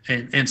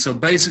 And so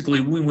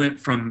basically we went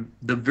from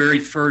the very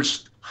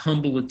first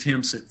humble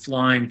attempts at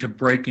flying to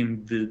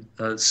breaking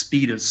the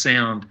speed of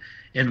sound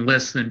in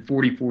less than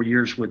 44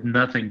 years with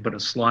nothing but a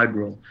slide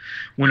rule.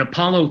 When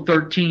Apollo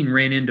 13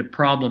 ran into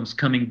problems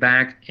coming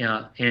back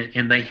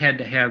and they had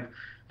to have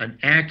an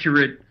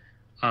accurate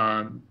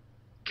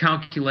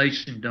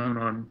calculation done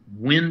on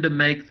when to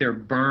make their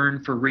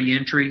burn for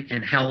re-entry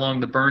and how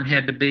long the burn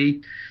had to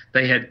be,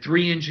 they had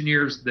 3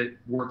 engineers that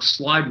worked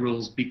slide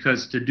rules,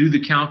 because to do the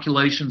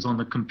calculations on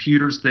the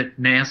computers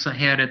that NASA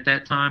had at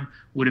that time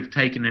would have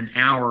taken an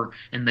hour,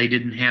 and they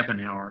didn't have an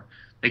hour.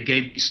 They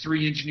gave these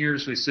 3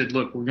 engineers, they said,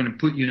 look, we're going to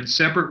put you in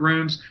separate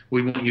rooms.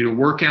 We want you to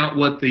work out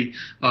what the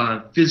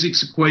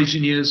physics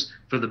equation is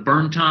for the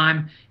burn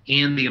time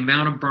and the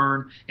amount of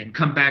burn, and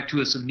come back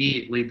to us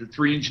immediately. The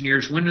 3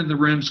 engineers went into the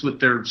rooms with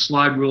their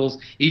slide rules.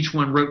 Each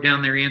one wrote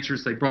down their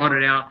answers. They brought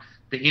it out.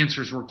 The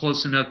answers were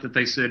close enough that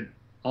they said,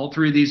 all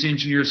 3 of these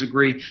engineers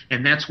agree,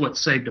 and that's what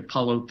saved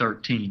Apollo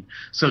 13.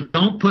 So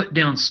don't put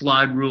down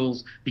slide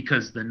rules,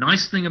 because the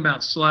nice thing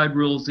about slide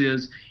rules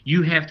is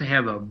you have to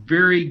have a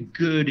very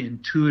good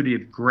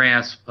intuitive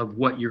grasp of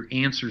what your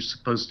answer is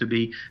supposed to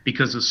be,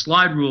 because a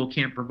slide rule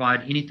can't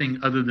provide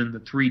anything other than the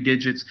 3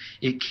 digits.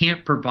 It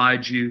can't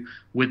provide you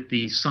with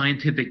the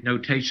scientific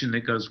notation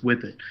that goes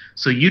with it.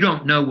 So you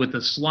don't know with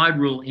a slide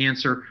rule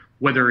answer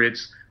whether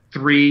it's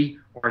 3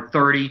 or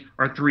 30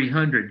 or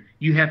 300.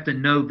 You have to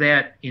know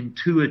that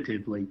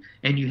intuitively,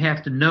 and you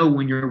have to know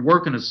when you're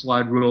working a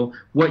slide rule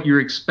what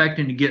you're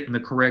expecting to get in the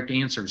correct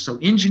answer. So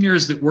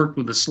engineers that worked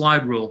with a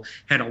slide rule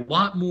had a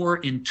lot more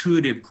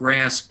intuitive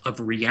grasp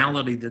of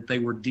reality that they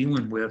were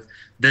dealing with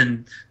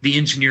than the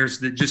engineers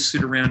that just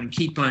sit around and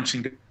key punch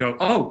and go,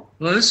 oh,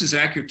 well, this is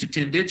accurate to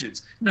 10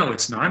 digits. No,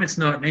 it's not. It's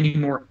not any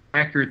more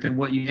accurate than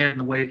what you had in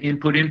the way of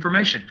input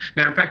information.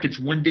 Matter of fact, it's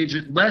 1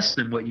 digit less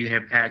than what you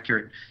have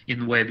accurate in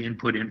the way of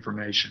input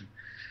information.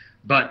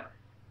 But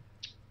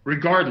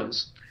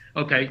regardless,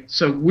 okay,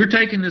 so we're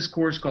taking this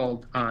course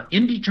called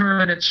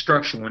Indeterminate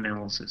Structural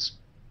Analysis.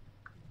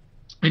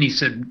 And he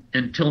said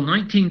until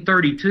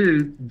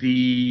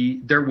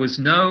 1932, there was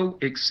no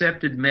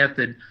accepted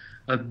method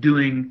of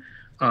doing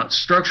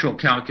structural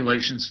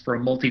calculations for a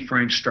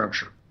multi-frame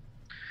structure.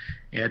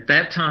 At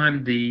that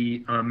time,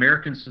 the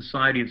American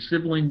Society of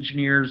Civil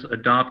Engineers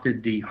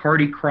adopted the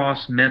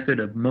Hardy-Cross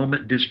method of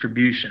moment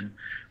distribution,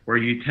 where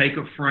you take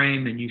a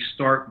frame and you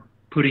start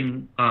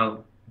putting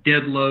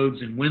dead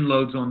loads and wind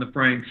loads on the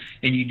frame,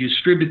 and you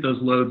distribute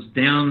those loads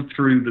down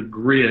through the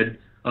grid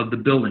of the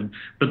building.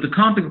 But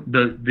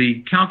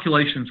the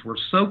calculations were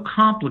so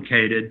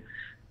complicated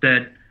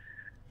that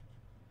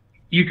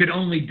you could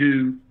only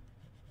do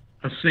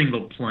a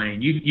single plane.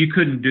 You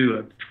couldn't do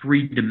a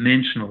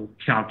 3-dimensional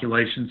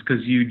calculations,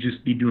 because you'd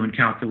just be doing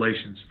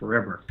calculations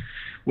forever.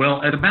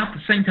 Well, at about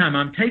the same time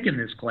I'm taking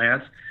this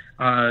class,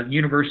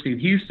 University of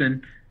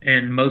Houston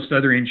and most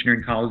other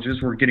engineering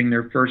colleges were getting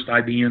their first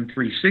IBM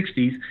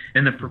 360s,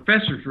 and the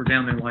professors were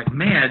down there like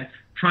mad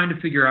trying to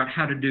figure out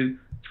how to do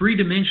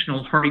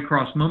 3-dimensional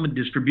Hardy-Cross moment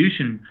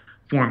distribution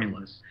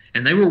formulas.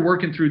 And they were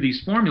working through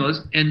these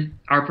formulas, and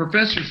our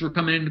professors were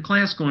coming into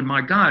class going, my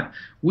God,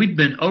 we've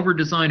been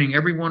over-designing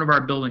every one of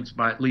our buildings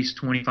by at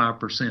least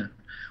 25%.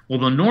 Well,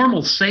 the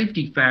normal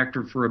safety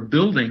factor for a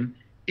building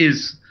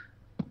is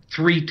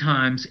 3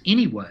 times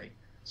anyway.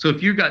 So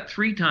if you've got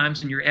 3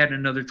 times and you're adding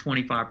another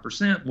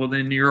 25%, well,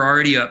 then you're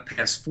already up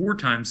past 4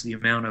 times the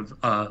amount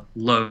of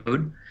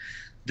load.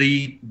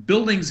 The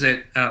buildings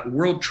at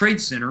World Trade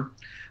Center,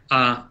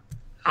 I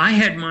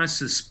had my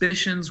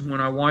suspicions when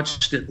I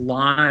watched it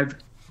live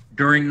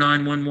during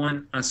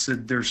 9/11. I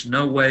said, there's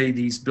no way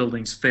these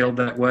buildings failed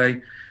that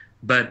way.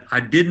 But I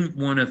didn't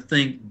want to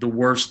think the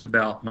worst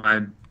about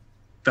my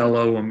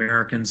fellow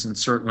Americans and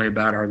certainly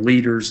about our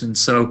leaders. And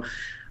so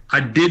I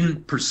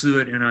didn't pursue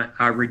it, and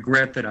I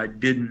regret that I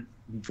didn't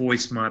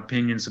voice my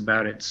opinions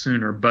about it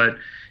sooner. But,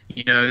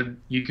 you know,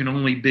 you can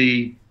only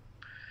be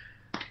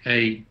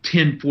a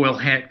tinfoil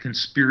hat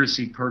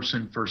conspiracy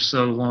person for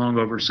so long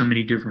over so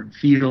many different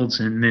fields,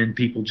 and then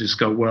people just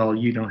go, well,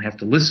 you don't have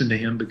to listen to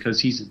him because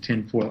he's a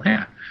tinfoil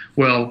hat.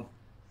 Well,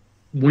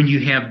 when you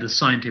have the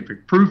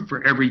scientific proof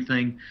for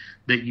everything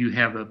that you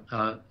have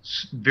a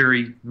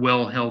very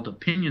well-held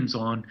opinions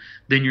on,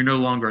 then you're no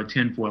longer a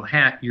tinfoil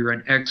hat, you're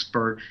an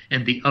expert,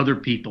 and the other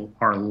people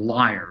are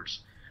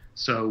liars.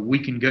 So we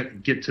can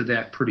get to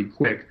that pretty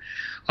quick.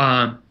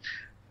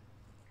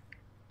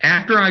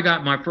 After I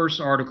got my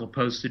first article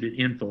posted at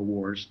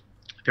InfoWars,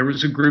 there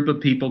was a group of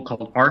people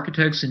called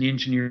Architects and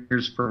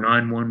Engineers for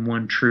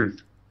 911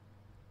 Truth.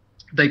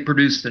 They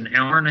produced an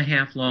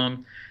hour-and-a-half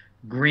long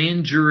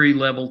grand jury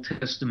level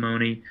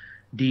testimony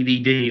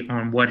DVD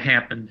on what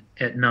happened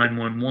at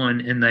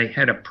 911, and they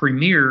had a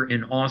premiere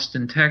in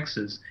Austin,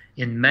 Texas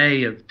in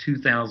May of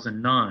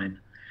 2009.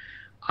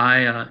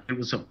 It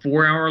was a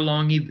 4-hour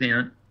long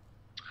event.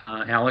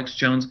 Alex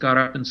Jones got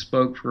up and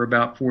spoke for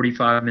about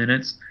 45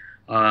 minutes.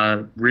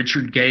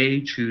 Richard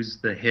Gage, who's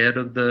the head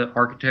of the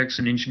Architects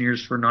and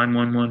Engineers for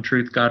 911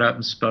 Truth, got up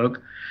and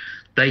spoke.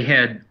 They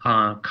had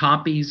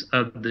copies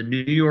of the New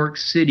York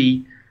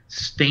City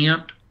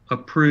stamped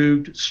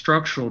approved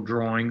structural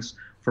drawings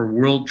for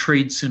World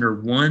Trade Center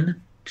 1,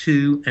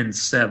 2, and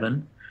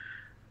 7.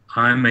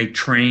 I'm a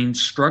trained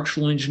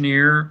structural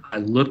engineer. I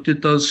looked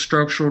at those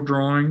structural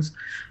drawings.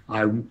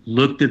 I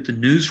looked at the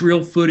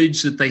newsreel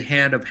footage that they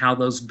had of how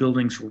those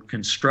buildings were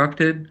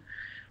constructed.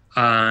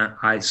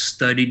 I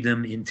studied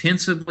them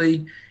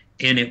intensively,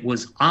 and it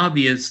was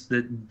obvious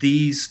that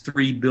these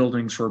 3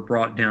 buildings were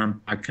brought down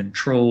by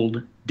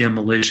controlled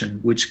demolition,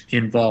 which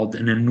involved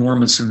an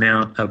enormous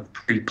amount of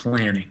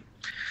pre-planning.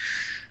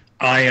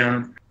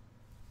 I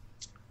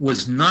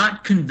was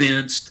not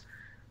convinced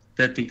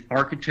that the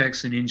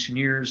architects and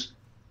engineers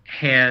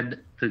had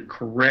the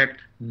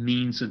correct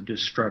means of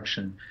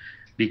destruction,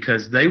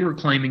 because they were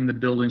claiming the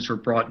buildings were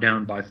brought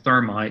down by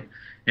thermite,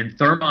 and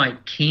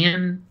thermite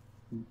can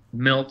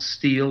melt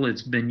steel.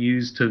 It's been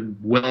used to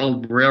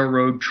weld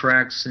railroad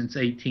tracks since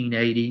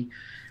 1880.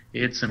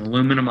 It's an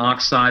aluminum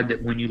oxide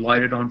that when you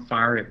light it on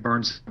fire, it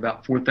burns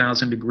about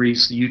 4,000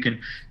 degrees. So you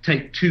can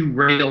take 2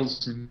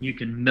 rails and you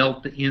can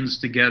melt the ends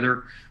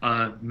together,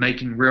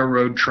 making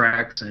railroad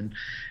tracks.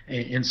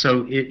 And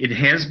so it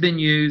has been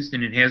used,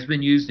 and it has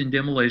been used in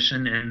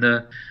demolition. And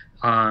the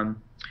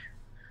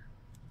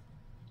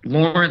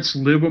Lawrence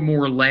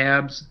Livermore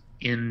Labs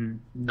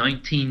in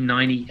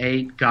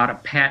 1998 got a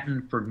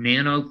patent for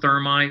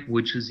nanothermite,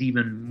 which is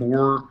even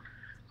more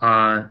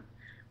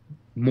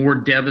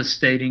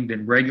devastating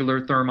than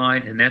regular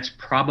thermite, and that's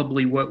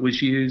probably what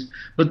was used.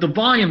 But the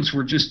volumes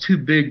were just too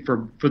big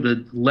for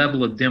the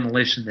level of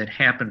demolition that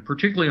happened,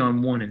 particularly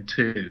on 1 and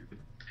 2.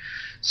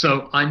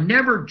 So I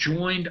never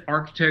joined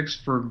Architects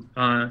for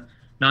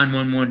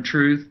 911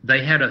 Truth.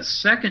 They had a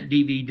second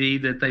DVD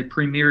that they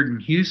premiered in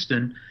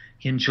Houston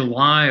in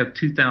July of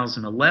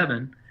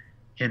 2011,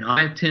 and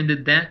I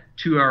attended that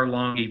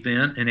 2-hour-long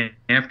event, and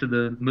after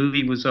the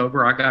movie was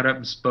over, I got up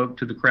and spoke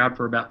to the crowd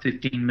for about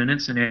 15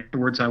 minutes, and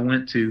afterwards I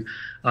went to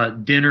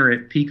dinner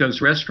at Pico's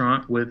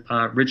restaurant with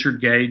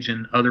Richard Gage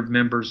and other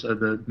members of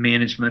the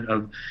management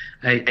of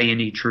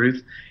A&E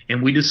Truth,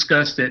 and we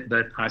discussed it,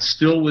 but I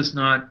still was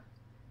not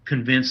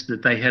convinced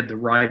that they had the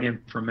right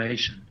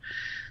information.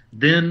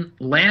 Then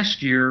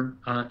last year,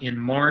 in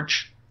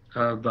March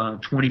of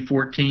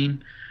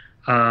 2014,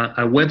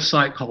 a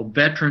website called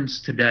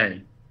Veterans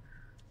Today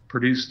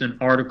produced an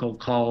article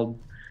called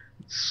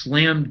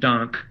Slam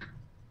Dunk,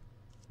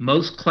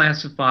 Most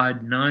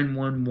Classified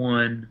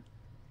 911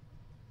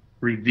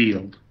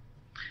 Revealed.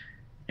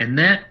 And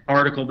that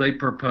article, they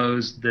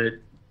proposed that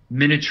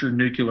miniature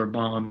nuclear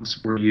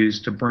bombs were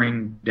used to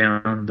bring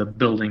down the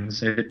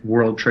buildings at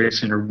World Trade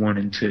Center 1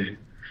 and 2.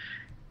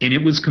 And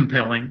it was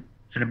compelling.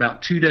 And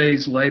about 2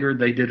 days later,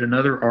 they did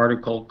another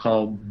article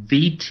called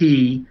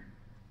VT,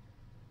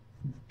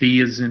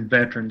 V as in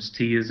veterans,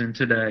 T as in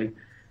today,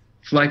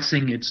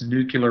 flexing its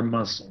nuclear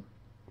muscle.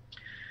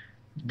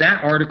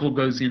 That article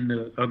goes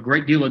into a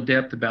great deal of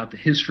depth about the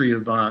history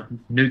of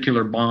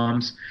nuclear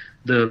bombs.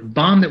 The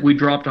bomb that we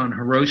dropped on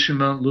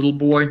Hiroshima, Little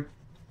Boy,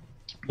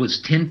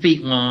 was 10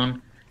 feet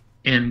long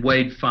and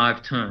weighed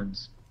 5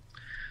 tons.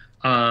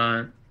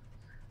 By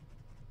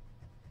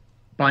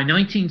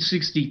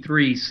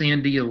 1963,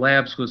 Sandia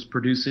Labs was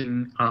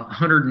producing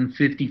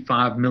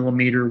 155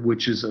 millimeter,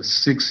 which is a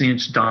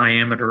 6-inch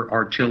diameter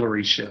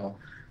artillery shell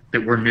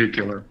that were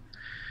nuclear.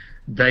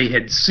 They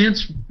had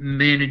since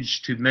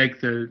managed to make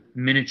the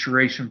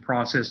miniaturization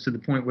process to the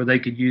point where they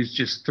could use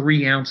just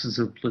 3 ounces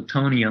of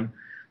plutonium,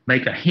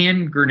 make a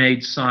hand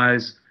grenade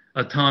size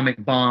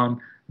atomic bomb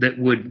that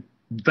would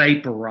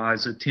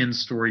vaporize a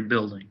 10-story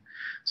building.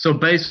 So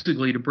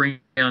basically, to bring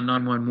down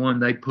 911,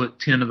 they put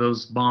 10 of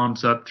those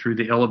bombs up through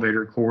the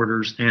elevator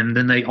corridors, and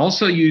then they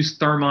also used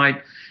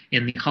thermite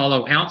in the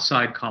hollow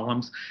outside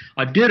columns.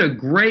 I did a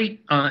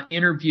great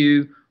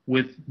interview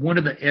with one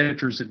of the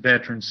editors at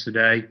Veterans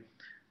Today,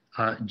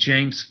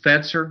 James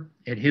Fetzer,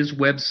 at his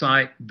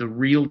website, The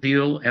Real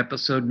Deal,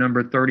 episode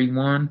number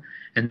 31,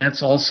 and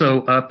that's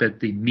also up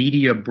at the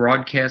Media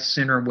Broadcast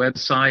Center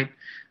website.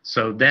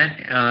 So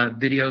that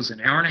video is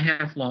an hour and a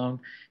half long,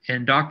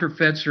 and Dr.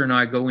 Fetzer and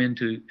I go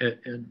into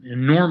an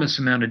enormous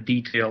amount of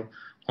detail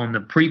on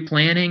the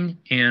pre-planning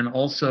and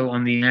also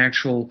on the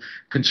actual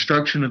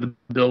construction of the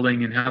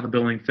building and how the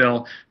building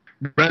fell.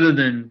 Rather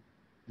than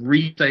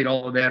restate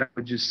all of that, I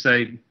would just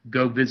say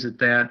go visit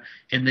that.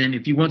 And then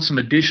if you want some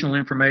additional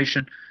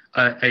information,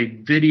 a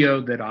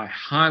video that I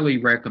highly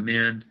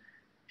recommend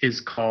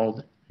is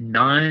called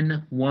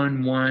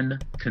 911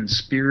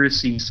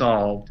 Conspiracy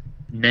Solved: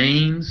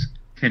 Names,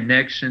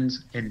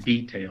 Connections, and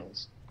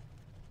Details.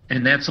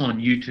 And that's on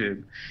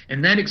YouTube.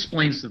 And that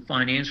explains the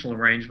financial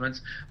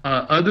arrangements.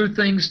 Other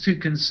things to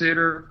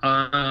consider,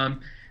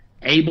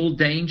 Able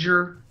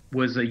Danger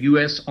was a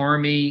U.S.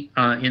 Army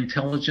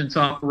intelligence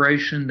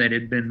operation that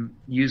had been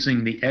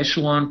using the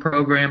Echelon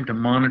program to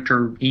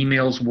monitor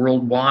emails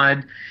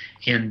worldwide.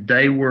 And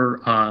they were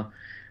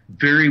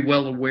very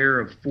well aware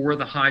of 4 of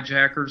the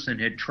hijackers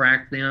and had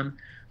tracked them.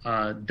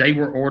 They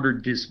were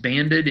ordered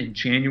disbanded in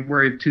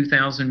January of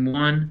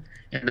 2001.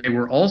 And they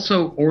were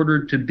also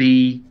ordered to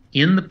be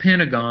in the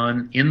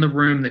Pentagon, in the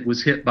room that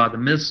was hit by the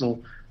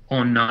missile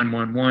on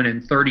 9/11,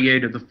 and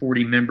 38 of the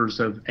 40 members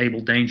of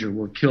Able Danger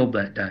were killed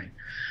that day.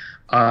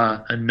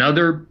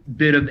 Another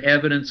bit of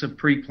evidence of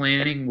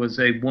pre-planning was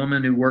a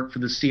woman who worked for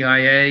the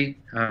CIA.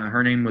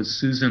 Her name was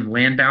Susan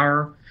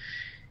Landauer.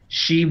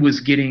 She was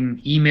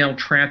getting email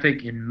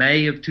traffic in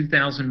May of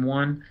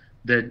 2001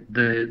 that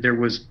there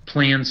was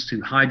plans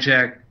to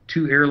hijack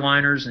 2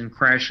 airliners and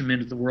crash them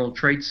into the World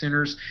Trade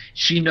Centers.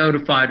 She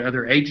notified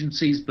other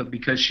agencies, but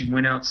because she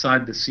went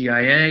outside the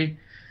CIA,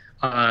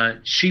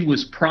 she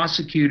was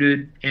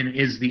prosecuted and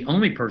is the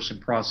only person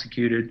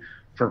prosecuted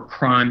for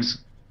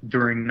crimes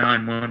during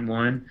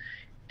 9/11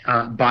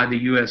 by the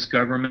U.S.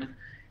 government,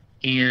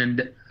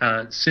 and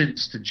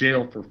sentenced to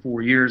jail for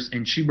 4 years.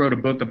 And she wrote a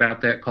book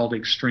about that called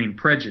Extreme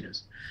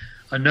Prejudice.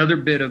 Another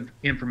bit of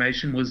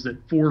information was that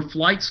 4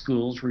 flight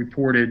schools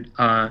reported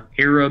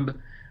Arab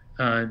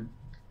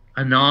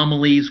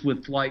anomalies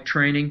with flight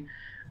training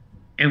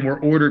and were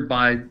ordered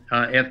by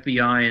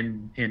FBI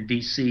and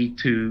DC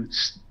to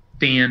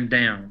stand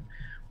down.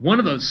 One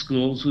of those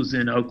schools was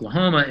in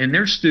Oklahoma, and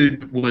their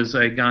student was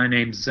a guy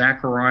named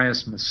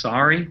Zacharias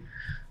Massari.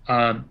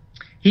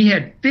 He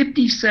had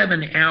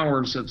 57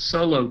 hours of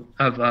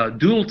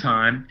dual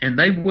time, and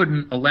they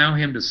wouldn't allow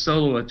him to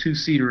solo a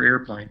 2-seater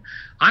airplane.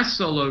 I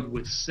soloed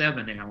with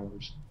 7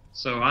 hours.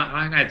 So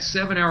I had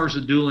 7 hours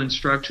of dual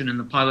instruction, and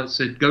the pilot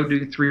said, go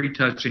do 3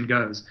 touch and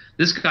goes.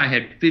 This guy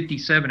had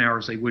 57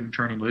 hours. They wouldn't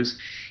turn him loose.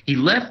 He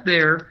left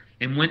there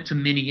and went to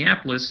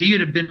Minneapolis. He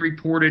had been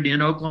reported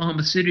in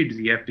Oklahoma City to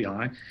the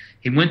FBI.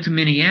 He went to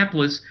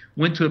Minneapolis,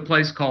 went to a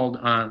place called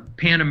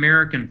Pan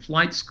American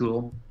Flight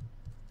School,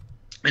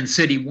 and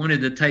said he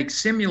wanted to take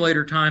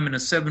simulator time in a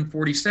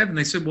 747.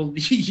 They said, well,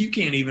 you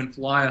can't even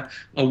fly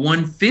a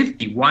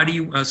 150. Why do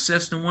you, a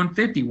Cessna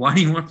 150? Why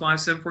do you want to fly a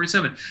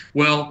 747?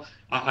 Well,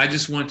 I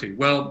just want to.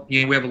 Well,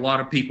 we have a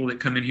lot of people that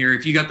come in here.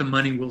 If you got the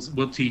money,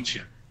 we'll teach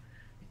you.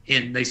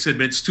 And they said,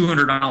 but it's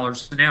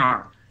 $200 an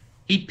hour.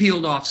 He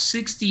peeled off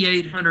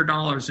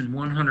 $6,800 in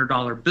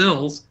 $100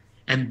 bills,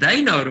 and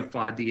they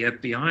notified the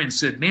FBI and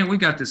said, man, we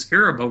got this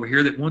Arab over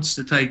here that wants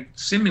to take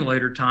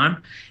simulator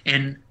time.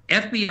 And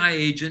FBI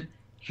agent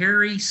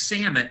Harry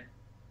Samet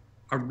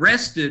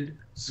arrested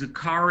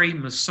Zachary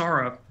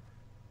Massarov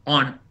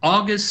on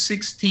August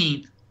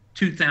 16th,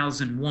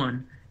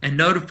 2001, and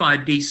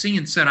notified DC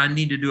and said, I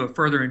need to do a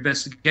further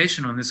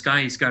investigation on this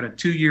guy. He's got a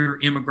 2-year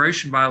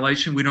immigration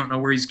violation. We don't know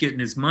where he's getting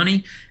his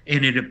money,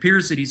 and it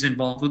appears that he's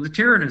involved with a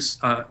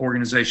terrorist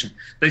organization.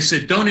 They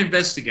said, don't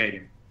investigate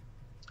him.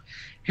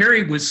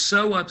 Harry was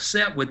so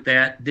upset with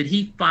that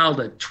he filed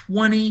a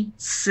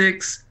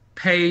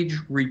 26-page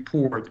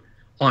report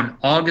on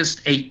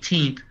August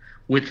 18th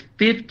with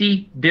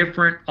 50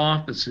 different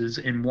offices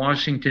in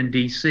Washington,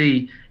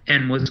 D.C.,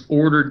 and was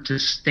ordered to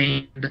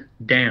stand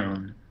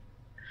down.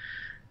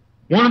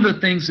 One of the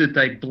things that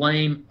they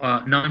blame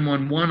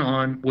 911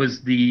 on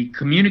was the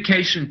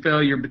communication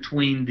failure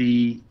between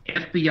the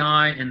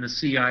FBI and the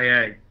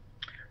CIA.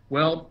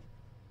 Well,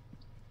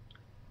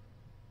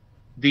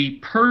 the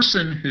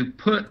person who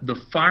put the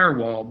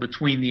firewall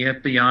between the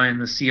FBI and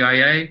the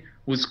CIA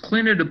was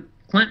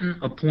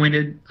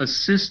Clinton-appointed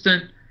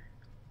Assistant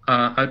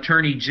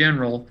Attorney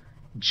General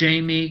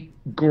Jamie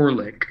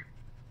Gorelick,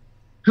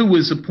 who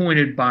was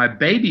appointed by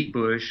Baby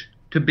Bush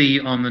to be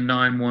on the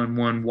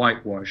 911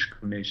 Whitewash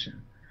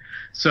Commission.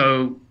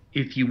 So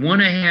if you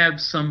want to have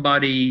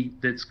somebody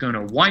that's going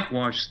to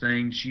whitewash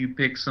things, you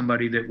pick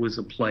somebody that was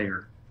a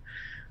player.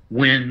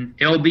 When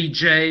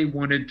LBJ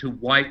wanted to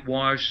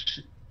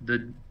whitewash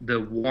the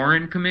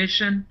Warren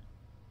Commission,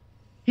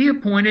 he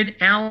appointed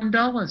Allen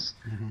Dulles,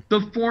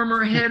 the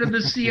former head of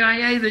the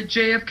CIA that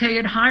JFK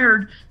had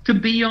hired to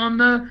be on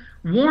the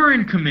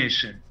Warren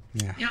Commission.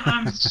 Yeah.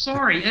 I'm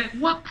sorry. At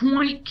what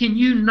point can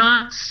you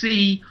not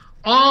see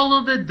all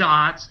of the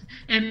dots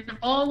and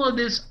all of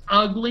this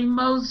ugly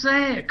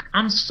mosaic?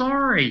 I'm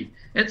sorry.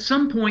 At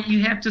some point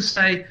you have to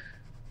say,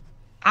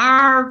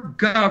 our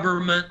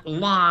government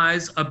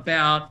lies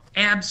about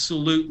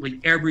absolutely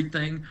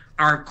everything.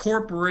 our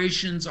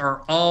corporations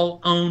are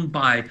all owned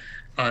by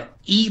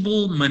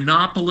evil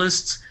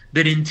monopolists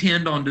that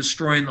intend on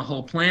destroying the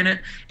whole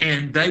planet,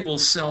 and they will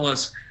sell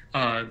us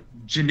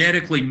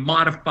genetically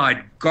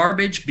modified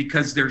garbage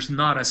because there's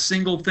not a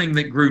single thing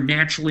that grew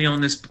naturally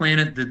on this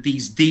planet that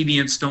these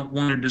deviants don't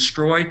want to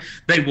destroy.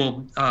 They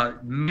will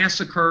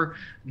massacre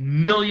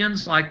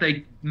millions like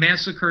they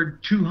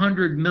massacred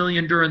 200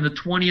 million during the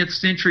 20th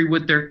century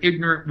with their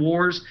ignorant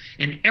wars,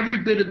 and every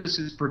bit of this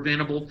is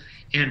preventable.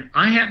 And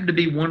I happen to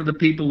be one of the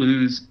people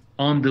who's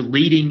on the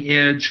leading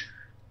edge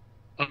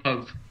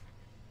of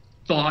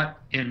thought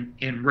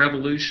and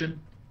revolution.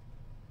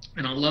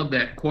 And I love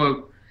that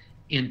quote: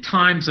 in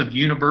times of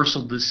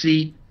universal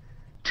deceit,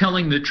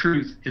 telling the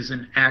truth is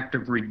an act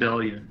of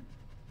rebellion,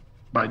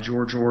 by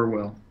George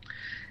Orwell.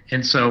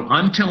 And so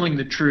I'm telling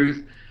the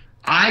truth.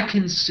 I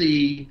can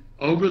see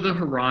over the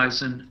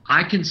horizon.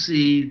 I can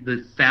see the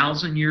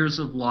 1,000 years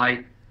of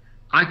light.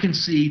 I can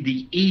see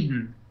the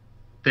Eden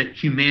that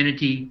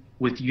humanity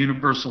with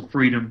universal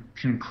freedom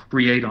can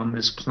create on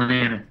this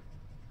planet.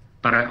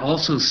 But I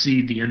also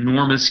see the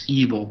enormous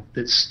evil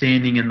that's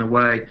standing in the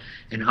way.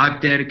 And I've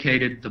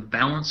dedicated the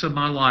balance of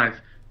my life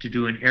to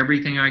doing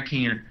everything I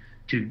can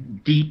to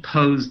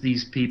depose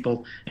these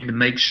people and to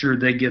make sure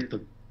they get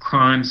the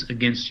crimes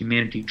against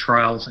humanity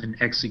trials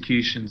and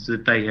executions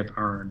that they have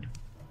earned.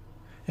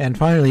 And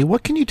finally,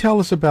 what can you tell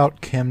us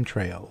about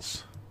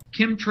chemtrails?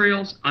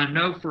 Chemtrails, I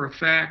know for a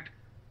fact,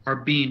 are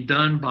being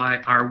done by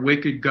our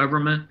wicked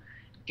government.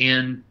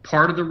 And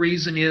part of the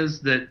reason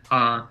is that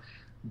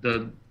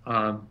the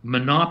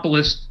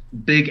monopolist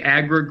big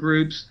agri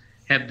groups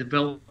have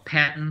developed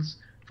patents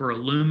for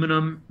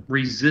aluminum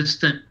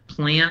resistant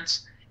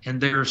plants, and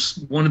there's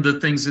one of the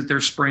things that they're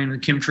spraying the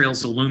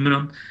chemtrails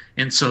aluminum,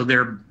 and so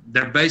they're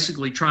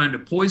basically trying to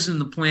poison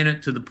the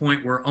planet to the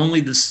point where only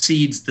the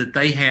seeds that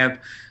they have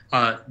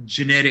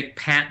genetic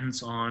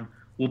patents on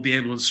will be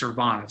able to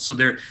survive. So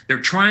they're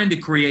trying to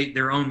create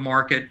their own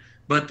market.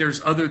 But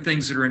there's other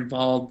things that are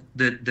involved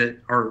that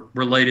are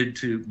related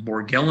to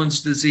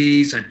Morgellons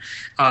disease. And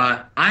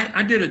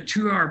I did a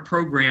 2-hour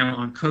program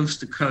on Coast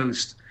to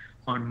Coast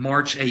on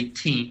March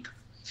 18th.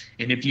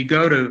 And if you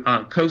go to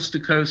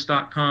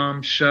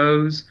coasttocoast.com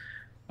shows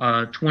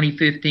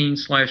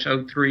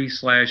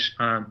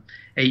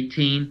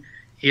 2015/03/18,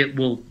 it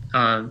will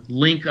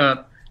link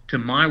up to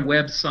my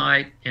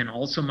website and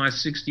also my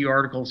 60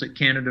 articles at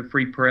Canada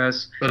Free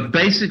Press. But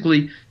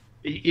basically,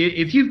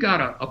 if you've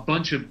got a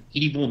bunch of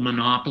evil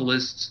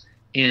monopolists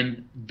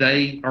and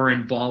they are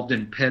involved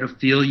in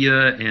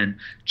pedophilia and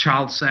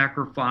child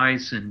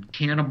sacrifice and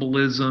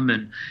cannibalism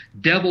and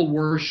devil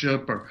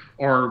worship,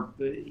 or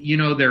you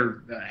know,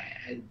 they're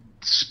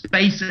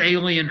space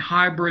alien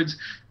hybrids,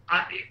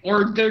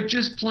 or they're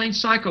just plain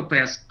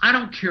psychopaths, I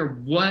don't care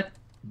what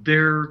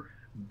their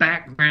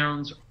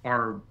backgrounds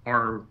or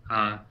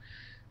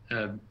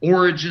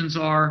origins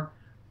are.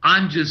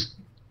 I'm just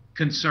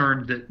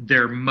concerned that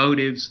their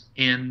motives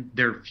and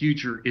their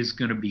future is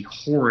going to be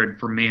horrid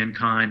for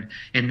mankind,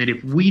 and that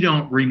if we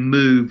don't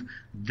remove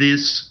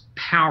this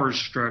power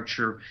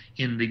structure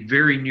in the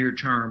very near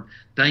term,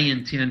 they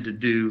intend to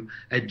do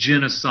a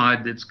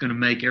genocide that's going to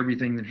make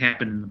everything that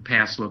happened in the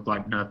past look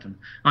like nothing.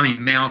 I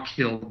mean, Mao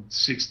killed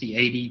 60,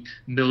 80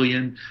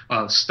 million.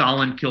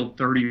 Stalin killed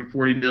 30 or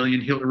 40 million.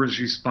 Hitler was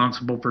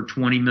responsible for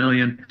 20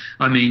 million.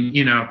 I mean,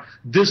 you know,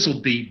 this will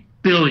be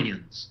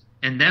billions.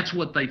 And that's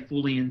what they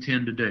fully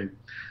intend to do.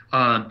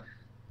 I'm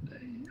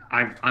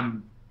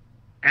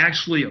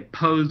actually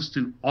opposed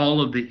to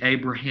all of the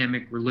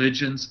Abrahamic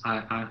religions.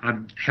 I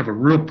have a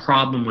real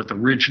problem with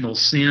original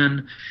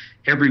sin.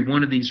 Every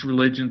one of these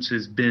religions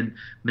has been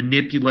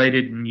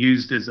manipulated and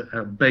used as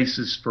a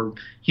basis for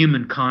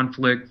human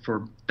conflict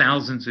for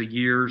thousands of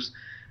years.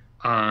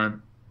 I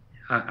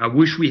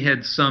wish we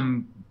had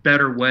some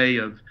better way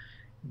of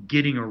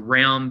getting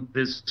around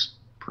this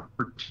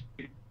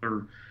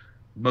particular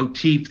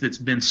motif that's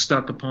been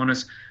stuck upon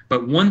us.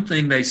 But one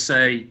thing they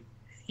say,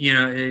 you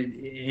know,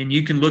 and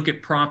you can look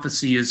at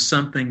prophecy as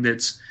something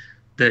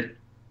that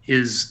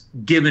is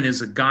given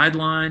as a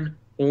guideline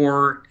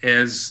or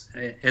as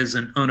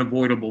an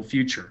unavoidable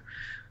future.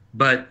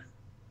 But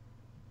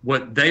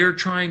what they are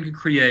trying to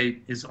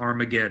create is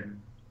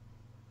Armageddon.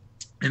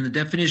 And the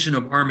definition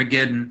of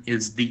Armageddon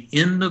is the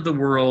end of the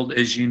world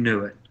as you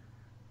knew it.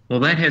 Well,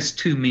 that has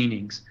two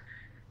meanings.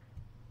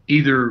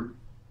 Either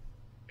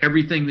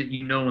everything that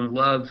you know and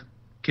love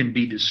can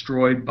be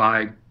destroyed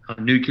by a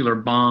nuclear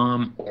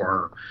bomb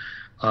or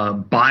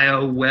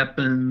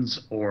bioweapons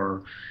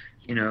or,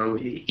 you know,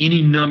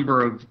 any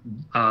number of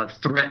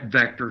threat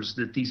vectors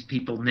that these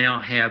people now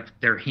have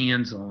their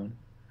hands on.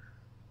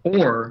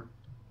 Or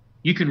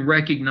you can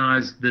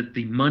recognize that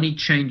the money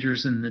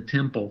changers in the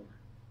temple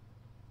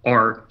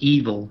are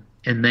evil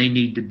and they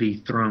need to be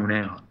thrown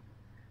out.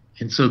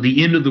 And so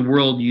the end of the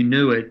world, you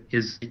knew it,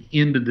 is the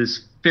end of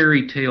this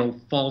fairy tale,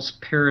 false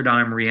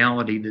paradigm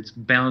reality that's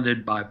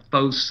bounded by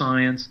faux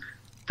science,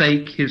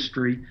 fake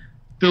history,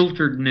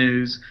 filtered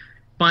news,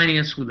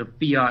 financed with a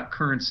fiat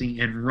currency,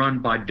 and run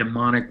by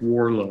demonic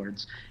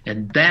warlords.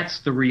 And that's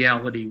the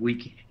reality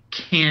we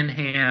can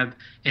have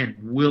and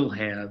will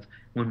have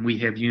when we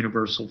have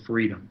universal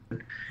freedom.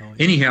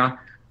 Anyhow,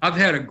 I've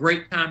had a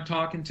great time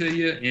talking to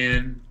you,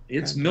 and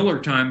it's Miller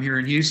time here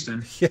in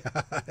Houston. Yeah,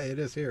 it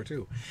is here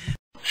too.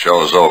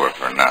 Show's over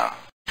for now.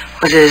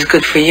 Was it as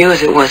good for you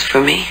as it was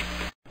for me?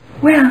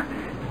 Well,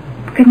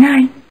 good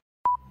night.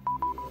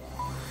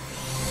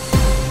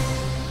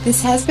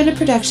 This has been a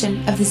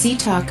production of the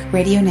Z-Talk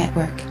Radio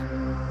Network.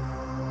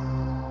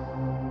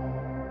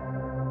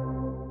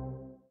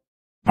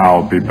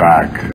 I'll be back.